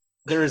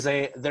 There is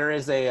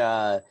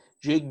a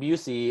Jake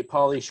Busey,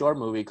 Pauly Shore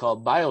movie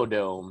called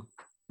Biodome.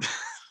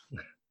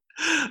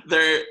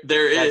 there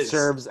that is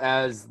serves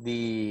as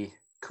the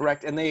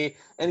correct, and you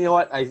know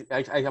what? I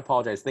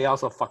apologize. They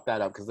also fucked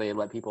that up because they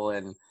let people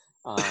in.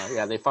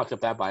 They fucked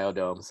up that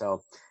biodome.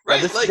 So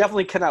this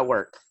definitely cannot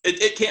work.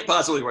 It can't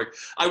possibly work.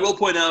 I will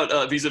point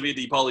out vis-a-vis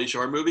the Pauly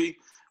Shore movie,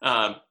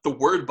 the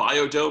word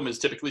biodome is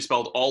typically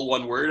spelled all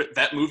one word.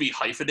 That movie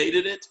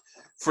hyphenated it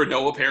for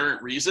no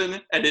apparent reason,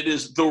 and it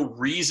is the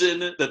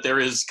reason that there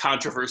is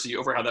controversy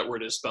over how that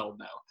word is spelled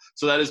now.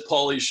 So that is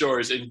Pauly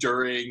Shore's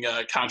enduring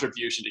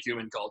contribution to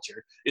human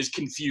culture, is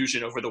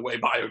confusion over the way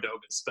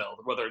biodome is spelled,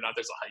 whether or not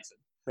there's a hyphen.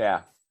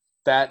 Yeah.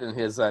 That and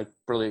his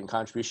brilliant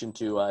contribution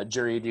to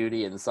Jury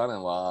Duty and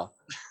Son-in-Law.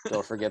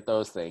 Don't forget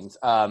those things.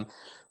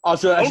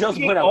 Also, I should also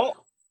point out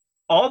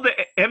all the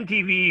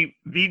MTV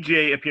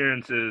VJ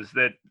appearances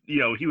that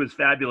he was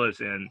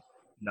fabulous in.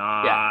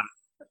 Nah. Yeah.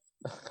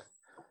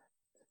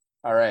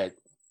 All right.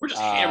 We're just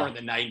hammering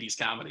the '90s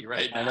comedy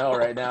right now. I know,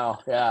 right now.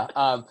 Yeah.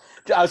 I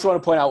just want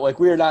to point out, like,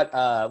 we're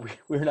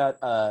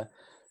not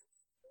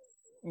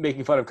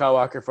making fun of Kyle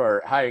Walker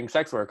for hiring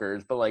sex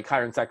workers, but, like,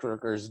 hiring sex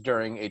workers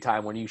during a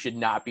time when you should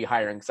not be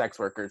hiring sex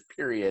workers,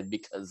 period,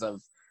 because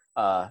of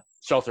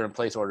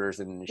shelter-in-place orders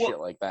and shit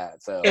like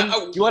that. So,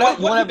 you want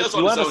to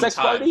have a sex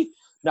party?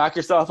 Knock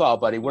yourself out,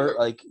 buddy.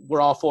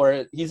 We're all for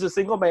it. He's a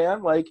single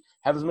man. Like,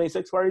 have as many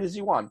sex parties as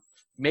you want.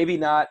 Maybe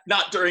not.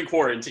 Not during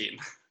quarantine.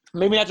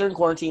 Maybe not during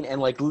quarantine,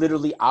 and, like,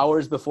 literally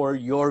hours before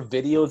your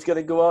video is going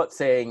to go out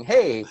saying,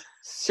 hey,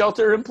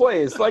 shelter in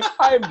place, like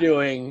I'm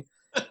doing.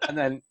 And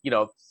then,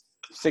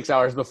 6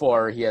 hours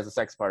before he has a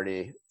sex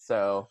party.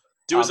 So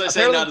do as I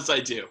say, not as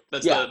I do.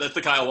 That's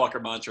the Kyle Walker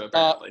mantra,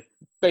 apparently.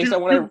 Based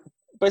on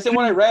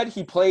what I read,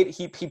 he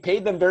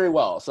paid them very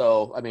well.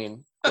 So, I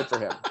mean, good for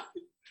him.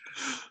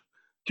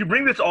 To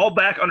bring this all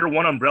back under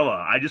one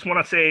umbrella, I just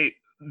want to say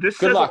this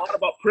says a lot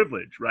about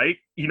privilege, right?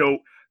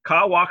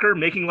 Kyle Walker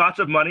making lots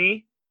of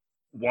money,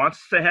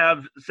 wants to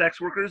have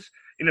sex workers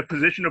in a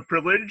position of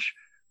privilege.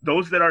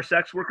 Those that are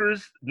sex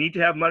workers need to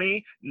have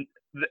money.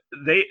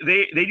 They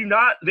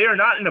are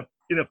not in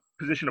a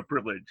position of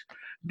privilege.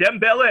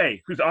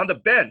 Dembele, who's on the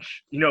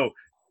bench,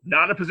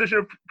 not in a position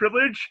of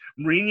privilege.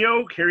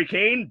 Mourinho, Harry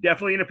Kane,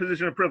 definitely in a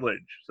position of privilege.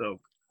 So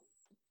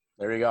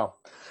there you go.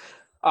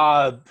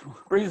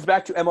 Brings us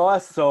back to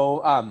MLS.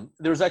 So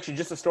there was actually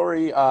just a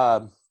story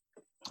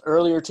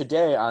earlier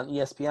today on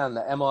ESPN.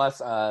 The MLS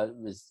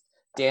was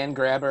Dan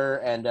Grabber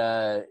and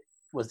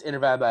was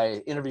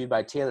interviewed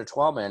by Taylor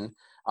Twellman,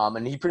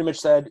 and he pretty much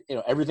said,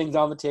 everything's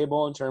on the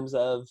table in terms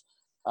of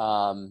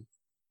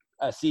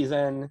a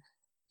season.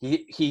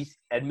 He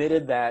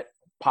admitted that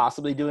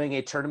possibly doing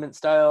a tournament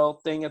style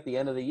thing at the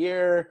end of the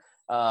year.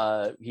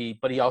 But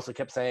he also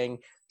kept saying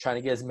trying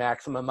to get as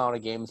maximum amount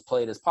of games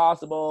played as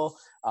possible.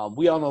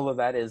 We all know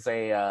that is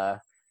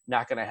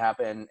not going to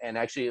happen. And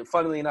actually,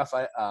 funnily enough,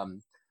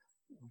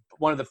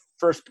 one of the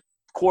first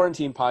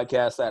quarantine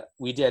podcasts that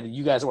we did,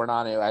 you guys weren't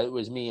on it. It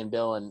was me and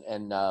Bill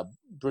and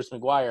Bruce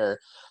McGuire.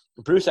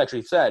 Bruce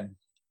actually said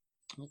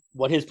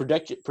what his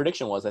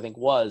prediction was. I think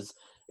was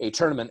a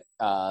tournament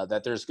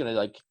that there's going to,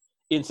 like,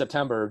 in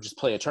September, just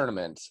play a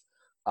tournament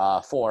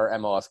for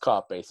MLS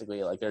Cup,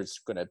 basically. Like, they're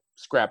just going to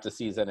scrap the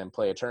season and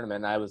play a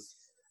tournament. And I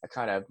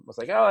kind of was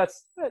like, that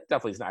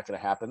definitely is not going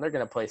to happen. They're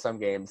going to play some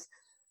games.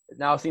 It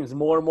now seems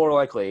more and more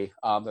likely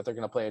that they're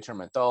going to play a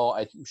tournament, though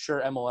I'm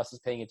sure MLS is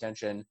paying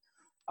attention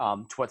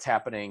to what's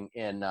happening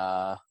in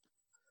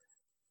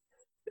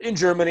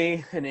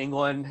Germany, in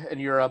England, in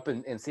Europe,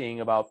 and seeing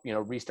about,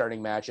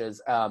 restarting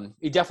matches.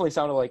 It definitely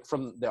sounded like,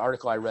 from the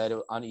article I read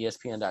on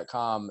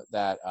ESPN.com,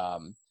 that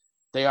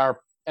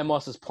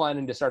MLS is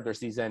planning to start their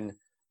season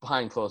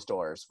behind closed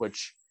doors,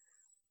 which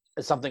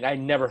is something I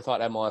never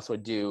thought MLS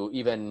would do,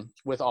 even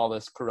with all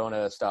this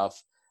Corona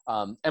stuff.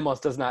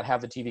 MLS does not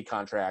have the TV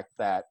contract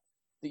that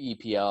the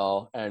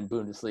EPL and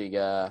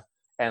Bundesliga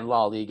and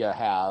La Liga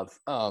have.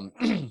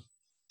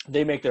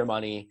 They make their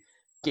money,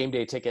 game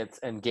day tickets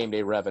and game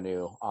day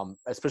revenue,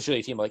 especially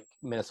a team like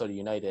Minnesota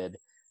United,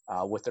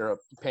 with their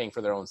paying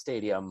for their own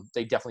stadium.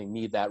 They definitely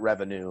need that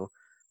revenue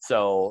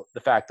So the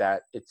fact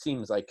that it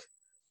seems like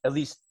at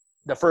least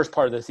the first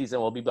part of the season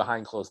will be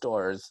behind closed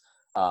doors,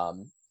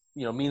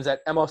 means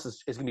that MLS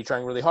is going to be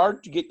trying really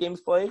hard to get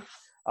games played,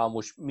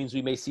 which means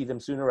we may see them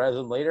sooner rather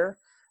than later.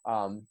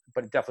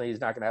 But it definitely is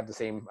not going to have the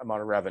same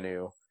amount of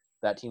revenue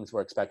that teams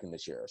were expecting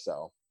this year.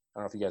 So I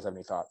don't know if you guys have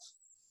any thoughts.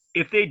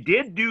 If they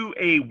did do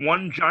a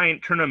one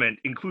giant tournament,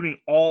 including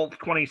all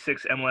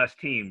 26 MLS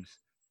teams,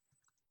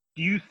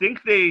 do you think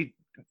they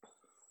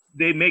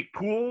make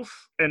pools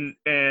and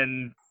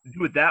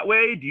do it that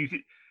way? Do you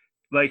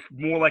like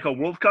more like a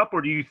World Cup,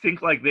 or do you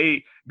think like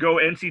they go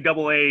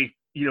NCAA,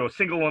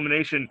 single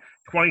elimination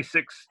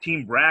 26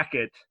 team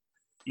bracket,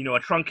 a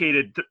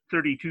truncated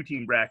 32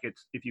 team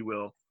brackets, if you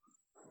will?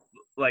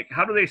 Like,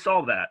 how do they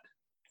solve that?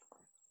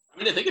 I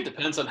mean, I think it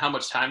depends on how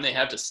much time they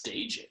have to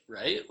stage it,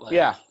 right? Like,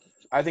 yeah,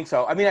 I think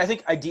so. I mean, I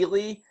think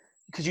ideally,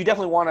 because you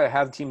definitely want to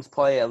have teams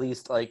play at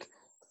least like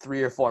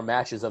 3 or 4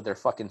 matches of their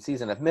fucking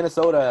season. If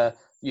Minnesota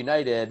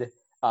United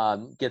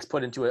gets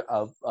put into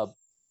a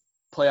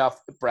playoff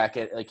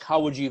bracket, like how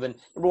would you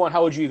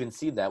even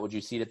seed that? Would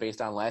you seed it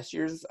based on last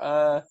year's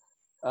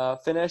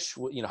finish?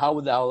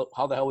 How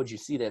the hell would you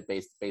seed it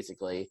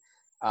basically?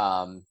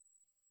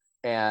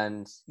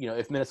 And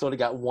if Minnesota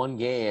got one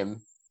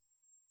game,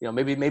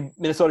 maybe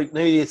Minnesota,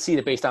 maybe they seed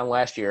it based on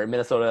last year.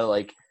 Minnesota,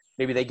 like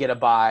maybe they get a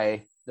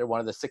bye. They're one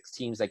of the 6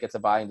 teams that gets a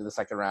bye into the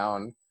second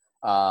round.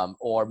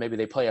 Or maybe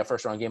they play a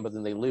first round game, but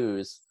then they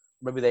lose.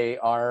 Maybe they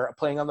are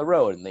playing on the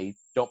road and they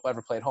don't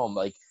ever play at home.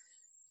 Like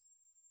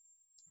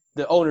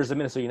the owners of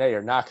Minnesota United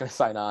are not going to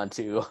sign on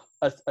to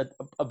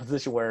a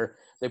position where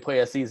they play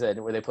a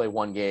season where they play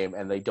one game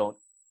and they don't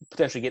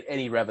potentially get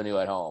any revenue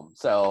at home.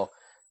 So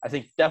I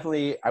think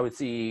definitely I would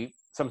see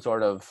some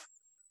sort of,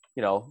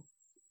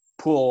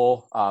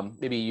 pool.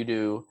 Maybe you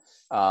do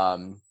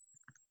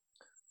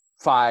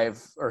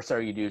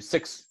you do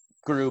 6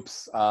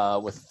 groups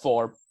with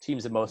 4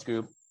 teams in most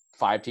group,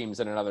 5 teams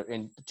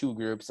in 2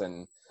 groups,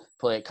 and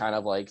play it kind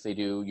of like they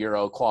do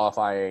Euro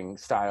qualifying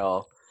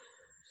style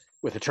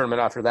with a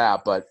tournament after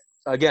that. But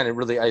again, it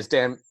really, as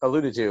Dan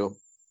alluded to,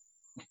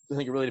 I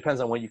think it really depends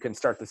on when you can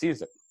start the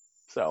season.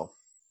 So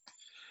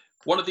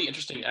one of the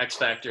interesting X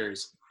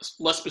factors,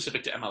 less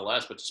specific to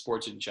MLS, but to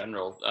sports in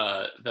general,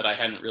 that I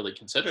hadn't really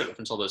considered up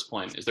until this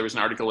point, is there was an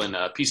article in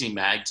PC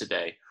Mag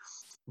today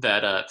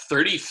that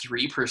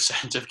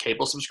 33% of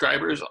cable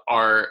subscribers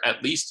are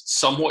at least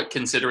somewhat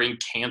considering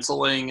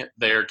canceling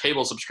their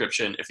cable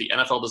subscription if the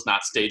NFL does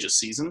not stage a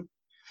season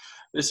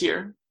this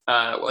year.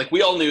 Like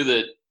we all knew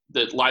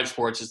that live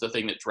sports is the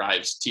thing that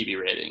drives TV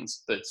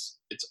ratings. It's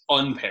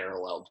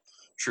unparalleled,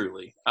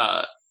 truly.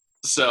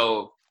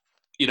 So,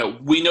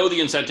 we know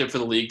the incentive for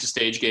the league to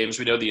stage games.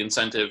 We know the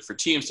incentive for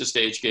teams to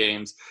stage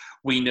games.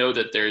 We know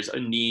that there's a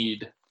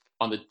need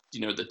on the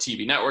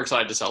TV network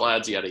side to sell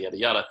ads, yada, yada,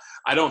 yada.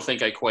 I don't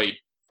think I quite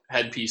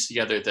had pieced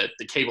together that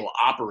the cable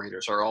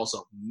operators are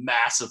also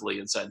massively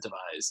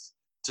incentivized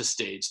to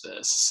stage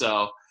this.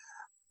 So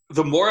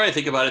the more I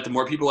think about it, the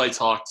more people I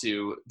talk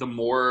to, the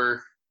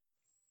more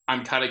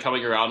I'm kind of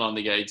coming around on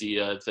the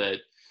idea that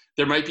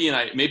there might be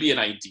maybe an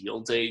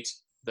ideal date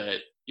that,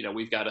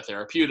 we've got a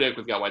therapeutic,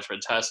 we've got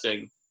widespread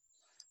testing,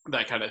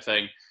 that kind of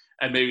thing.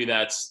 And maybe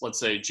that's, let's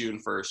say, June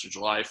 1st or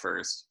July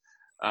 1st.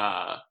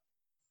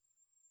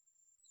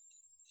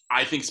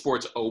 I think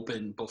sports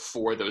open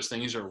before those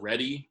things are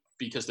ready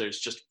because there's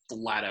just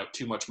flat out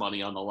too much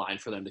money on the line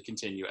for them to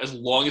continue. As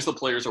long as the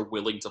players are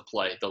willing to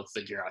play, they'll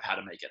figure out how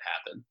to make it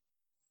happen.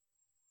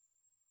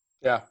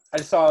 Yeah,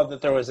 I saw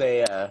that there was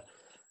I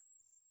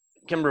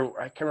can't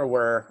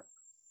remember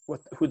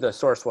who the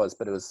source was,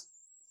 but it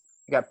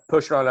got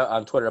pushed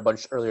on Twitter a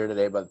bunch earlier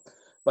today, but a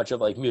bunch of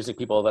like music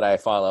people that I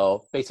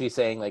follow basically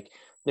saying like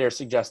they're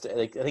suggesting,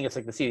 like I think it's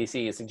like the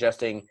CDC is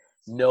suggesting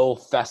no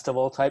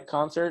festival type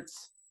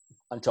concerts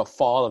until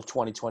fall of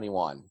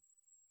 2021.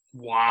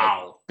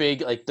 Wow.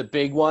 Like the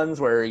big ones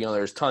where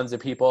there's tons of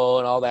people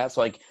and all that.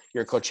 So like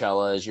your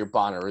Coachellas, your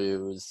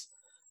Bonnaroo's,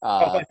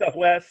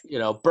 Southwest,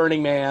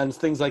 Burning Man's,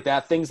 things like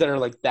that. Things that are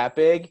like that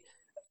big.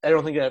 I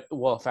don't think that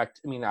will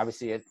affect. I mean,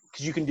 obviously,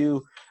 because you can do.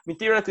 I mean,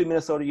 theoretically,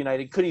 Minnesota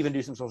United could even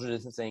do some social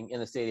distancing in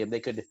the stadium. They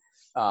could,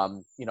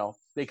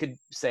 they could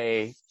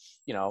say,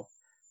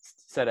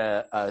 set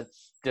a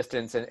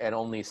distance and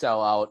only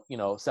sell out.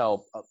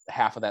 Sell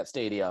half of that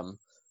stadium.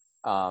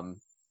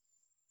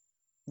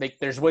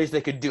 There's ways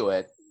they could do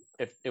it.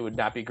 If it would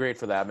not be great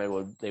for them,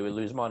 they would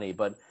lose money.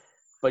 But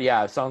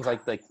yeah, it sounds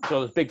like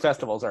those big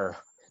festivals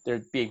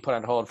they're being put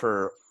on hold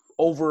for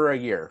over a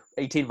year,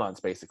 18 months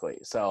basically.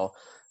 So.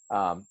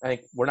 I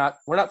think we're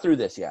not through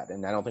this yet,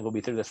 and I don't think we'll be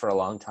through this for a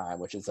long time,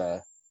 which is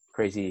a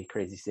crazy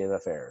state of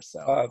affairs.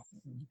 So,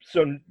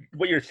 so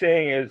what you're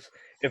saying is,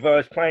 if I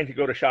was planning to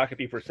go to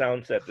Shakopee for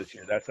Soundset this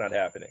year, that's not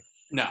happening.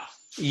 No.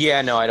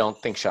 Yeah, no, I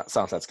don't think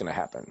Soundset's going to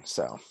happen.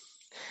 So,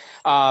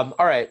 all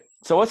right.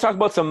 So let's talk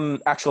about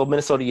some actual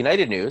Minnesota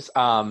United news.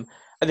 I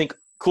think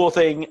cool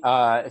thing,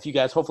 if you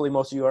guys, hopefully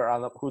most of you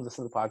are who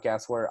listen to the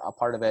podcast were a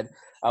part of it.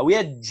 We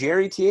had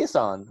Jerry Tias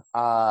on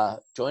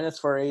join us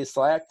for a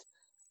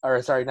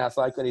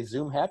a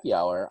Zoom happy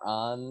hour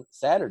on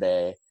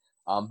Saturday.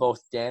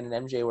 Both Dan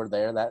and MJ were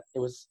there. That it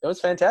was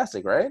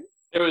fantastic, right?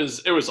 It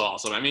was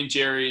awesome. I mean,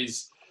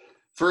 Jerry's,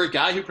 for a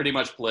guy who pretty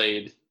much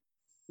played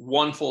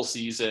one full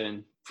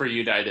season for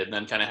United and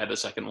then kind of had the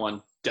second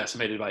one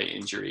decimated by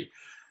injury.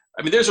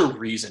 I mean, there's a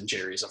reason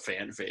Jerry's a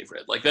fan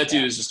favorite. Like, that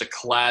dude is just a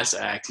class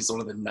act. He's one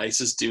of the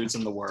nicest dudes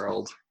in the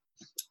world.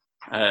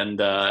 And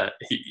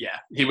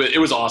it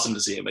was awesome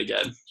to see him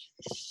again.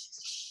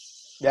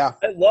 Yeah.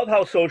 I love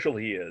how social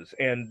he is.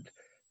 And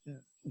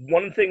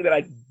one thing that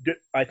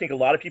I think a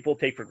lot of people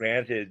take for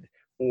granted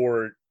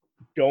or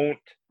don't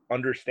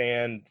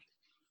understand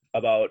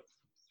about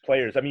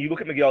players. I mean, you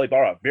look at Miguel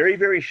Ibarra, very,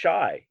 very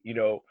shy,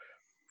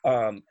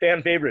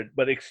 fan favorite,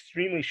 but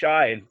extremely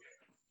shy. And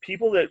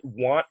people that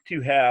want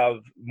to have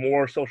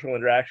more social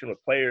interaction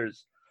with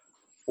players,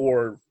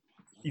 or,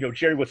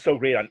 Jerry was so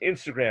great on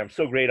Instagram,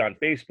 so great on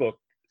Facebook,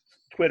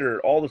 Twitter,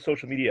 all the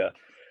social media,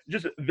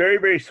 just very,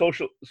 very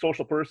social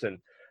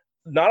person.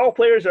 Not all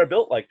players are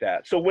built like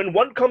that. So when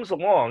one comes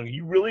along,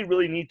 you really,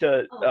 really need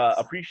to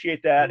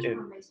appreciate that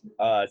and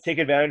take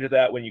advantage of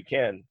that when you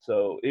can.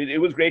 So it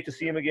was great to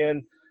see him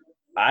again.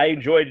 I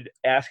enjoyed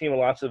asking him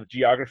lots of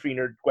geography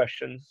nerd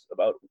questions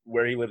about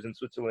where he lives in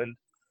Switzerland.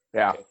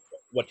 Yeah.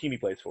 What team he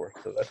plays for.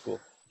 So that's cool.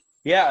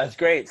 Yeah, it's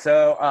great.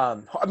 So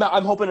I'm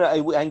hoping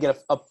I can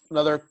get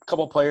another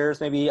couple players.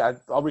 Maybe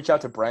I'll reach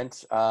out to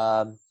Brent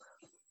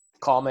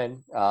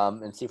Coleman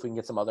and see if we can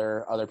get some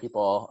other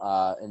people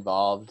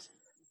involved.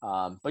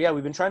 But yeah,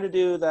 we've been trying to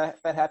do that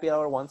happy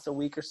hour once a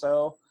week or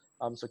so.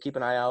 So keep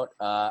an eye out.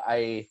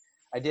 I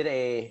did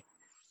a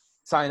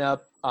sign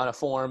up on a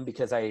form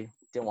because I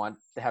didn't want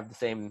to have the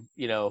same,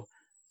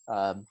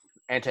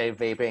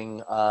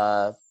 anti-vaping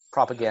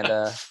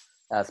propaganda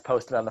as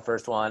posted on the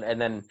first one. And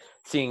then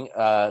seeing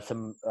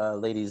some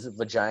lady's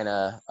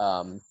vagina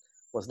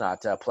was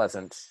not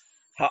pleasant.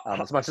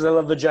 As much as I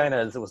love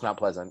vaginas, it was not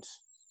pleasant.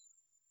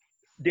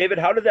 David,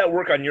 how did that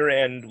work on your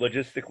end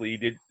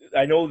logistically?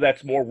 I know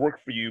that's more work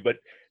for you, but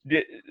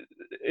it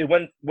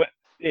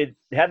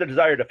had the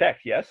desired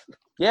effect? Yes.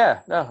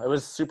 Yeah, no, it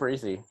was super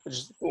easy.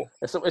 Just cool.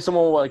 If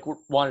someone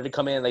wanted to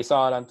come in, they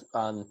saw it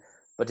on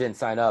but didn't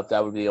sign up,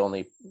 that would be the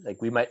only,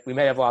 we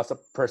may have lost a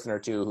person or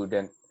two who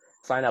didn't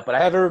sign up. But I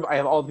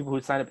have all the people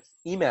who signed up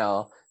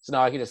email, so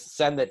now I can just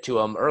send it to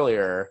them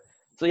earlier.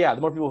 So yeah,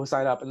 the more people who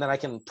sign up, and then I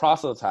can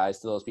proselytize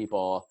to those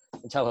people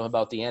and tell them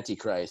about the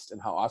Antichrist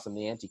and how awesome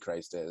the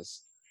Antichrist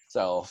is.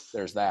 So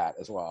there's that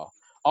as well.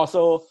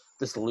 Also,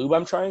 this lube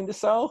I'm trying to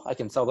sell, I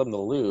can sell them the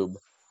lube.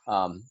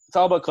 It's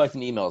all about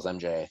collecting emails,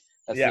 MJ.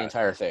 That's the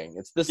entire thing.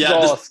 This is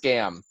all a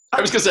scam. I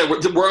was going to say, we're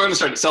going to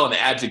start selling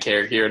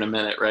Advocare here in a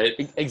minute, right?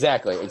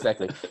 Exactly.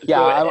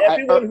 Yeah,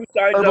 everyone who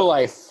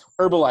signs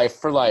Herbalife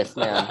for life,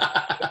 man.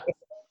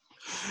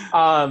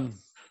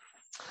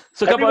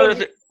 So a couple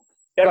other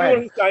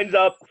everyone who signs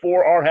up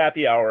for our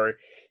happy hour,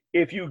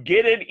 if you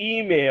get an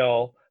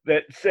email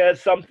that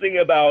says something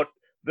about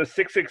the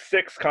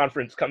 666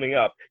 conference coming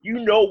up, you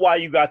know why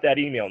you got that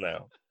email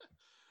now.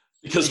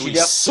 Because we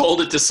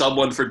sold it to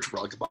someone for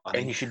drug money.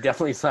 And you should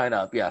definitely sign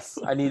up. Yes,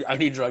 I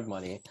need drug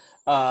money.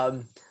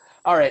 All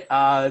right.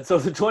 So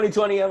the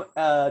 2020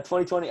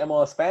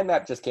 MLS fan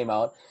map just came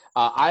out.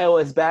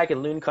 Iowa is back in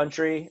Loon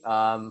Country.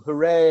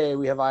 Hooray!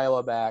 We have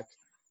Iowa back.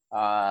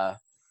 But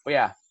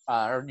yeah,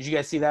 did you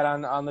guys see that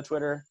on the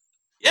Twitter?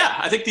 Yeah,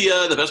 I think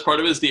the best part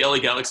of it is the LA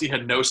Galaxy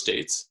had no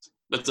states.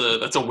 That's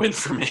a win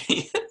for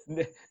me.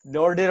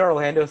 Nor did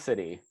Orlando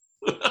City.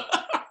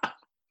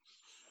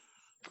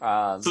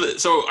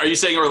 So are you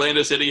saying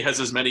Orlando City has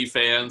as many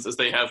fans as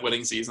they have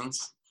winning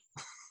seasons?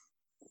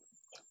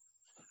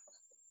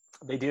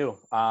 They do.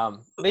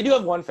 They do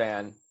have one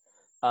fan,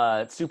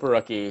 Super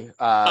Rookie.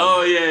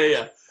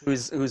 Yeah.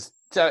 He's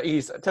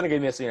technically a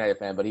Minnesota United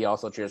fan, but he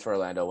also cheers for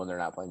Orlando when they're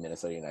not playing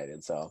Minnesota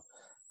United. So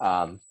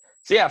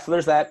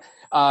there's that.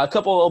 A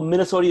couple of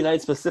Minnesota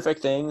United specific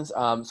things.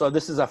 So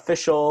this is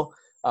official.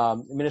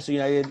 Minnesota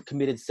United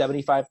committed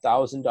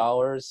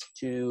 $75,000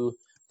 to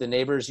the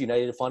Neighbors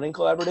United Funding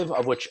Collaborative,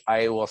 of which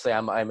I will say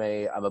I'm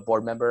a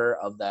board member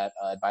of that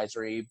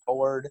advisory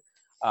board.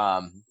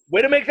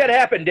 Way to make that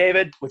happen,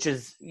 David. Which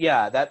is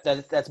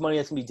that's money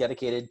that's gonna be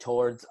dedicated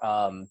towards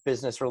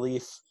business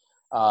relief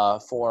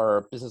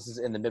for businesses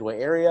in the Midway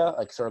area,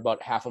 like sort of about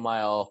half a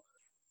mile,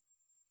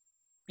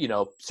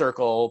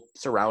 circle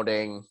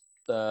surrounding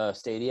the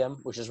stadium,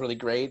 which is really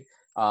great.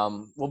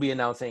 We'll be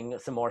announcing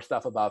some more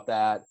stuff about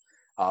that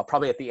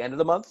probably at the end of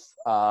the month.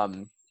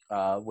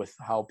 With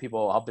how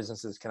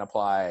businesses can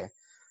apply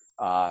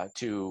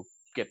to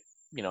get,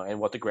 and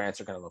what the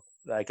grants are going to look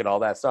like and all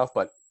that stuff.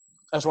 But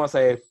I just want to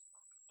say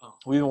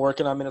we've been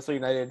working on Minnesota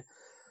United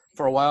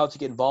for a while to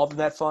get involved in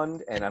that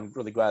fund, and I'm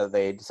really glad that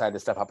they decided to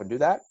step up and do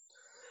that.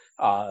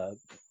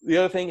 The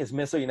other thing is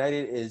Minnesota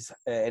United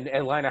and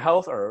Atlanta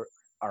Health are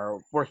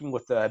working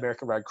with the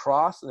American Red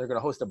Cross, and they're going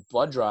to host a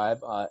blood drive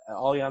at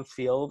Allianz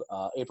Field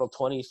April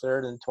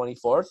 23rd and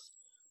 24th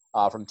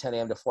from 10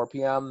 a.m. to 4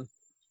 p.m.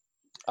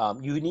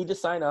 You need to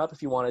sign up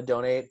if you want to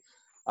donate.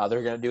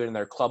 They're going to do it in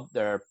their club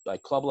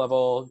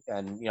level,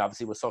 and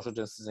obviously with social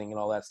distancing and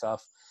all that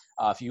stuff.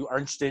 If you are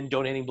interested in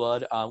donating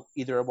blood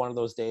either one of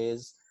those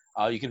days,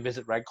 You can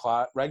visit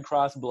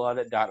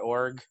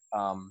redcrossblood.org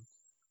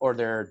or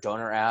their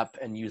donor app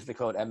and use the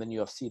code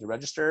MNUFC to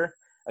register.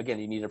 Again,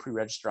 you need to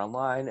pre-register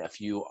online.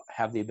 If you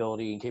have the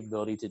ability and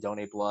capability to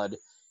donate blood,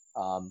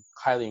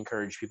 highly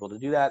encourage people to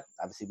do that.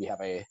 Obviously,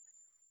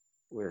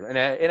 we're in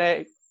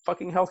a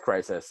fucking health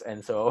crisis,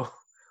 and so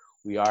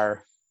we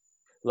are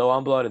low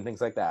on blood and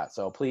things like that.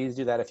 So please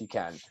do that if you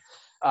can.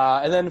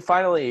 And then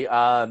finally,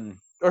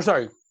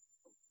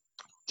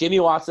 Jamie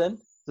Watson.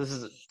 This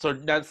is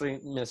not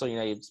Minnesota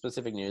United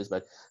specific news,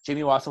 but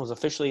Jamie Watson was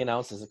officially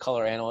announced as a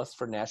color analyst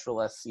for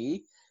Nashville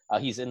SC.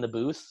 He's in the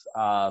booth,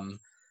 not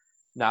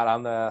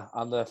on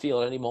the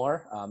field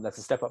anymore. That's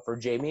a step up for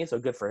Jamie, so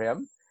good for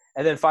him.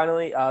 And then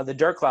finally, the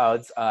Dark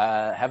Clouds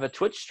have a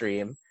Twitch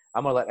stream.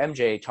 I'm gonna let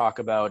MJ talk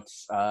about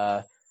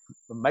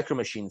Micro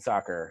Machine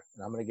Soccer,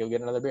 and I'm gonna go get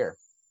another beer.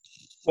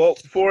 Well,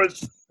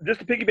 just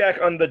to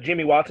piggyback on the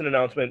Jamie Watson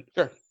announcement,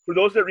 sure. For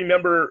those that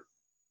remember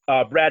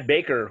Brad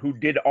Baker, who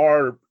did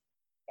our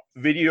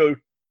video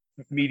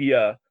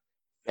media.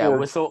 Yeah,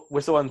 Whistle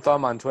and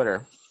Thumb on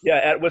Twitter. Yeah,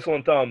 at Whistle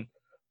and Thumb.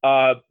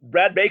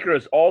 Brad Baker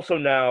is also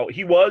now,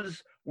 he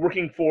was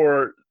working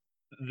for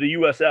the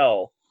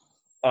USL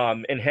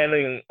and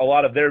handling a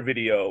lot of their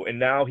video, and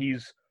now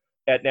he's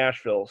at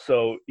Nashville.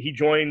 So he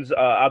joins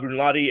Abdul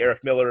Nadi,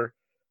 Eric Miller.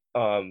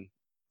 And,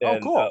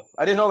 cool.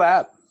 I didn't know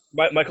that.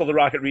 Michael the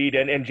Rocket Reed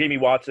and Jamie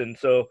Watson.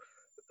 So,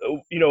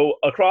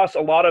 across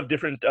a lot of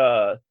different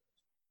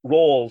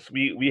roles,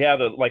 we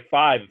have like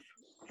 5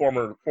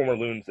 former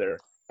loons there,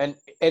 and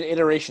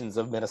iterations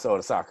of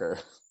Minnesota soccer.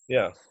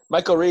 Yeah,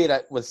 Michael Reed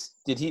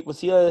did he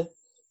play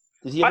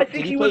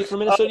for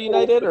Minnesota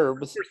United or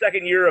was for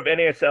second year of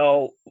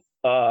NASL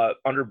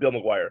under Bill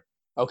McGuire?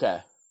 Okay,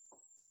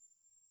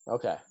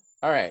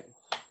 all right.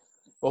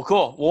 Well,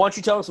 cool. Well, why don't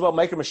you tell us about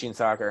Micro Machine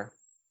Soccer?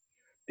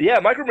 Yeah,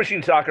 Micro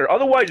Machine Soccer.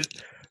 Otherwise,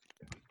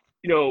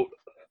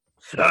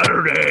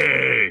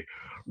 Saturday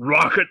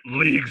Rocket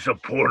League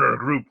Supporter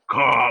Group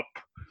Cup.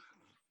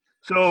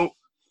 So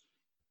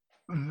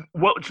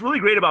what's really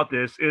great about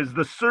this is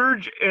the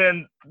Surge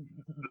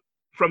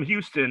from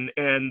Houston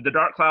and the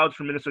Dark Clouds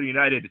from Minnesota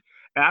United,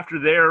 after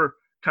their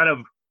kind of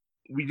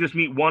we just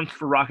meet once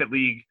for Rocket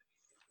League,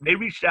 they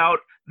reached out.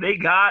 They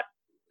got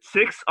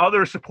 6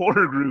 other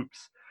supporter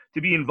groups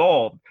to be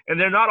involved, and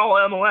they're not all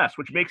MLS,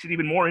 which makes it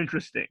even more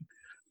interesting.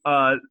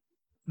 The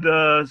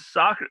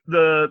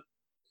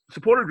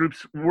supporter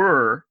groups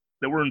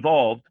that were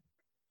involved,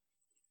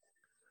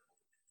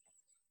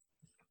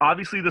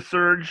 obviously the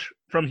Surge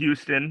from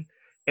Houston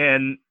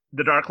and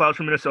the Dark Clouds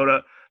from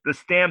Minnesota, the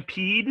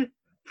Stampede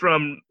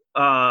from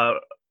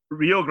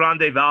Rio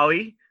Grande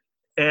Valley,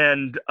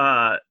 and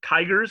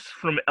Tigers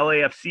from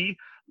LAFC,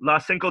 La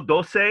Cinco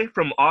Doce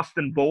from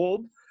Austin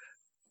Bold,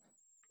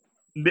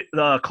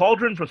 the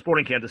Cauldron from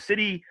Sporting Kansas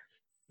City,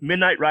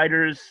 Midnight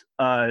Riders,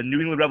 New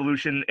England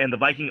Revolution, and the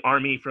Viking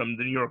Army from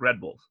the New York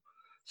Red Bulls.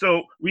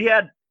 So we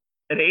had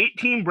an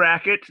 8-team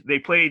bracket. They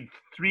played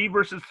 3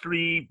 versus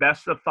 3,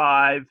 best of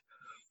 5.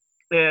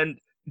 And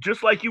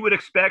just like you would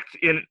expect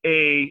in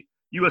a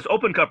U.S.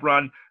 Open Cup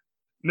run,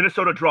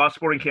 Minnesota draws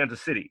Sporting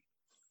Kansas City.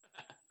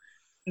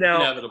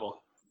 Now,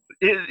 inevitable.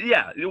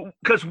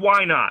 Because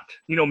why not?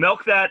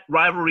 Milk that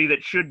rivalry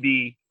that should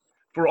be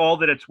for all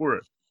that it's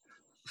worth.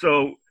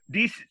 So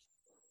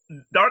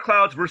Dark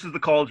Clouds versus the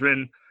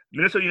Cauldron,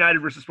 Minnesota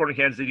United versus Sporting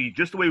Kansas City,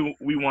 just the way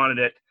we wanted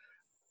it.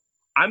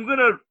 I'm going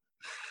to,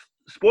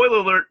 spoiler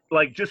alert,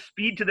 just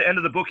speed to the end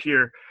of the book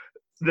here.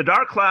 The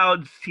Dark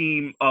Clouds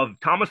team of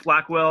Thomas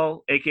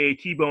Blackwell, a.k.a.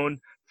 T-Bone,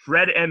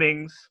 Fred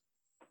Emmings,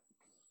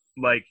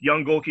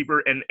 young goalkeeper,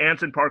 and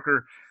Anson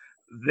Parker,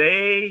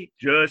 they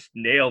just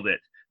nailed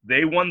it.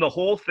 They won the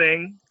whole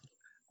thing.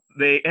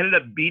 They ended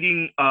up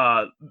beating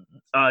the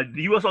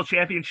USL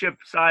Championship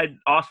side,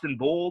 Austin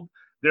Bold.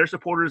 Their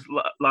supporters,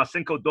 La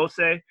Cinco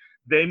Doce,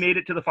 they made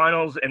it to the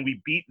finals, and we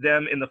beat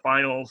them in the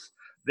finals.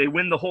 They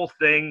win the whole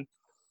thing.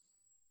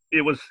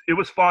 It was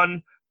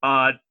fun.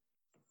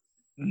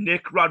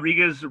 Nick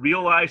Rodriguez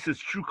realized his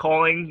true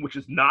calling, which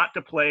is not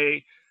to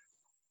play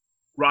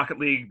Rocket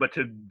League, but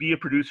to be a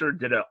producer.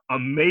 Did an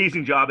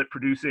amazing job at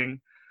producing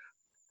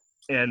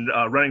and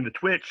running the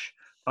Twitch.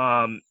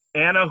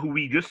 Anna, who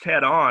we just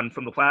had on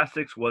from the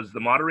Plastics, was the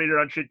moderator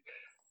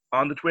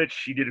on the Twitch.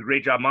 She did a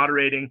great job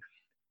moderating.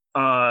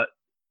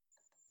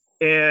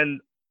 And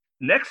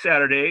next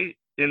Saturday,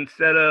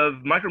 instead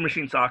of Micro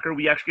Machine Soccer,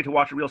 we actually get to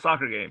watch a real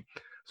soccer game.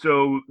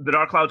 So the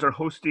Dark Clouds are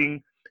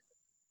hosting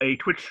a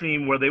Twitch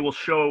stream where they will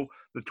show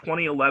the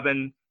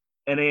 2011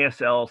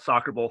 NASL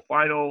Soccer Bowl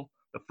final,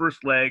 the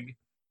first leg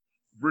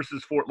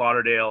versus Fort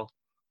Lauderdale,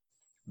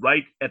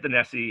 right at the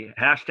Nessie.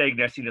 Hashtag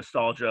Nessie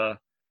Nostalgia.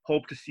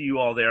 Hope to see you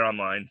all there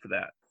online for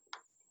that.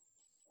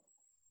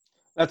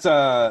 That's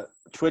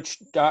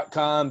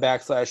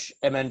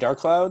twitch.com/MN Dark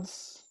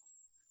Clouds,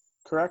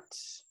 correct?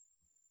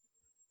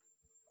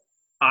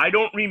 I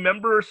don't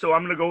remember, so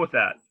I'm going to go with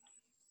that.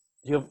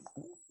 You have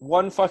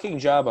one fucking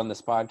job on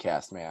this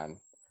podcast, man.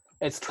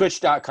 It's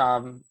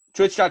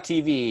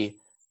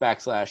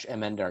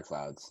twitch.tv/MN Dark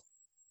Clouds.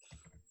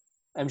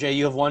 MJ,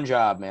 you have one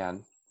job,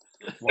 man.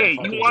 Hey,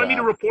 you wanted me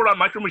to report on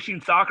Micro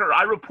Machine Soccer?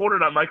 I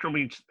reported on Micro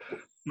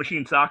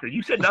Machine Soccer.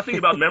 You said nothing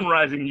about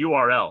memorizing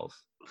URLs.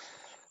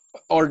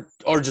 Or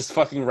just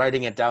fucking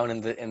writing it down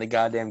in the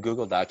goddamn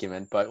Google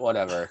document, but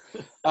whatever.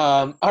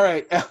 All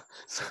right.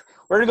 So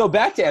we're going to go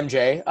back to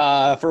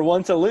MJ for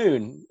One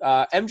Saloon.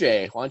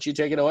 MJ, why don't you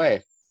take it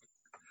away?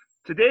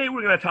 Today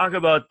we're going to talk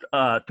about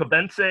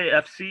Tobense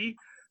FC,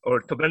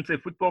 or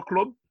Tobense Football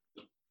Club.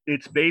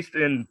 It's based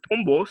in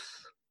Tombos,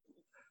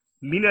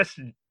 Minas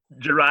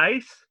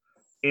Gerais,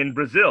 in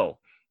Brazil.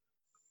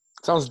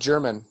 Sounds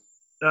German.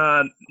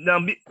 Now,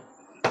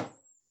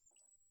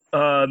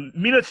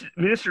 Minas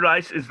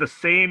Gerais is the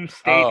same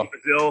state in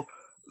Brazil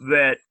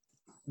that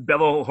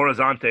Belo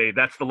Horizonte.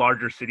 That's the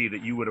larger city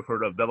that you would have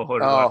heard of, Belo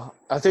Horizonte. Oh,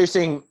 I thought you were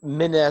saying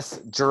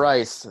Minas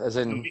Gerais,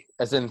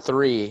 as in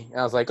 3. And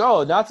I was like,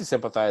 oh, Nazi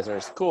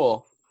sympathizers,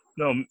 cool.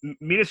 No,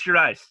 Minas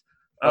Gerais.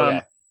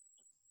 Okay.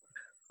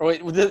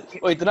 Wait,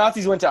 the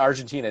Nazis went to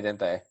Argentina, didn't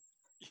they?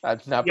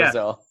 Not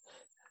Brazil.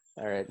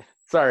 All right,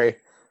 sorry,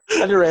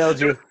 I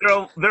derailed you.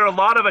 There are a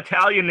lot of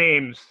Italian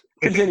names.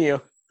 Continue.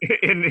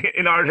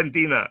 In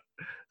Argentina.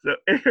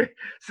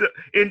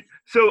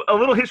 So a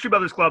little history about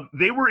this club.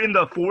 They were in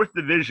the 4th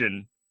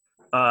division,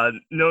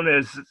 known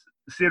as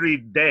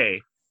Série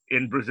D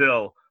in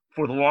Brazil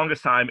for the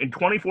longest time. In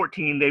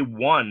 2014, they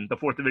won the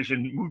 4th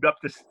division, moved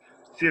up to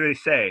Série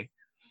C.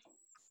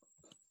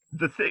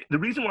 The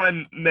reason why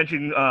I'm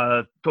mentioning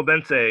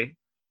Tobense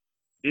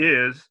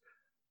is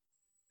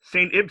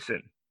Saint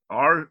Ibsen,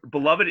 our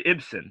beloved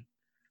Ibsen,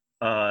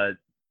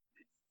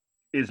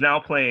 is now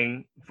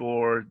playing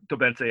for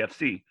Tobense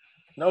FC.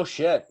 No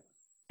shit.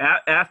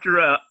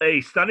 After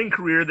a stunning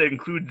career that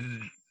includes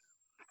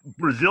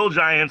Brazil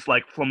giants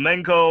like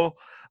Flamengo,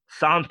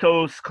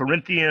 Santos,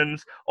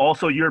 Corinthians,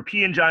 also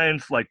European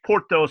giants like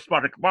Porto,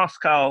 Spartak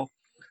Moscow,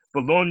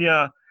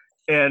 Bologna,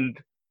 and,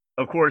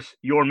 of course,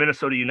 your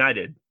Minnesota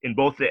United in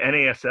both the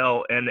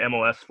NASL and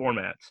MLS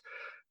formats.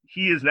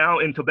 He is now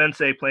in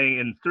Tobense playing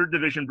in 3rd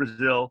Division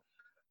Brazil.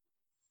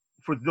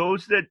 For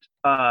those that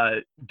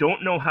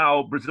don't know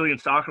how Brazilian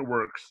soccer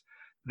works,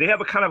 they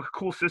have a kind of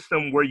cool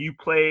system where you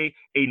play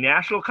a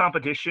national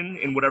competition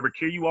in whatever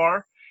tier you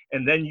are,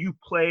 and then you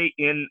play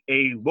in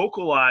a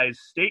localized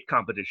state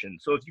competition.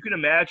 So if you can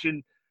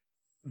imagine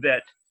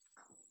that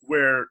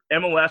where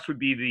MLS would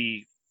be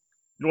the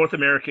North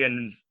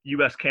American,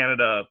 US,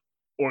 Canada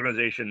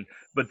organization,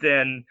 but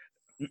then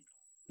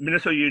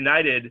Minnesota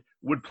United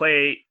would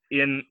play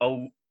in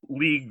a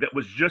league that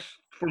was just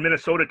for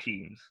Minnesota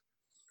teams,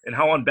 and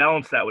how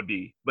unbalanced that would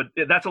be. But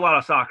that's a lot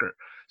of soccer.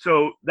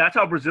 So that's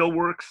how Brazil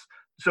works.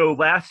 So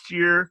last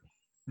year,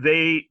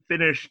 they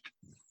finished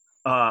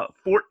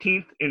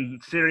 14th in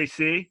Série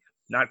C,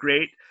 not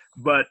great,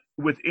 but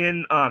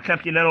within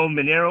Campeonato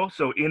Mineiro,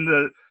 so in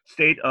the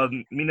state of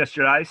Minas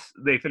Gerais,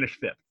 they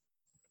finished 5th.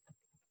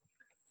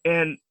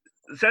 And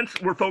since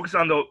we're focused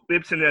on the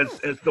Ibsen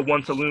as the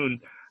One Saloon,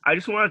 I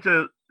just wanted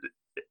to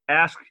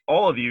ask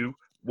all of you,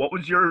 what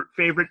was your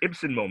favorite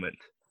Ibsen moment?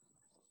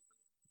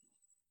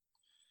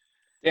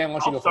 Dan, why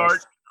don't you go start.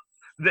 first?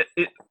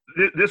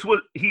 This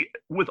was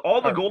with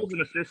all the goals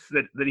and assists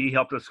that he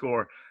helped us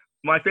score.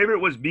 My favorite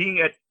was being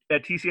at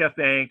TCF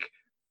Bank.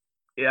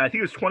 I think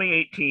it was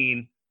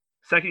 2018,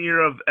 second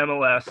year of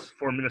MLS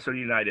for Minnesota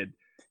United,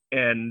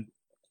 and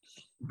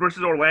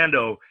versus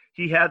Orlando.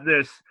 He had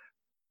this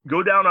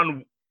go down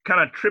on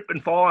kind of trip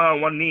and fall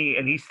on one knee,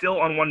 and he still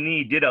on one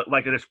knee did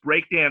this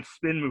breakdance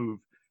spin move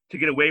to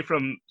get away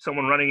from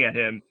someone running at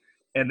him,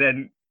 and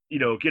then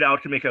get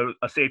out to make a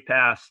safe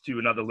pass to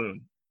another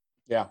loon.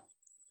 Yeah.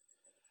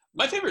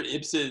 My favorite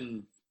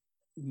Ibsen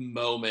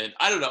moment,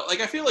 I don't know.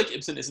 I feel like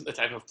Ibsen isn't the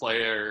type of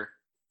player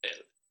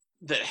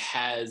that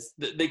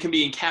they can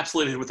be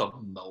encapsulated with a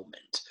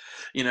moment.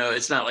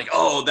 It's not like,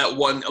 oh, that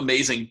one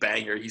amazing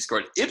banger he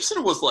scored.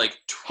 Ibsen was like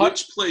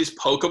Twitch plays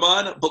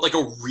Pokemon, but like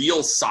a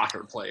real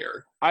soccer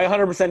player. I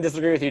 100%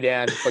 disagree with you,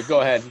 Dan, but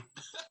go ahead.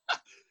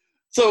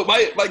 So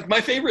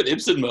my favorite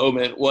Ibsen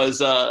moment was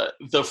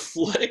the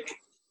flick.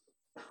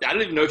 I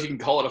don't even know if you can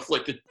call it a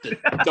flick. The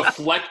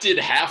deflected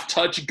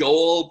half-touch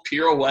goal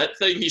pirouette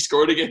thing he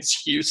scored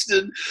against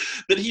Houston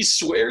that he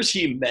swears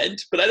he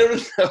meant, but I don't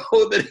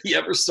know that he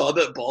ever saw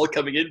that ball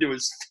coming into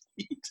his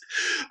feet.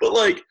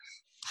 But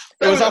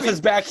it was off his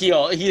back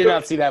heel. He did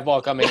not see that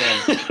ball coming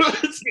in.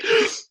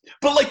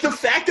 But the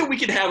fact that we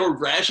can have a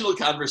rational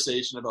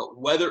conversation about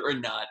whether or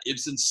not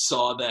Ibsen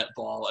saw that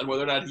ball and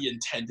whether or not he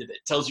intended it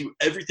tells you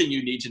everything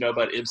you need to know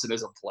about Ibsen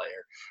as a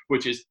player,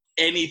 which is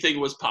anything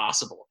was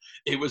possible.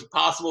 It was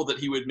possible that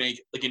he would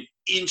make an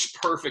inch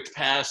perfect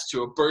pass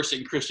to a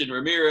bursting Christian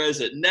Ramirez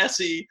at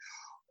Nessie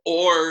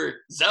or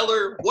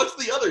Zeller. What's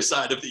the other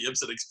side of the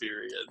Ibsen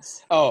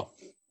experience? Oh,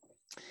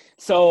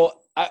 so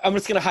I'm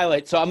just gonna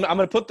highlight. So I'm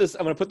gonna put this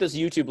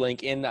YouTube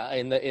link in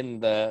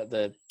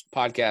the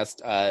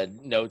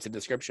podcast notes and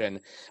description.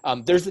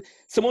 There's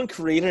someone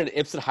created an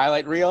Ibsen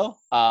highlight reel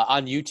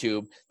on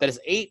YouTube that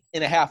is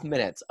 8.5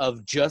 minutes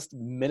of just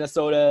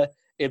Minnesota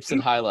Ibsen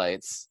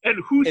highlights.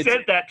 And who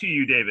sent that to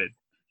you, David?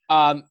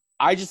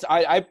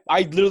 I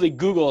literally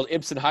Googled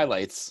Ibsen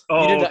highlights.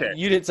 Oh, okay.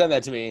 You didn't send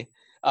that to me.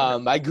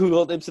 I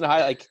Googled Ibsen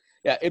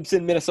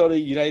Ibsen Minnesota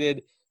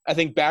United. I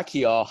think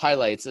backheel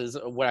highlights is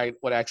what I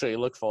actually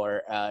look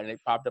for, and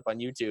it popped up on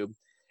YouTube.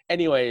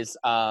 Anyways,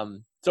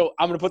 so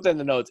I'm gonna put that in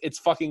the notes. It's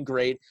fucking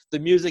great. The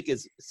music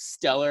is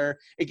stellar.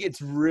 It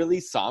gets really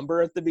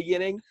somber at the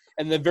beginning,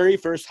 and the very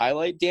first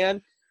highlight,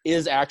 Dan,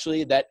 is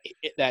actually that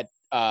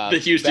the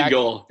Houston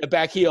goal, the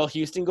backheel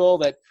Houston goal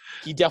that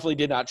he definitely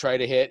did not try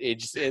to hit.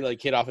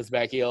 It hit off his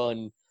back heel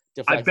and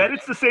deflected. I bet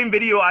it's the same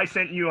video I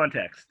sent you on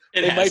text.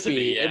 It might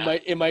be. Yeah.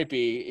 It might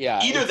be. Yeah.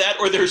 Either that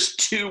or there's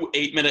 2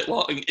 8-minute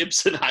long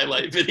Ibsen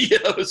highlight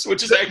videos,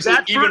 which is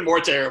actually even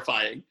more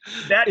terrifying.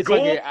 That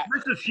goal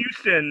versus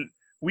Houston,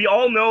 we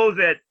all know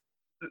that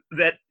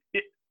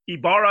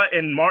Ibarra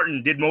and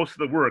Martin did most of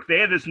the work. They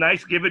had this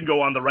nice give and go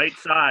on the right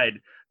side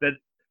that,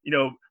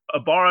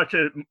 Ibarra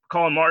to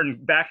Colin Martin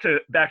back to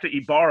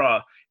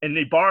Ibarra, and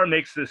Ibarra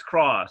makes this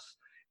cross.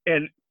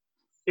 And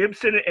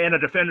Ibsen and a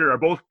defender are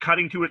both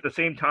cutting to it at the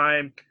same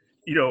time.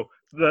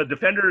 The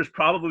defender is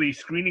probably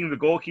screening the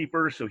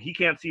goalkeeper, so he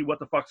can't see what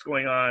the fuck's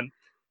going on.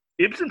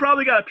 Ibsen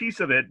probably got a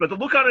piece of it, but the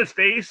look on his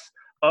face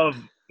of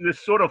this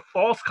sort of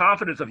false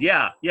confidence of,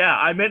 yeah,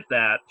 I meant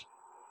that,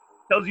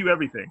 tells you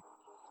everything.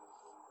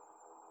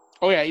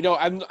 Oh yeah,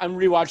 I'm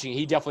rewatching.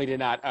 He definitely did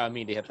not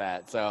mean to hit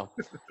that. So,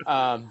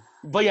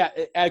 but yeah,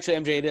 actually,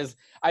 MJ, it is.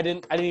 I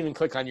didn't even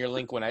click on your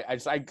link when I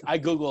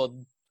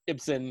Googled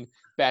Ibsen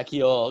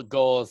backheel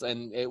goals,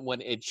 and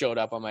when it showed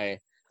up on my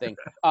thing.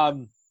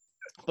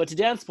 But to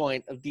Dan's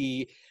point,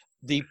 the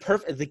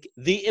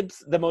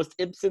most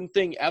Ibsen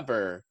thing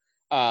ever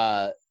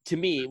to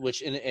me,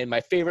 which in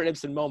my favorite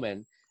Ibsen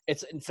moment,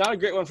 it's not a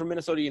great one for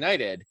Minnesota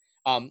United,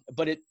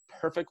 but it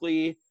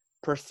perfectly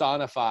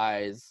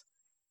personifies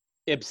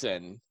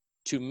Ibsen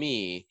to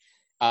me,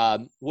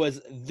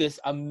 was this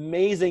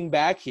amazing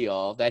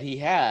backheel that he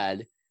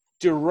had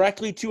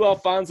directly to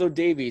Alphonso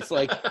Davies.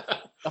 Like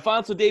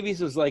Alphonso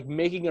Davies was like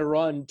making a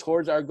run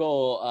towards our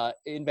goal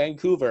in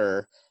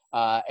Vancouver,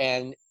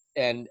 and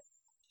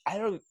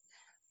I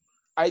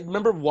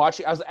remember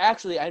watching.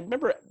 I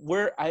remember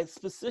where I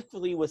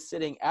specifically was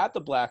sitting at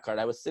the Black Card.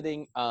 I was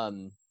sitting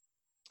kind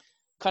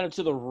of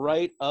to the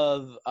right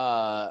of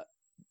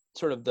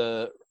sort of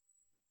the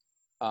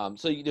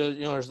so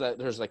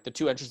there's like the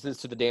 2 entrances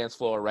to the dance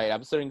floor, right?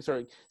 I'm sitting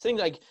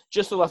like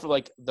just to the left of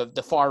like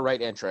the far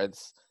right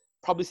entrance,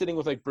 probably sitting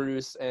with like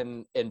Bruce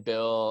and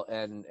Bill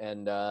and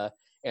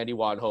Andy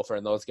Wanhofer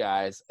and those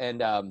guys.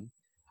 And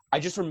I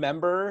just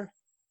remember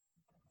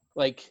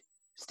like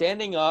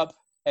standing up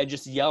and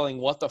just yelling,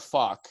 "What the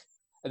fuck?"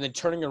 and then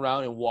turning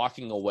around and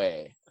walking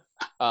away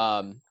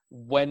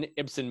when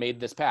Ibsen made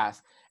this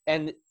pass.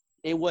 And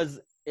it was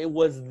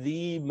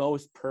the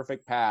most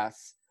perfect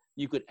pass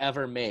you could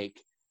ever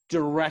make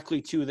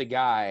directly to the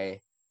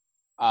guy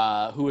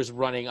who was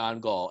running on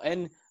goal.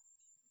 And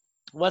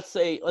let's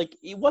say, like,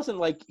 it wasn't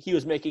like he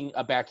was making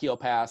a backheel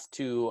pass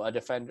to a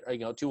defender,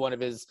 to one of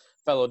his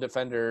fellow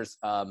defenders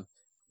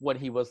when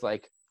he was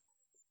like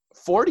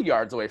 40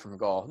 yards away from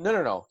goal.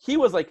 No. He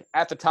was like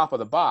at the top of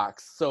the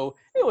box. So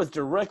it was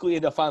directly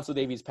into Alphonso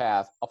Davies'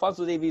 path.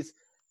 Alphonso Davies,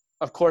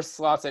 of course,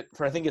 slots it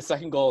for, I think, his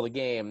second goal of the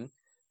game.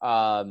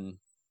 And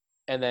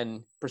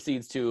then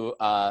proceeds to,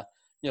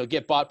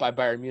 get bought by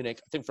Bayern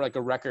Munich, I think for like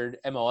a record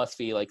MLS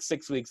fee, like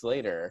 6 weeks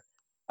later.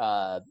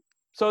 So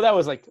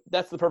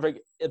that's the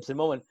perfect Ibsen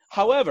moment.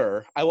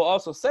 However, I will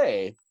also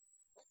say,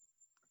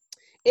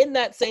 in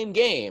that same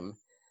game,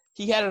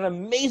 he had an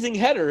amazing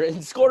header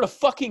and scored a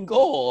fucking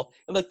goal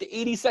in like the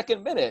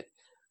 82nd minute.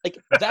 Like,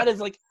 that is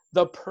like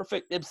the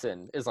perfect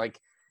Ibsen. Is like,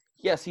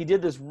 yes, he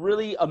did this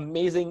really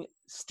amazing,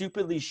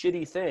 stupidly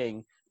shitty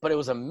thing, but it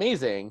was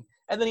amazing.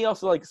 And then he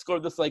also like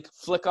scored this like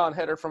flick on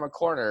header from a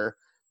corner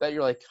that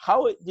you're like,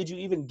 how did you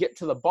even get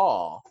to the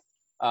ball?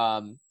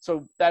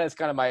 So that is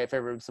kind of my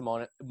favorite Ibsen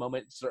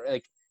moment,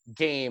 like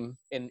game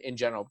in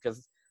general,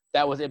 because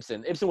that was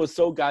Ibsen. Ibsen was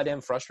so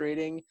goddamn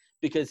frustrating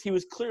because he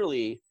was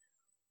clearly,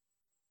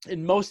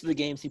 in most of the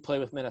games he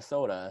played with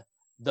Minnesota,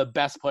 the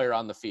best player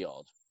on the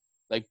field.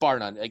 Like, bar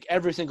none. Like,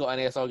 every single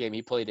NASL game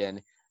he played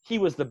in, he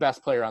was the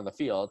best player on the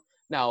field.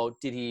 Now,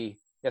 did he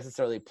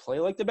necessarily play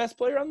like the best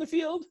player on the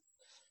field?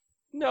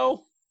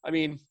 No. I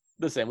mean,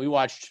 listen, we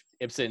watched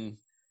Ibsen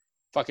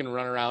fucking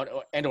run around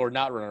or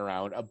not run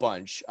around a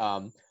bunch.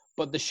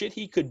 But the shit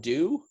he could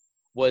do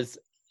was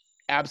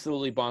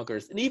absolutely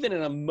bonkers. And even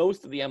in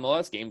most of the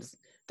MLS games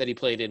that he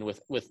played in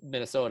with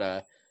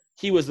Minnesota,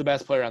 he was the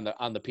best player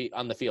on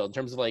the field in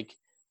terms of like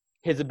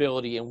his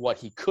ability and what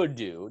he could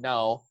do.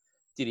 Now,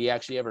 did he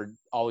actually ever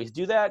always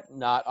do that?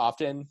 Not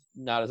often,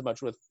 not as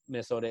much with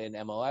Minnesota and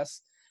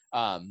MLS.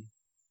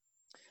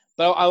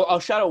 But I'll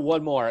shout out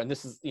one more, and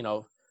this is,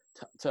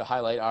 to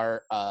highlight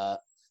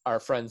our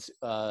friends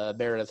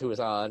Meredith, who was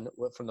on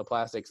from the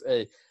Plastics.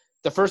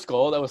 The first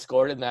goal that was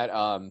scored in that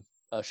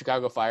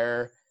Chicago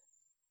Fire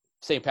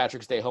St.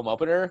 Patrick's Day home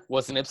opener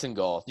was an Ibsen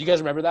goal. Do you guys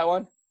remember that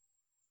one?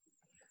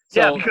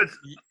 So, yeah,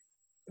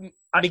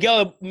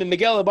 because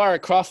Miguel Ibarra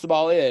crossed the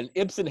ball in.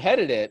 Ibsen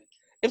headed it,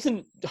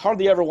 Ibsen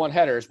hardly ever won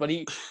headers, but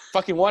he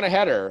fucking won a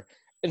header,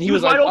 and he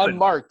was wide like open.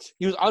 unmarked.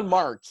 He was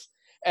unmarked,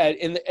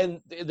 and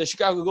the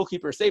Chicago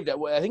goalkeeper saved it.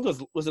 I think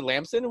was it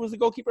Lamson who was the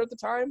goalkeeper at the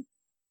time?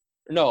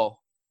 No,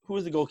 who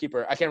was the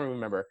goalkeeper? I can't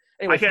remember.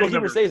 Anyway, the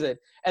goalkeeper saves it,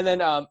 and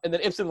then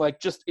Ibsen like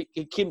just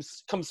it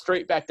comes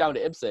straight back down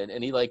to Ibsen,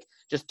 and he like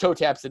just toe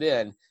taps it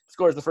in,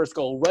 scores the first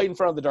goal right in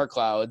front of the dark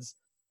clouds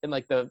in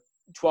like the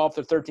 12th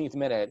or 13th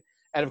minute,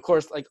 and of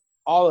course like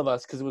all of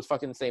us, because it was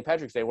fucking St.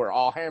 Patrick's Day, we're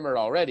all hammered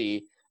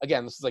already.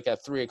 Again, this is like a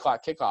 3:00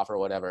 kickoff or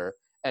whatever,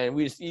 and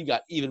he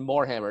got even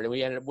more hammered, and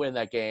we ended up winning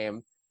that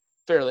game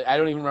fairly. I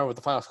don't even remember what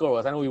the final score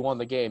was. I know we won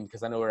the game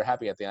because I know we were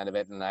happy at the end of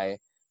it, and I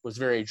was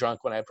very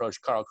drunk when I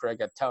approached Carl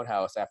Craig at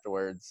Townhouse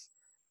afterwards,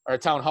 or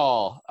Town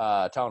Hall,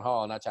 not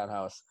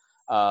Townhouse.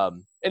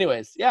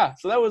 Anyways, yeah.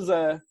 So that was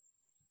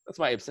that's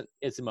my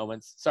Ibsen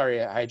moments.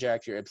 Sorry, I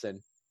hijacked your Ibsen,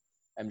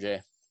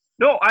 MJ.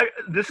 No,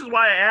 this is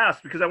why I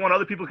asked, because I want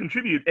other people to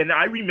contribute, and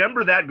I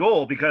remember that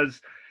goal because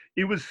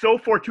it was so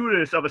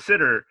fortuitous of a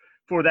sitter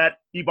for that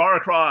Ibarra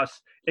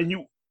cross,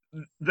 and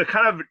the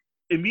kind of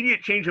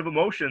immediate change of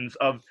emotions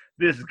of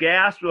this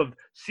gasp of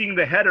seeing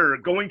the header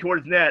going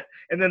towards net,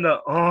 and then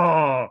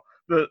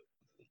the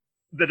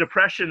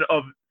depression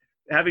of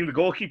having the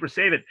goalkeeper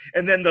save it,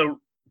 and then the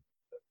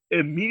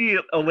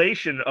immediate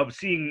elation of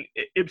seeing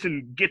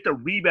Ibsen get the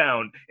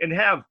rebound and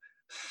have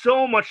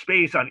so much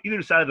space on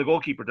either side of the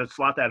goalkeeper to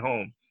slot that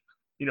home.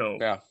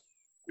 Yeah.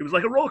 It was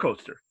like a roller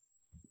coaster.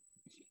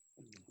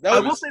 I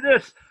will say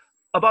this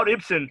about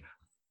Ibsen.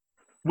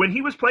 When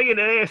he was playing in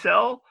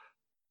NASL,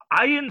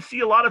 I didn't see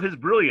a lot of his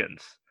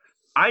brilliance.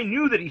 I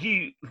knew that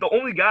the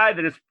only guy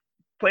that has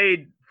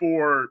played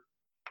for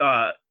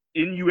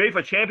in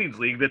UEFA Champions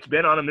League that's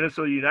been on a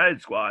Minnesota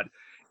United squad.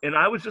 And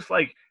I was just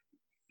like,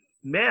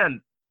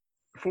 man,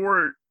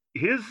 for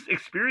his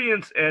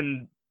experience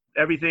and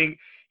everything,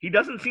 he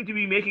doesn't seem to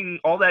be making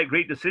all that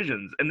great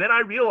decisions. And then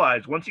I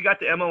realized once he got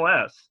to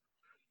MLS,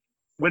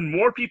 when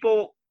more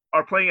people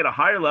are playing at a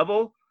higher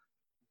level,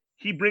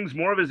 he brings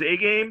more of his A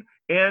game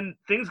and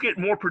things get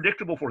more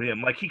predictable for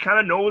him. Like he kind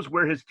of knows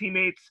where his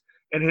teammates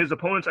and his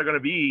opponents are going to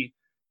be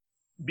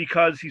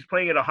because he's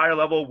playing at a higher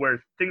level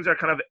where things are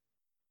kind of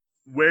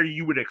where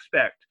you would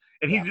expect.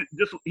 And he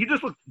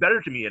just looked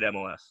better to me at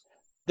MLS.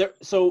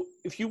 So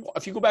if you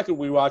go back and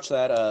rewatch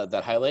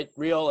that highlight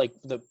reel, like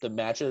the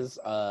matches,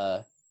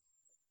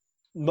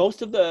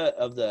 most of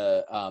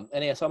the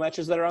NASL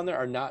matches that are on there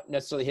are not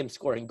necessarily him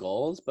scoring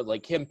goals, but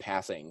like him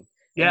passing.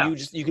 Yeah,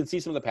 and you can see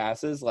some of the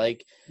passes.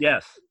 Like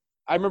yes,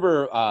 I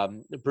remember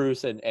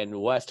Bruce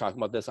and Wes talking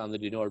about this on the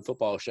Do Nord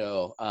football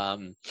show,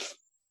 and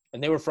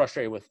they were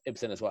frustrated with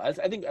Ibsen as well.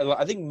 I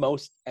think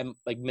most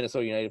like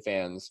Minnesota United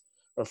fans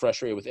are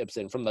frustrated with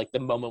Ibsen from like the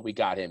moment we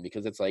got him,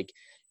 because it's like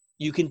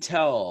you can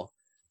tell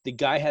the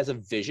guy has a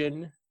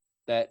vision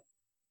that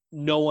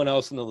no one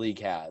else in the league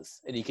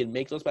has, and he can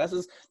make those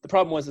passes. The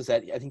problem was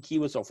that I think he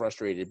was so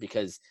frustrated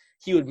because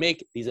he would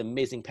make these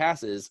amazing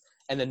passes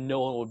and then no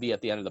one would be at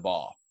the end of the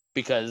ball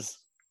because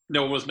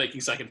no one was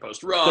making second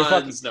post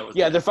runs.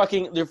 They're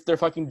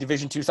fucking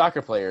Division II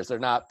soccer players. They're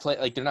not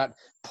they're not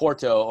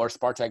Porto or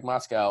Spartak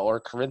Moscow or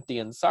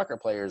Corinthian soccer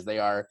players. They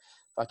are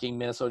fucking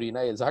Minnesota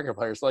United soccer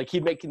players. So like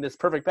he's making this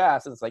perfect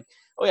pass, and it's like,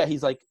 oh yeah,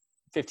 he's like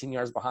 15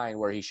 yards behind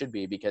where he should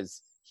be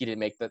because he didn't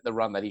make the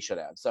run that he should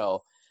have.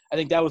 So I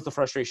think that was the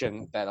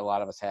frustration that a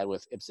lot of us had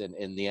with Ibsen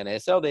in the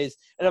NASL days.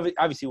 And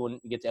obviously when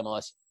you get to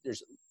MLS,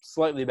 there's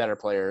slightly better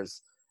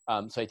players.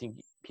 So I think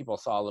people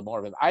saw a little more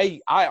of him. I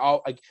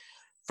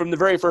from the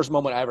very first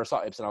moment I ever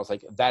saw Ibsen, I was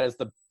like, that is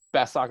the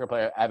best soccer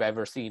player I've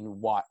ever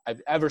seen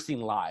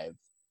live.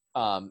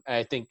 And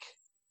I think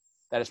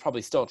that is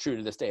probably still true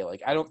to this day.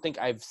 Like, I don't think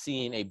I've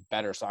seen a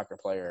better soccer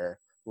player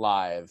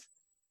live,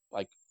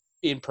 like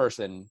in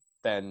person,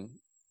 than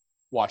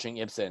watching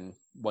Ibsen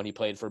when he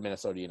played for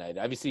Minnesota United.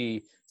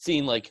 Obviously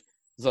seen like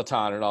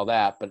Zlatan and all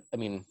that, but I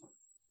mean,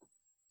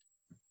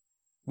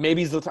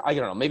 maybe Zlatan, I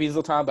don't know, maybe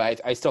Zlatan, but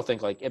I still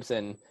think like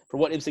Ibsen, for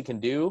what Ibsen can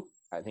do,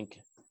 I think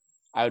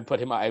I would put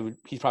him,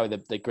 he's probably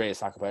the greatest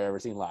soccer player I've ever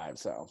seen live.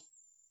 So.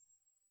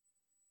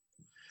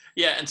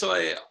 Yeah. And so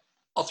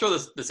I'll throw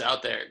this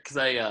out there because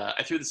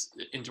I threw this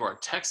into our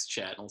text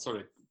chat and I'll sort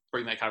of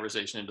bring that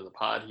conversation into the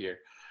pod here.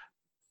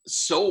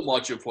 So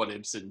much of what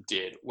Ibsen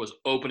did was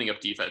opening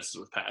up defenses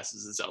with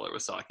passes, as Zeller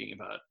was talking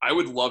about. I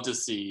would love to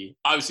see,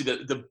 obviously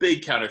the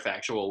big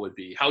counterfactual would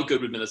be how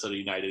good would Minnesota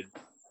United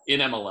in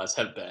MLS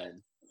have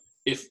been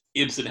if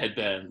Ibsen had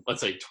been,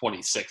 let's say,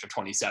 26 or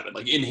 27,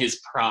 like in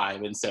his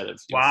prime instead of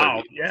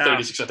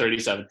 36 or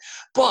 37.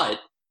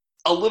 But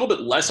a little bit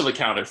less of a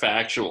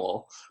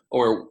counterfactual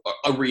or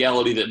a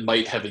reality that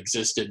might have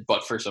existed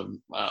but for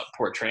some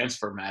poor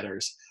transfer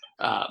matters.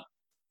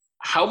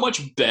 How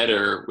much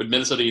better would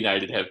Minnesota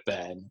United have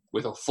been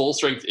with a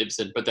full-strength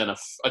Ibsen, but then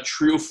a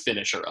true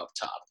finisher up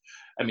top?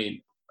 I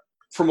mean,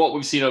 from what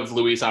we've seen of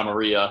Luis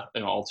Amarilla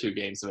in all two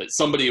games of it,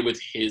 somebody with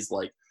his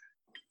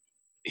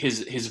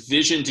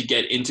vision to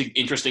get into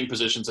interesting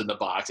positions in the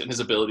box and his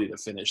ability to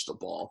finish the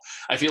ball.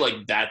 I feel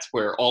like that's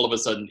where all of a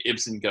sudden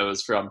Ibsen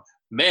goes from,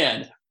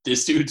 man,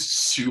 this dude's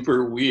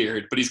super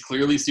weird, but he's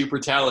clearly super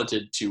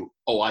talented, to,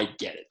 oh, I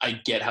get it.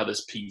 I get how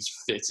this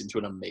piece fits into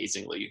an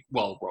amazingly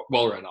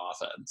well-run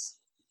offense.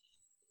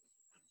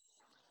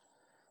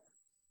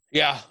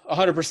 Yeah,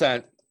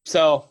 100%.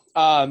 So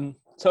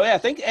yeah,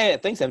 thanks,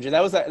 MJ.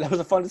 That was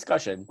a fun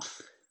discussion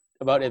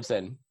about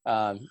Ibsen.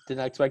 Did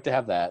not expect to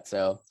have that.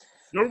 So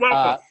You're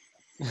welcome.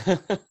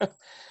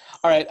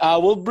 All right,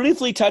 we'll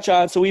briefly touch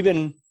on. So we've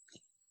been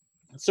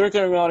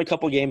circling around a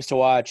couple games to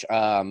watch.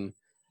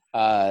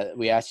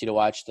 We asked you to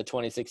watch the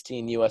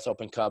 2016 U.S.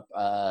 Open Cup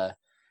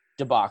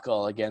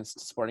debacle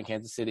against Sporting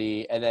Kansas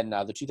City, and then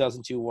the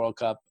 2002 World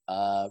Cup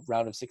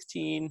round of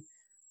 16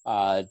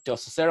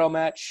 Dos Cero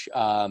match.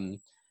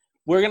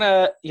 We're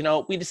gonna,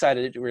 we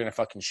decided we're gonna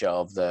fucking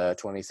shelve the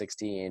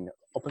 2016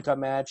 Open Cup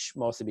match,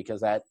 mostly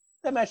because that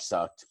match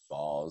sucked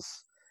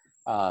balls,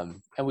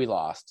 and we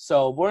lost.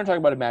 So we're gonna talk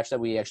about a match that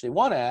we actually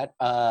won,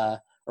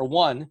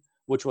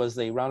 which was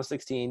the round of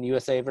 16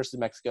 USA versus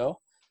Mexico,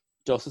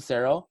 Dos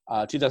Cero,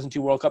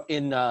 2002 World Cup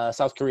in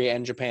South Korea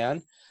and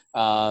Japan.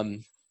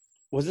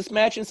 Was this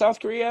match in South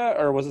Korea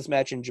or was this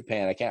match in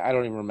Japan? I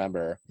don't even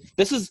remember.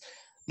 This is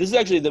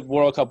actually the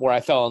World Cup where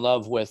I fell in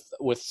love with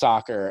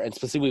soccer, and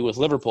specifically with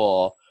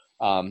Liverpool,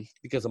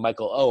 because of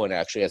Michael Owen,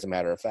 actually, as a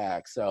matter of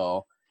fact.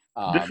 So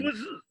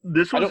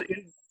this was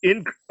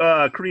in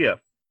Korea.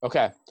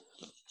 Okay.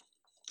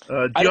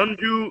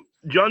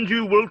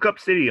 Jeonju World Cup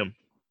Stadium.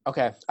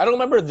 Okay. I don't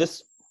remember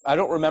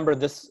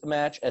this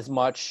match as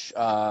much.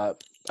 I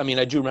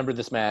do remember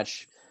this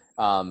match.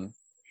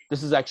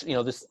 This is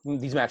actually,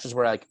 these matches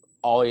were like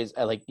always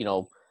at like,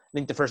 I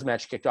think the first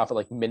match kicked off at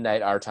like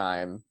midnight our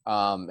time.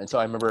 And so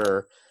I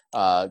remember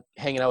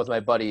hanging out with my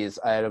buddies.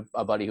 I had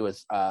a buddy who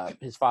was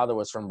his father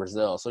was from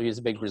Brazil, so he was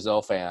a big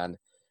Brazil fan.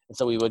 And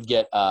so we would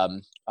get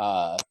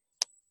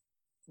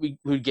we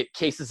would get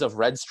cases of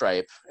Red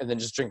Stripe and then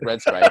just drink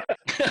Red Stripe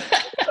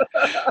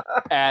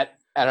at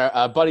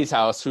our buddy's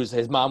house,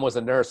 his mom was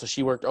a nurse, so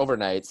she worked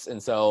overnights.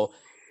 And so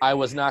I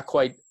was not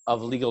quite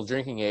of legal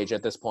drinking age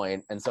at this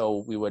point, and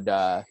so we would.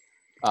 But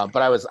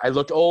I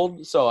looked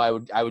old, so I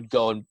would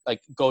go and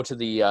go to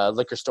the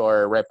liquor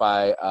store right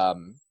by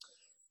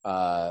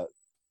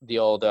the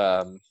old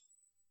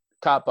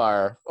cop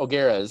bar,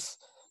 O'Gara's.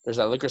 There's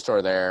that liquor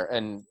store there,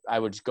 and I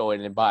would just go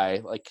in and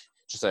buy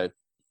just a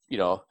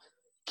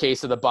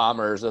case of the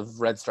Bombers of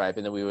Red Stripe,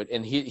 and then we would.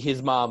 And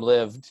his mom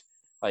lived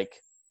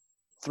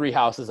 3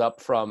 houses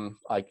up from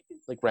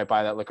right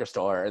by that liquor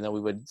store, and then we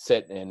would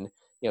sit and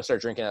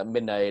start drinking at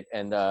midnight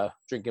and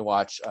drink and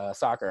watch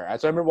soccer.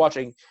 So I remember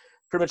watching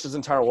pretty much this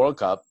entire World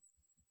Cup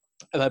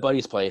at my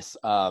buddy's place.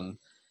 And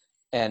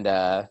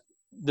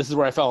this is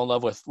where I fell in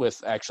love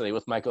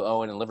with Michael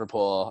Owen and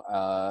Liverpool.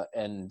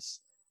 And,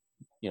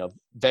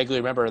 vaguely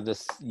remember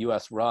this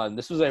U.S. run.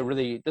 This is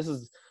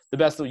the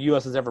best the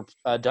U.S. has ever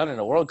done in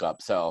a World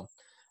Cup. So,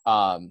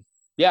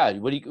 yeah,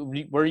 what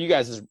are you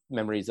guys'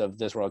 memories of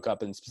this World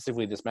Cup and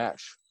specifically this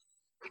match?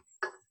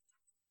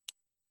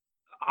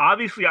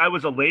 Obviously, I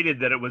was elated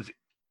that it was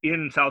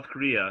in South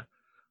Korea.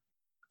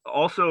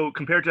 Also,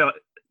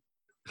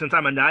 since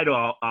I'm a night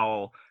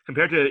owl,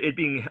 compared to it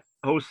being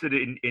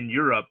hosted in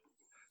Europe,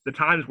 the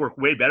times work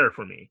way better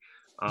for me.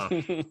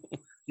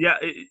 Yeah,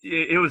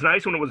 it was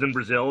nice when it was in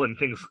Brazil and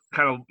things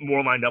kind of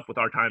more lined up with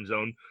our time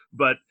zone.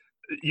 But,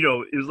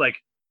 it was like,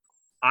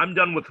 I'm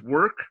done with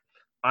work.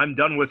 I'm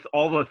done with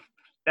all the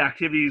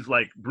activities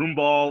like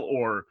broomball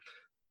or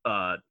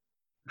pub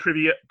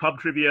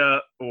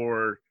trivia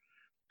or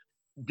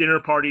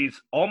dinner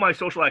parties. All my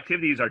social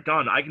activities are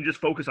done. I can just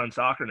focus on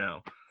soccer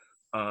now.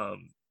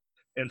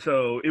 And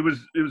so it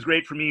was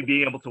great for me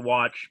being able to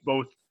watch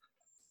both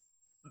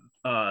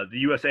the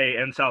USA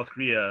and South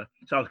Korea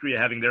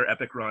having their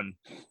epic run.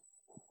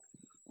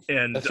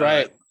 And that's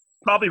right.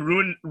 Probably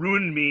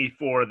ruined me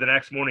for the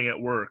next morning at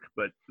work,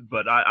 but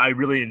I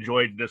really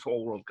enjoyed this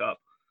whole World Cup.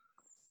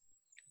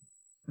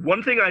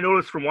 One thing I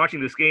noticed from watching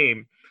this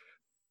game,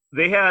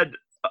 they ran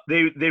a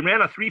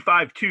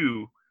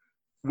 3-5-2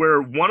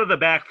 where one of the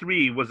back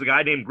three was a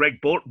guy named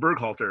Greg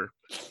Berghalter,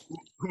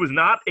 who was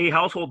not a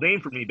household name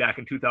for me back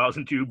in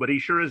 2002, but he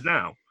sure is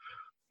now.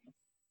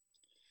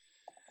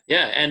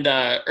 Yeah, and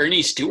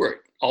Ernie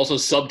Stewart also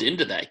subbed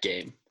into that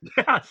game.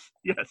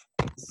 Yes.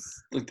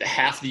 Like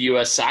half the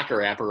U.S.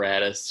 soccer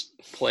apparatus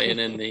playing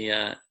in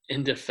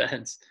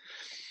defense.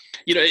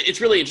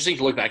 It's really interesting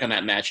to look back on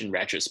that match in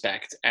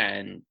retrospect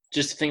and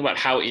just to think about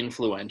how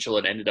influential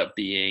it ended up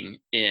being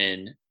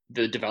in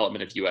the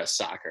development of U.S.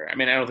 soccer. I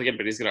mean, I don't think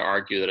anybody's going to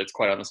argue that it's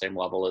quite on the same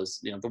level as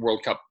the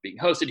World Cup being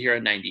hosted here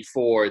in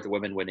 '94, the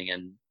women winning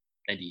in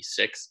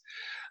 '96.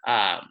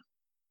 But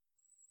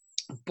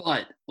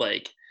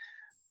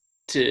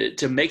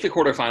to make the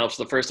quarterfinals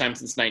for the first time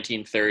since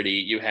 1930,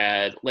 you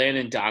had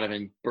Landon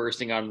Donovan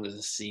bursting onto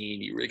the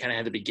scene. You really kind of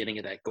had the beginning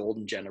of that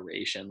golden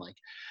generation.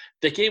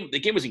 The game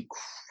was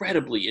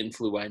incredibly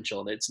influential,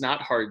 and it's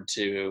not hard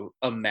to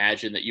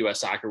imagine that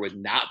U.S. soccer would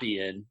not be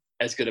in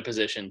as good a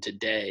position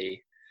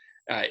today,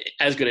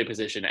 as good a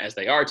position as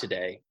they are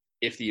today,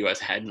 if the U.S.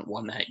 hadn't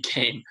won that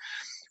game,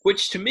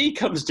 which to me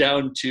comes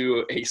down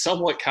to a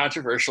somewhat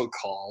controversial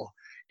call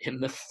in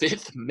the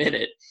 5th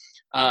minute.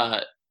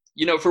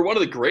 For one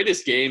of the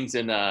greatest games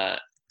in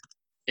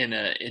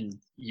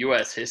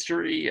U.S.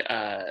 history.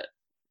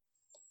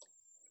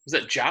 Was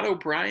that John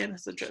O'Brien?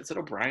 Is that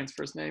O'Brien's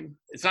first name?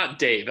 It's not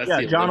Dave. That's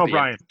the John Olympian.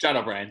 O'Brien. John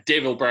O'Brien.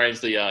 Dave O'Brien's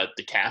the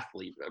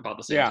decathlete about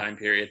the same time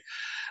period.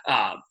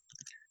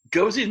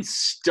 Goes in,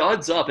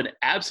 studs up, and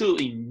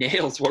absolutely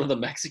nails one of the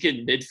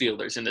Mexican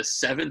midfielders in the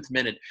 7th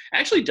minute.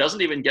 Actually doesn't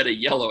even get a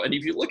yellow. And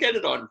if you look at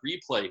it on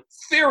replay,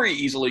 very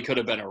easily could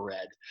have been a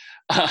red.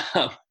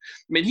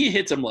 He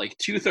hits him like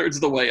 2/3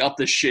 of the way up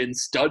the shin,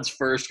 studs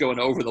first, going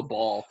over the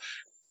ball.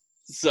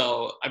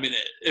 So,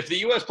 if the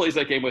U.S. plays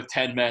that game with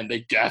 10 men,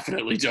 they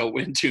definitely don't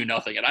win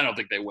 2-0, and I don't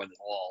think they win at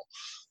all.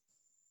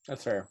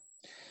 That's fair.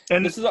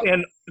 And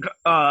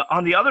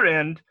on the other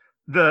end,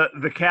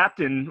 the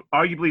captain,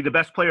 arguably the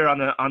best player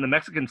on the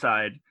Mexican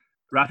side,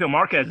 Rafael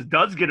Marquez,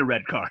 does get a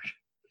red card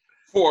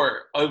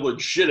for a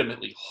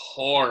legitimately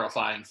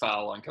horrifying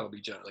foul on Kobe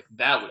Jones. Like,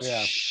 that was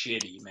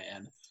shitty,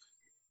 man.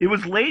 It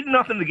was late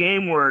enough in the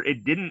game where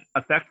it didn't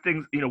affect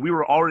things. We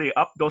were already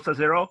up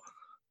 2-0,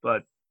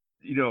 but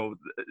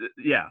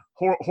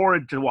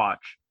horrid to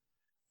watch.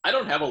 I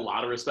don't have a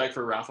lot of respect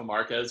for Rafa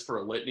Marquez for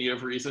a litany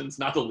of reasons,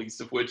 not the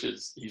least of which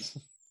is he's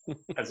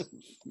has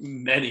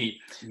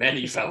many,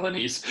 many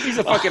felonies. He's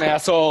a fucking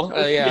asshole.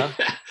 Yeah.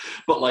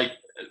 But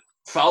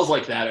fouls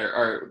like that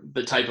are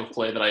the type of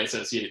play that I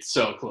associate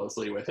so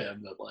closely with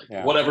him that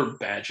whatever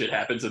bad shit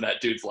happens in that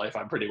dude's life,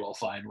 I'm pretty well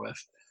fine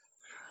with.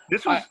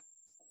 This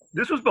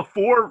was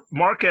before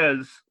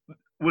Marquez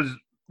was,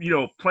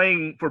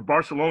 playing for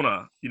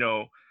Barcelona.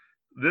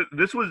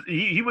 This was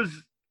he was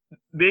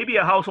maybe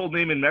a household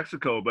name in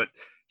Mexico, but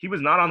he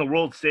was not on the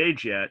world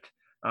stage yet.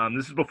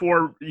 This is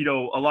before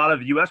a lot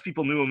of U.S.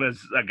 people knew him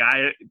as a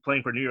guy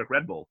playing for New York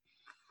Red Bull.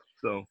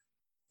 So,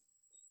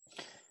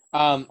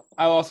 I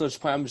also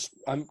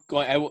I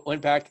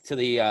went back to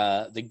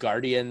the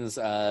Guardians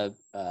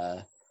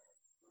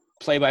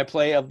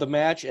play-by-play of the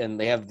match, and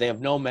they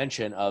have no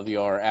mention of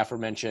your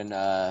aforementioned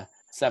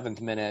 7th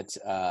minute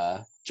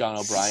John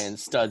O'Brien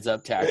studs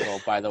up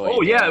tackle. By the way,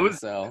 oh yeah, it was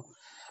so.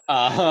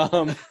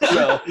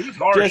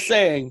 Just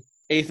saying,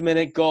 8th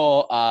minute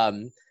goal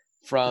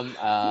from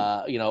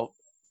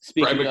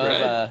speaking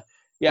of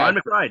Brian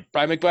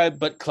McBride,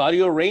 but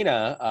Claudio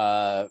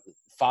Reyna,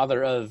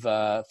 father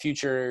of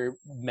future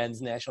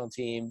men's national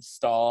team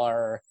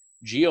star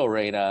Gio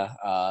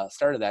Reyna,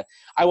 started that.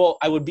 I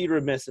would be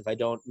remiss if I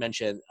don't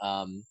mention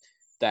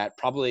that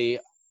probably,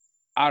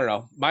 I don't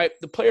know,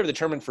 the player of the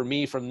tournament for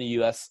me from the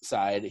U.S.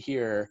 side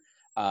here,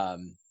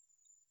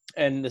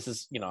 and this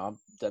is, I'm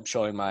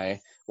showing my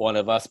one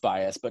of us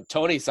bias, but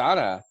Tony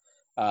Sana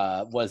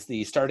was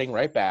the starting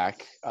right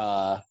back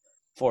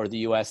for the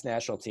U.S.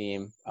 national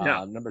team.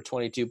 Number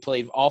 22,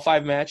 played all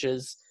 5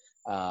 matches.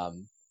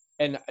 And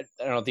I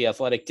don't know if the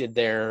Athletic did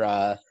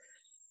their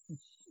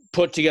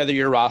put together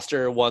your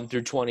roster 1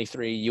 through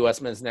 23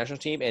 U.S. men's national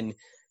team, and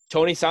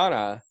Tony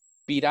Sana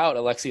beat out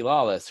Alexi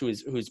Lawless,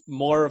 who's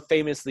more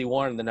famously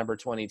worn the number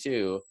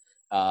 22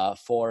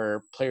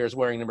 for players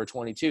wearing number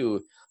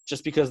 22,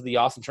 just because of the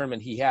awesome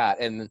tournament he had.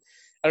 And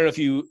I don't know if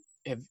you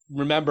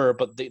remember,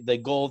 but the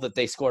goal that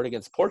they scored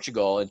against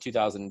Portugal in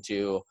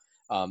 2002,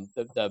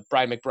 the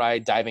Brian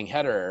McBride diving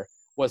header,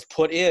 was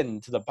put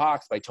into the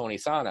box by Tony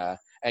Sana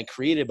and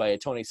created by a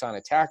Tony Sana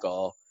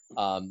tackle,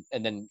 and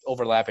then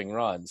overlapping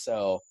run.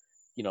 So,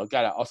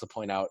 got to also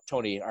point out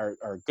Tony, our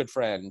good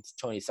friend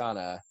Tony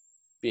Sana,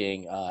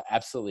 being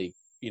absolutely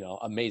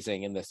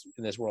amazing in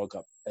this World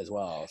Cup as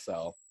well.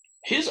 So.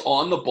 His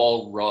on the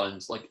ball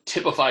runs,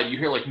 typified, you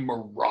hear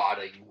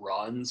marauding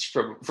runs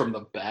from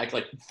the back.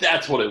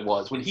 That's what it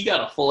was. When he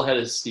got a full head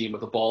of steam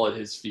with the ball at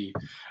his feet,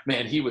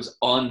 man, he was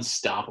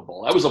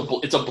unstoppable.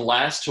 It's a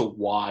blast to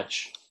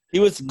watch.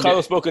 He was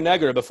Carlos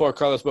Bocanegra before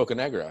Carlos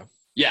Bocanegra.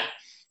 Yeah.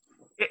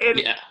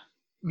 Yeah.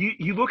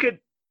 You look at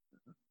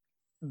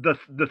the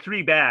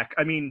 3 back.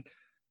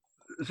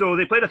 So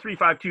they played a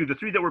 3-5-2. The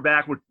 3 that were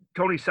back were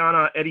Tony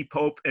Sana, Eddie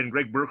Pope, and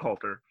Greg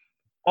Burkhalter.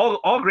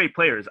 All great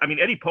players.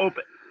 Eddie Pope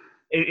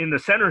in the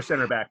center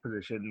back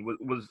position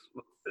was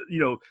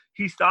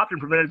he stopped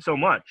and prevented so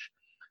much,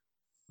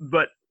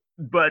 but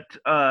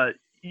Tony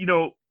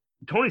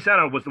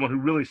Sana was the one who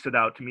really stood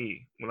out to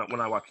me when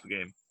I watched the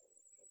game.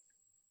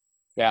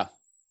 Yeah,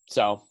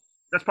 so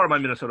that's part of my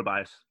Minnesota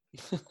bias.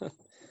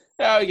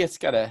 Yeah, I guess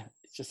gotta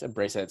just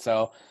embrace it.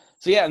 So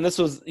yeah, and this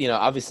was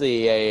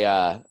obviously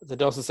the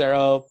Dos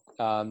Cero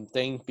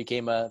thing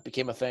became a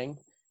thing,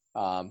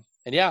 and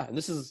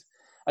this is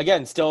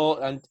again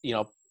still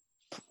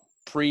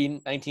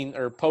pre-19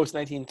 or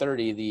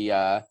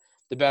post-1930,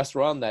 the best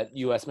run that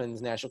U.S.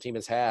 men's national team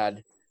has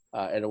had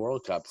at a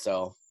World Cup.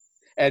 So,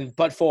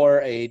 but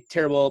for a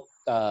terrible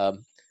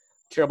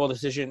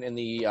decision in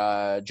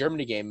the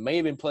Germany game, may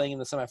have been playing in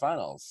the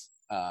semifinals.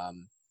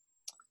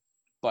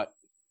 But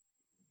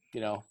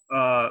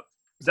that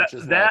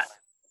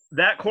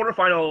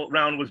quarterfinal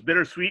round was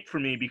bittersweet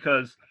for me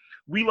because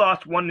we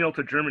lost 1-0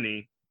 to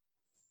Germany,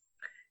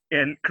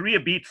 and Korea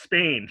beat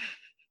Spain.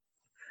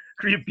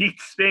 Korea beat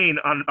Spain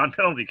on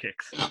penalty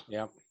kicks.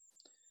 Yeah.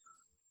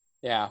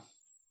 Yeah.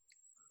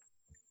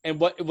 And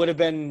what it would have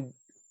been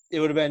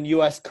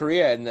U.S.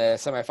 Korea in the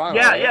semifinal.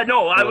 Yeah, right? yeah.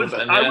 No, I Would've was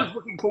been, I yeah. was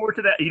looking forward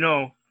to that.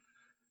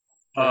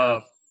 Yeah.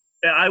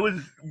 I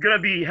was gonna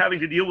be having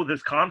to deal with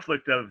this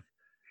conflict of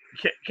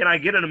can I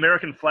get an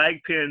American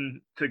flag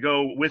pin to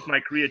go with my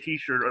Korea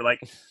T-shirt, or like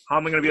how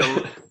am I gonna be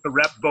able to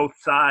rep both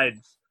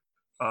sides?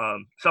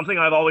 Something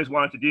I've always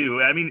wanted to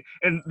do. I mean,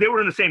 and they were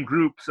in the same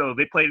group, so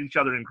they played each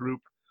other in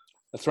group.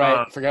 That's right.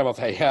 Um, Forgot about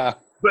that. Yeah.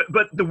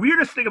 But the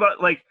weirdest thing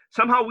about, like,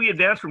 somehow we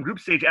advanced from group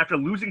stage after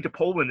losing to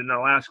Poland in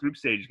our last group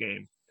stage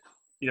game.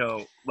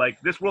 Like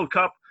this World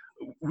Cup,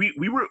 we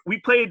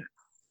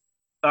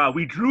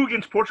drew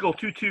against Portugal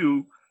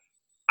 2-2.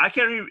 I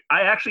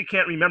actually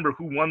can't remember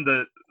who won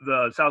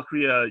the South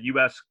Korea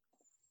US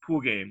pool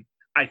game.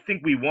 I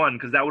think we won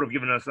because that would have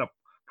given us enough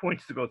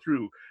points to go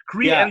through.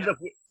 Korea ends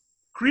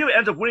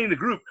up winning the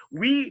group.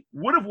 We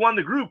would have won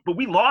the group, but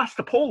we lost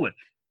to Poland,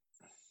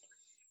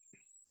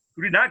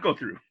 who did not go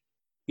through.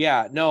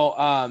 Yeah, no,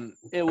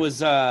 it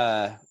was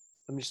I'm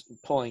just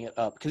pulling it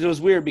up because it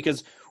was weird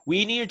because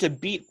we needed to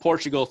beat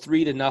Portugal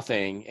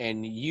 3-0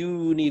 and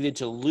you needed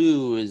to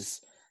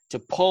lose to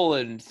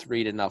Poland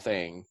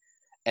 3-0,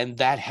 and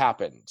that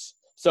happened.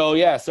 So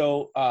yeah,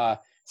 South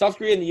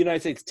Korea and the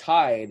United States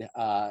tied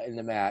in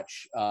the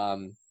match.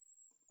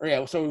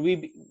 So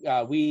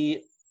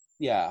we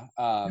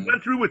We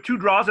went through with 2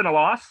 draws and a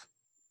loss.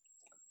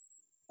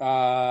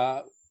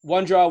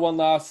 1 draw, 1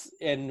 loss,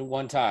 and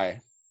 1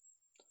 tie.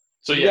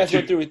 So you yeah, guys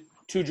went through with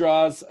 2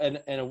 draws and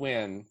a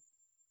win,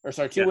 or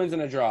sorry, 2 wins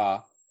and a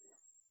draw.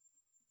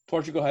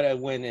 Portugal had a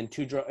win and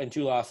 2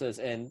 losses,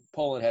 and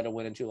Poland had a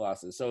win and 2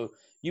 losses. So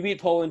you beat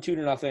Poland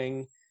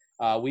 2-0.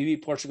 We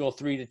beat Portugal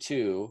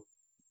 3-2.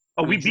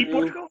 Oh, we beat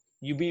Portugal?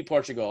 You beat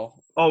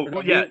Portugal. Oh,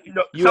 no, yeah.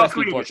 U.S.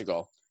 beat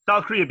Portugal.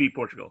 South Korea beat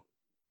Portugal.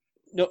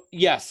 No,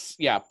 yes,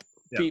 yeah.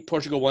 Beat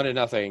Portugal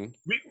 1-0.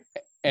 We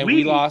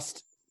we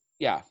lost.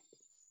 Yeah.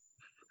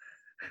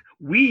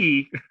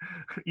 We,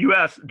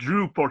 U.S.,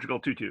 drew Portugal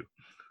 2-2.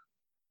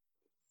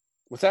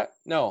 What's that?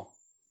 No.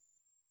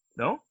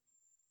 No?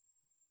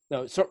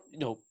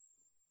 No.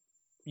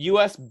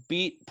 U.S.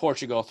 beat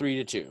Portugal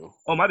 3-2.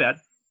 Oh, my bad.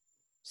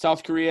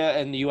 South Korea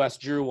and the U.S.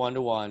 drew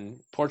 1-1.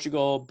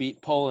 Portugal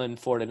beat Poland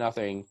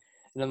 4-0.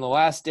 And on the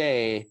last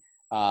day,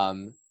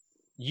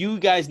 you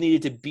guys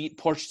needed to beat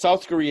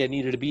South Korea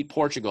needed to beat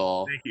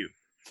Portugal. Thank you.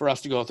 For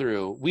us to go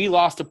through. We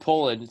lost to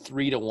Poland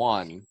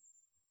 3-1.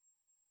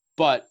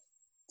 But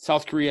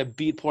South Korea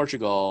beat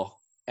Portugal,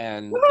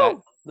 and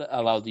that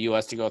allowed the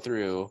U.S. to go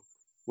through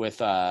with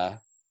 4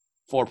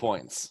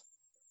 points.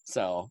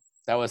 So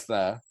that was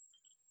that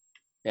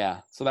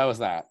was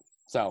that.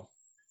 So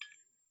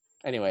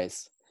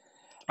anyways.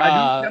 I do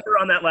remember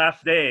on that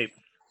last day,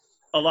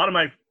 a lot of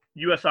my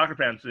U.S. soccer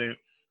fans saying,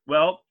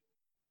 well,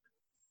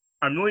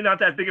 I'm really not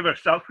that big of a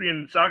South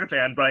Korean soccer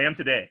fan, but I am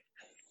today.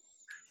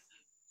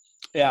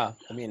 Yeah,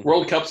 I mean,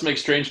 World Cups make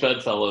strange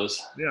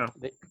bedfellows. Yeah,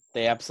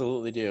 they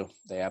absolutely do.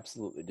 They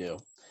absolutely do.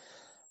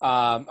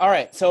 All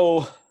right,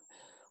 so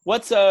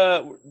what's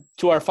to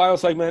our final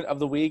segment of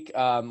the week?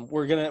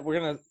 We're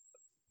gonna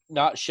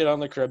not shit on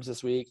the Cribs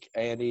this week,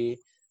 Andy.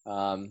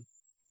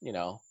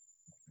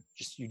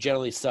 Just you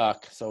generally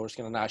suck, so we're just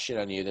gonna not shit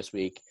on you this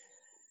week.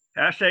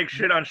 Hashtag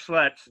shit on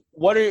Schlets.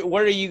 What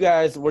are you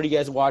guys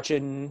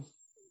watching,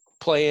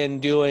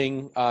 playing,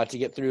 doing to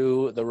get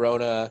through the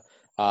Rona?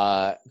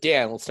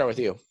 Dan, let's start with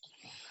you.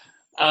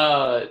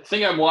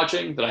 Thing I'm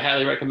watching that I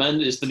highly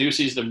recommend is the new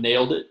season of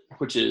Nailed It,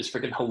 which is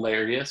freaking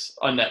hilarious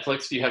on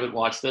Netflix. If you haven't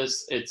watched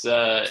this, it's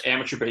a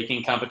amateur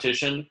baking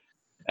competition,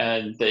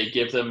 and they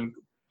give them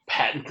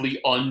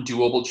patently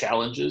undoable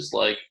challenges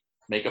like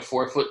make a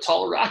 4-foot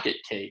tall rocket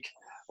cake,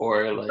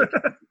 or like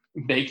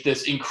make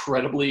this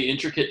incredibly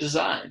intricate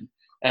design,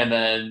 and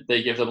then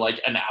they give them like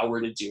an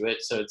hour to do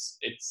it. So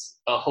it's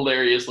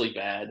hilariously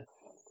bad.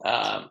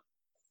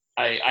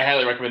 I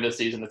highly recommend this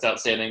season. It's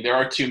outstanding. There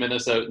are 2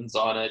 Minnesotans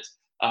on it.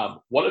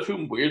 One of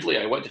whom, weirdly,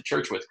 I went to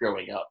church with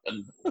growing up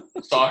and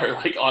saw her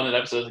like on an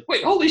episode. Like,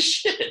 wait, holy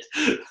shit!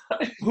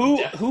 Who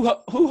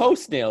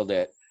host Nailed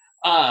It?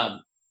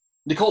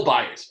 Nicole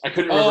Byers. I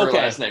couldn't remember her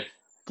last name.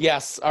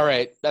 Yes. All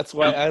right. That's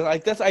why I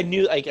like this. I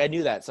knew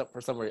that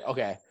for some reason.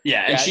 Okay.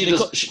 Yeah, and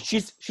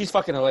she's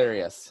fucking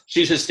hilarious.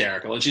 She's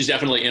hysterical, and she's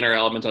definitely in her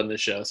element on this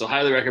show. So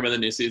highly recommend the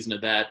new season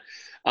of that.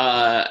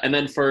 And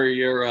then for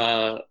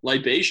your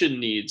libation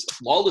needs,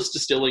 Flawless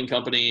Distilling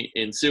Company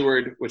in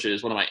Seward, which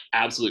is one of my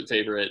absolute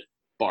favorite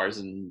bars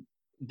in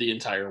the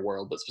entire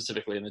world, but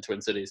specifically in the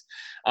Twin Cities,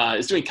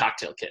 is doing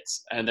cocktail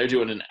kits, and they're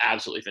doing an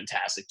absolutely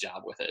fantastic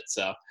job with it.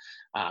 So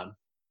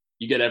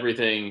you get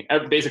everything,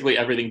 basically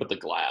everything but the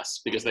glass,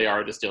 because they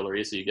are a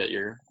distillery. So you get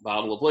your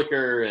bottle of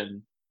liquor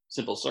and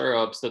simple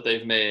syrups that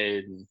they've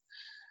made, and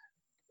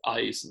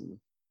ice and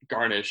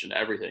garnish and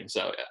everything.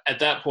 So at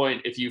that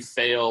point, if you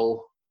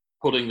fail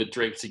putting the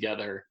drink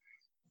together,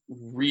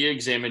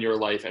 re-examine your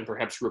life and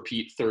perhaps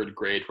repeat 3rd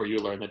grade, where you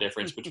learn the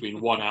difference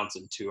between 1 ounce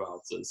and 2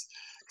 ounces.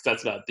 Because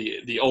that's not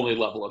the only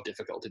level of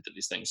difficulty to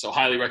these things. So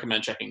highly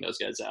recommend checking those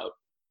guys out.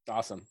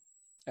 Awesome.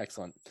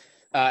 Excellent.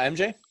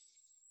 MJ?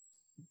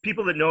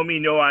 people that know me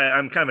know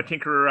I'm kind of a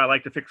tinkerer. I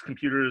like to fix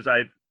computers.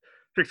 I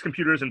fix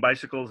computers and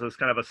bicycles as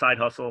kind of a side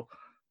hustle.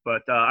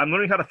 But I'm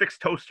learning how to fix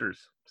toasters.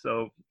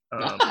 So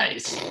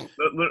Nice.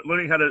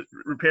 learning how to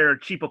repair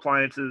cheap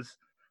appliances,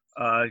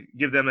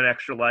 give them an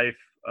extra life.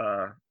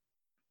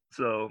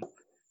 So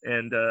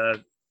send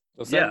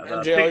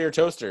MJ all your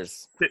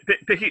toasters.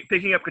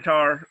 Picking up the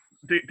guitar,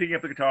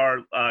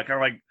 kind of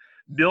like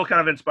Bill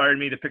kind of inspired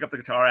me to pick up the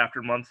guitar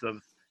after months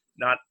of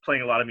not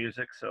playing a lot of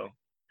music. So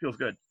feels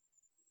good.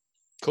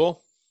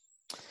 Cool.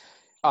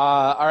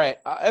 All right.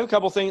 I have a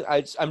couple things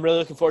I'm really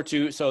looking forward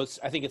to. So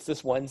I think it's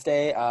this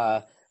Wednesday.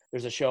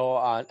 There's a show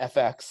on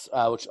FX,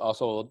 which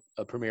also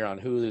will premiere on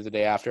Hulu the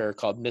day after,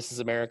 called Mrs.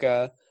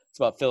 America. It's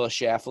about Phyllis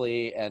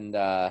Schlafly and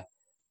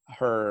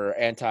her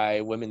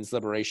anti-women's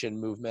liberation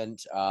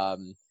movement.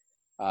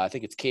 I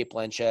think it's Kate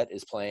Blanchett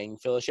is playing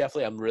Phyllis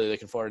Schlafly. I'm really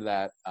looking forward to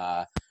that.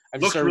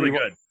 Looks really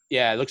good.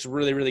 Yeah, it looks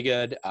really, really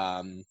good.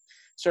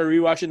 Started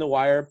rewatching The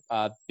Wire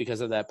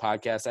because of that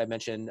podcast I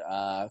mentioned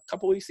a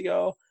couple weeks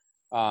ago.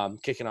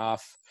 Kicking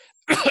off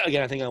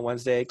again, I think on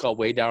Wednesday, called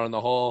Way Down in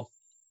the Hole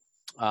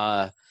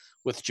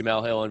with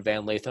Jamel Hill and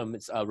Van Latham.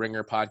 It's a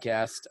Ringer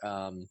podcast.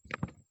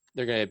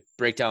 They're going to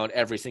break down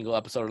every single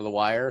episode of The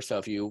Wire. So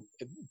if you've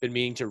been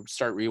meaning to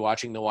start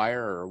rewatching The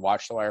Wire or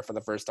watch The Wire for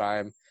the first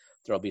time,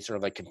 there'll be sort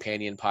of like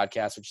companion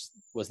podcasts, which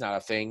was not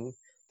a thing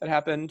that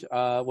happened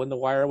when The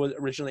Wire was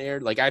originally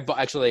aired. Like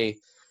actually,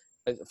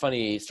 a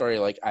funny story,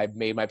 like I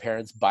made my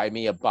parents buy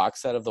me a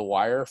box set of The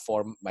Wire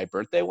for my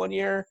birthday one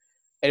year.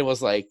 And it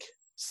was like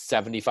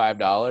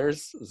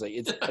 $75. It was like,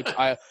 it's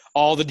like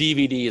all the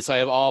DVDs. So I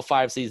have all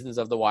 5 seasons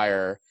of The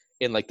Wire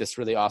in like this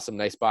really awesome,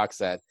 nice box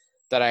set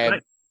that I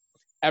have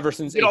ever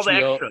since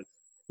HBO.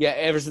 Yeah,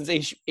 ever since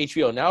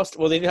HBO Now.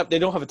 Well, they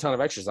don't have a ton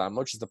of extras on,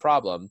 which is the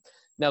problem.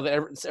 Now that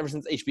ever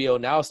since HBO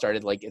Now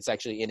started, like it's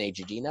actually in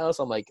HD now.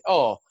 So I'm like,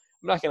 oh,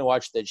 I'm not gonna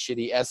watch that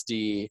shitty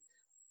SD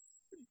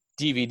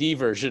DVD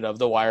version of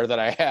The Wire that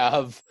I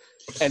have,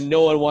 and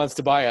no one wants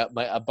to buy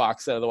a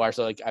box set of The Wire.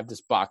 So like I have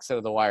this box set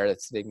of The Wire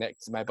that's sitting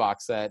next to my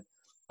box set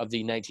of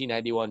the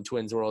 1991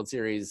 Twins World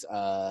Series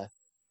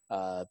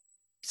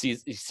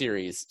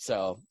series.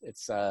 So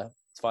it's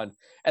fun.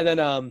 And then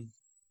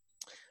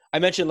I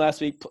mentioned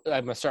last week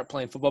I'm gonna start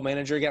playing Football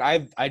Manager again.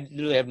 I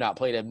literally have not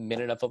played a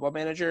minute of Football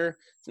Manager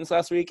since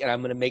last week, and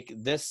I'm gonna make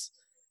this.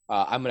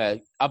 I'm gonna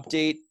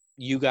update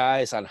you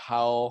guys on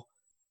how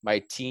my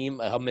team,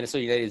 how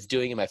Minnesota United is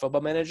doing in my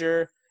Football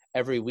Manager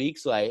every week.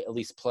 So I at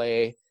least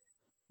play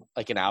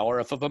like an hour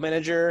of Football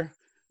Manager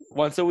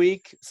once a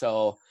week.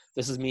 So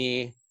this is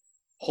me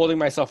holding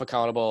myself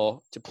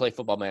accountable to play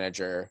Football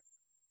Manager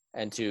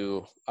and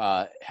to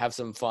have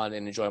some fun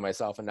and enjoy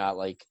myself and not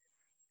like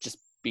just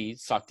be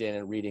sucked in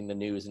and reading the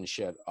news and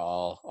shit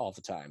all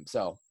the time.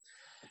 So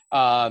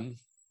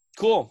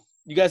cool.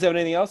 You guys have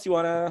anything else you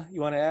wanna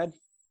add?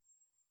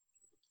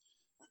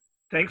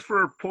 Thanks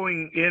for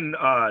pulling in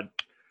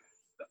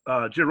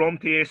Jerome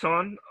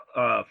Tieson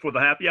for the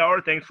happy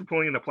hour. Thanks for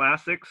pulling in the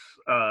plastics.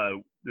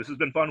 This has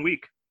been a fun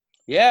week.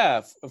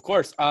 Yeah, of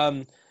course.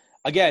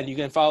 Again, you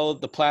can follow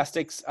the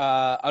plastics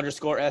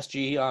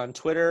 _SG on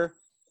Twitter,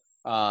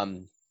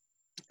 and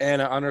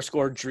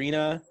 _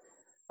 Drina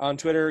on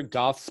Twitter,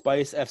 Goth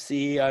Spice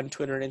FC on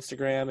Twitter and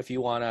Instagram if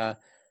you want to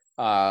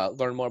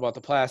learn more about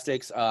the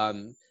plastics.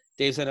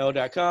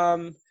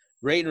 DaveSano.com.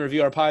 Rate and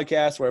review our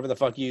podcast wherever the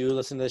fuck you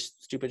listen to this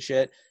stupid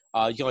shit.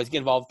 You can always get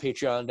involved with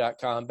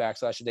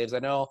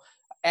patreon.com/DavesIknow,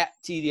 at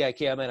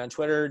TDIKMN on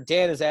Twitter.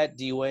 Dan is at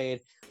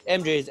DWade.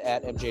 MJ is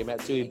at MJ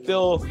Matsui.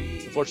 Bill,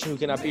 unfortunately, who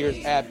cannot be here,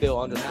 is at Bill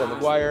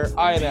 _McGuire.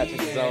 I am at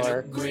Texas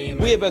Zeller. We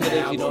have been the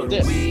Dave. You know,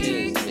 this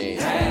is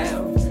Dave.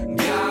 Have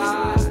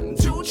got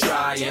to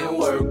try and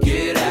work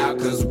it out,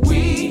 'cause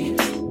we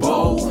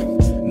both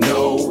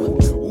know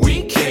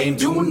we can't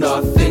do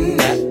nothing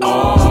at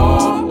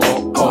all.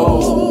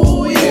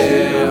 Oh,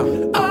 yeah.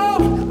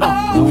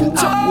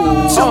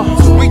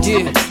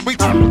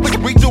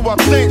 We do our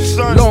thing,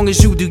 son. Long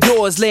as you do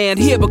yours, land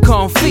here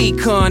become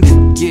fecund.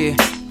 Yeah.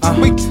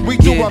 We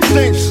do our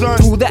thing, son.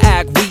 Through the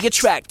act, we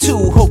attract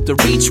two, hope to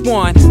reach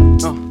one.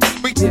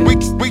 We do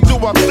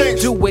our thing.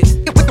 Do it.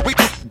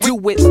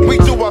 Do it. We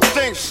do our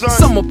thing, son.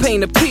 Some will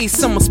paint a piece,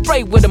 some will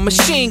spray with a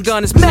machine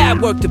gun. It's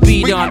mad work to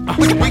be done.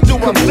 We do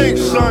our thing,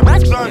 son. I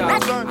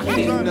can't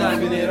do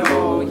nothing at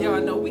all.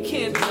 Y'all know we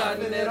can't do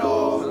nothing at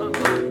all.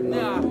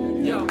 Nah,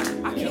 yo,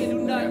 I can't do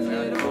nothing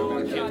at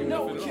all. Y'all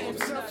know we can't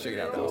do nothing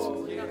at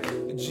all.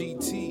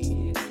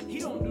 GT, He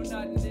don't do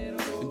nothing at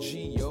all.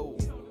 G.O.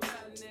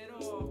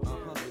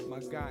 My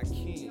guy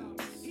King.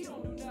 He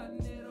don't do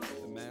nothing at all.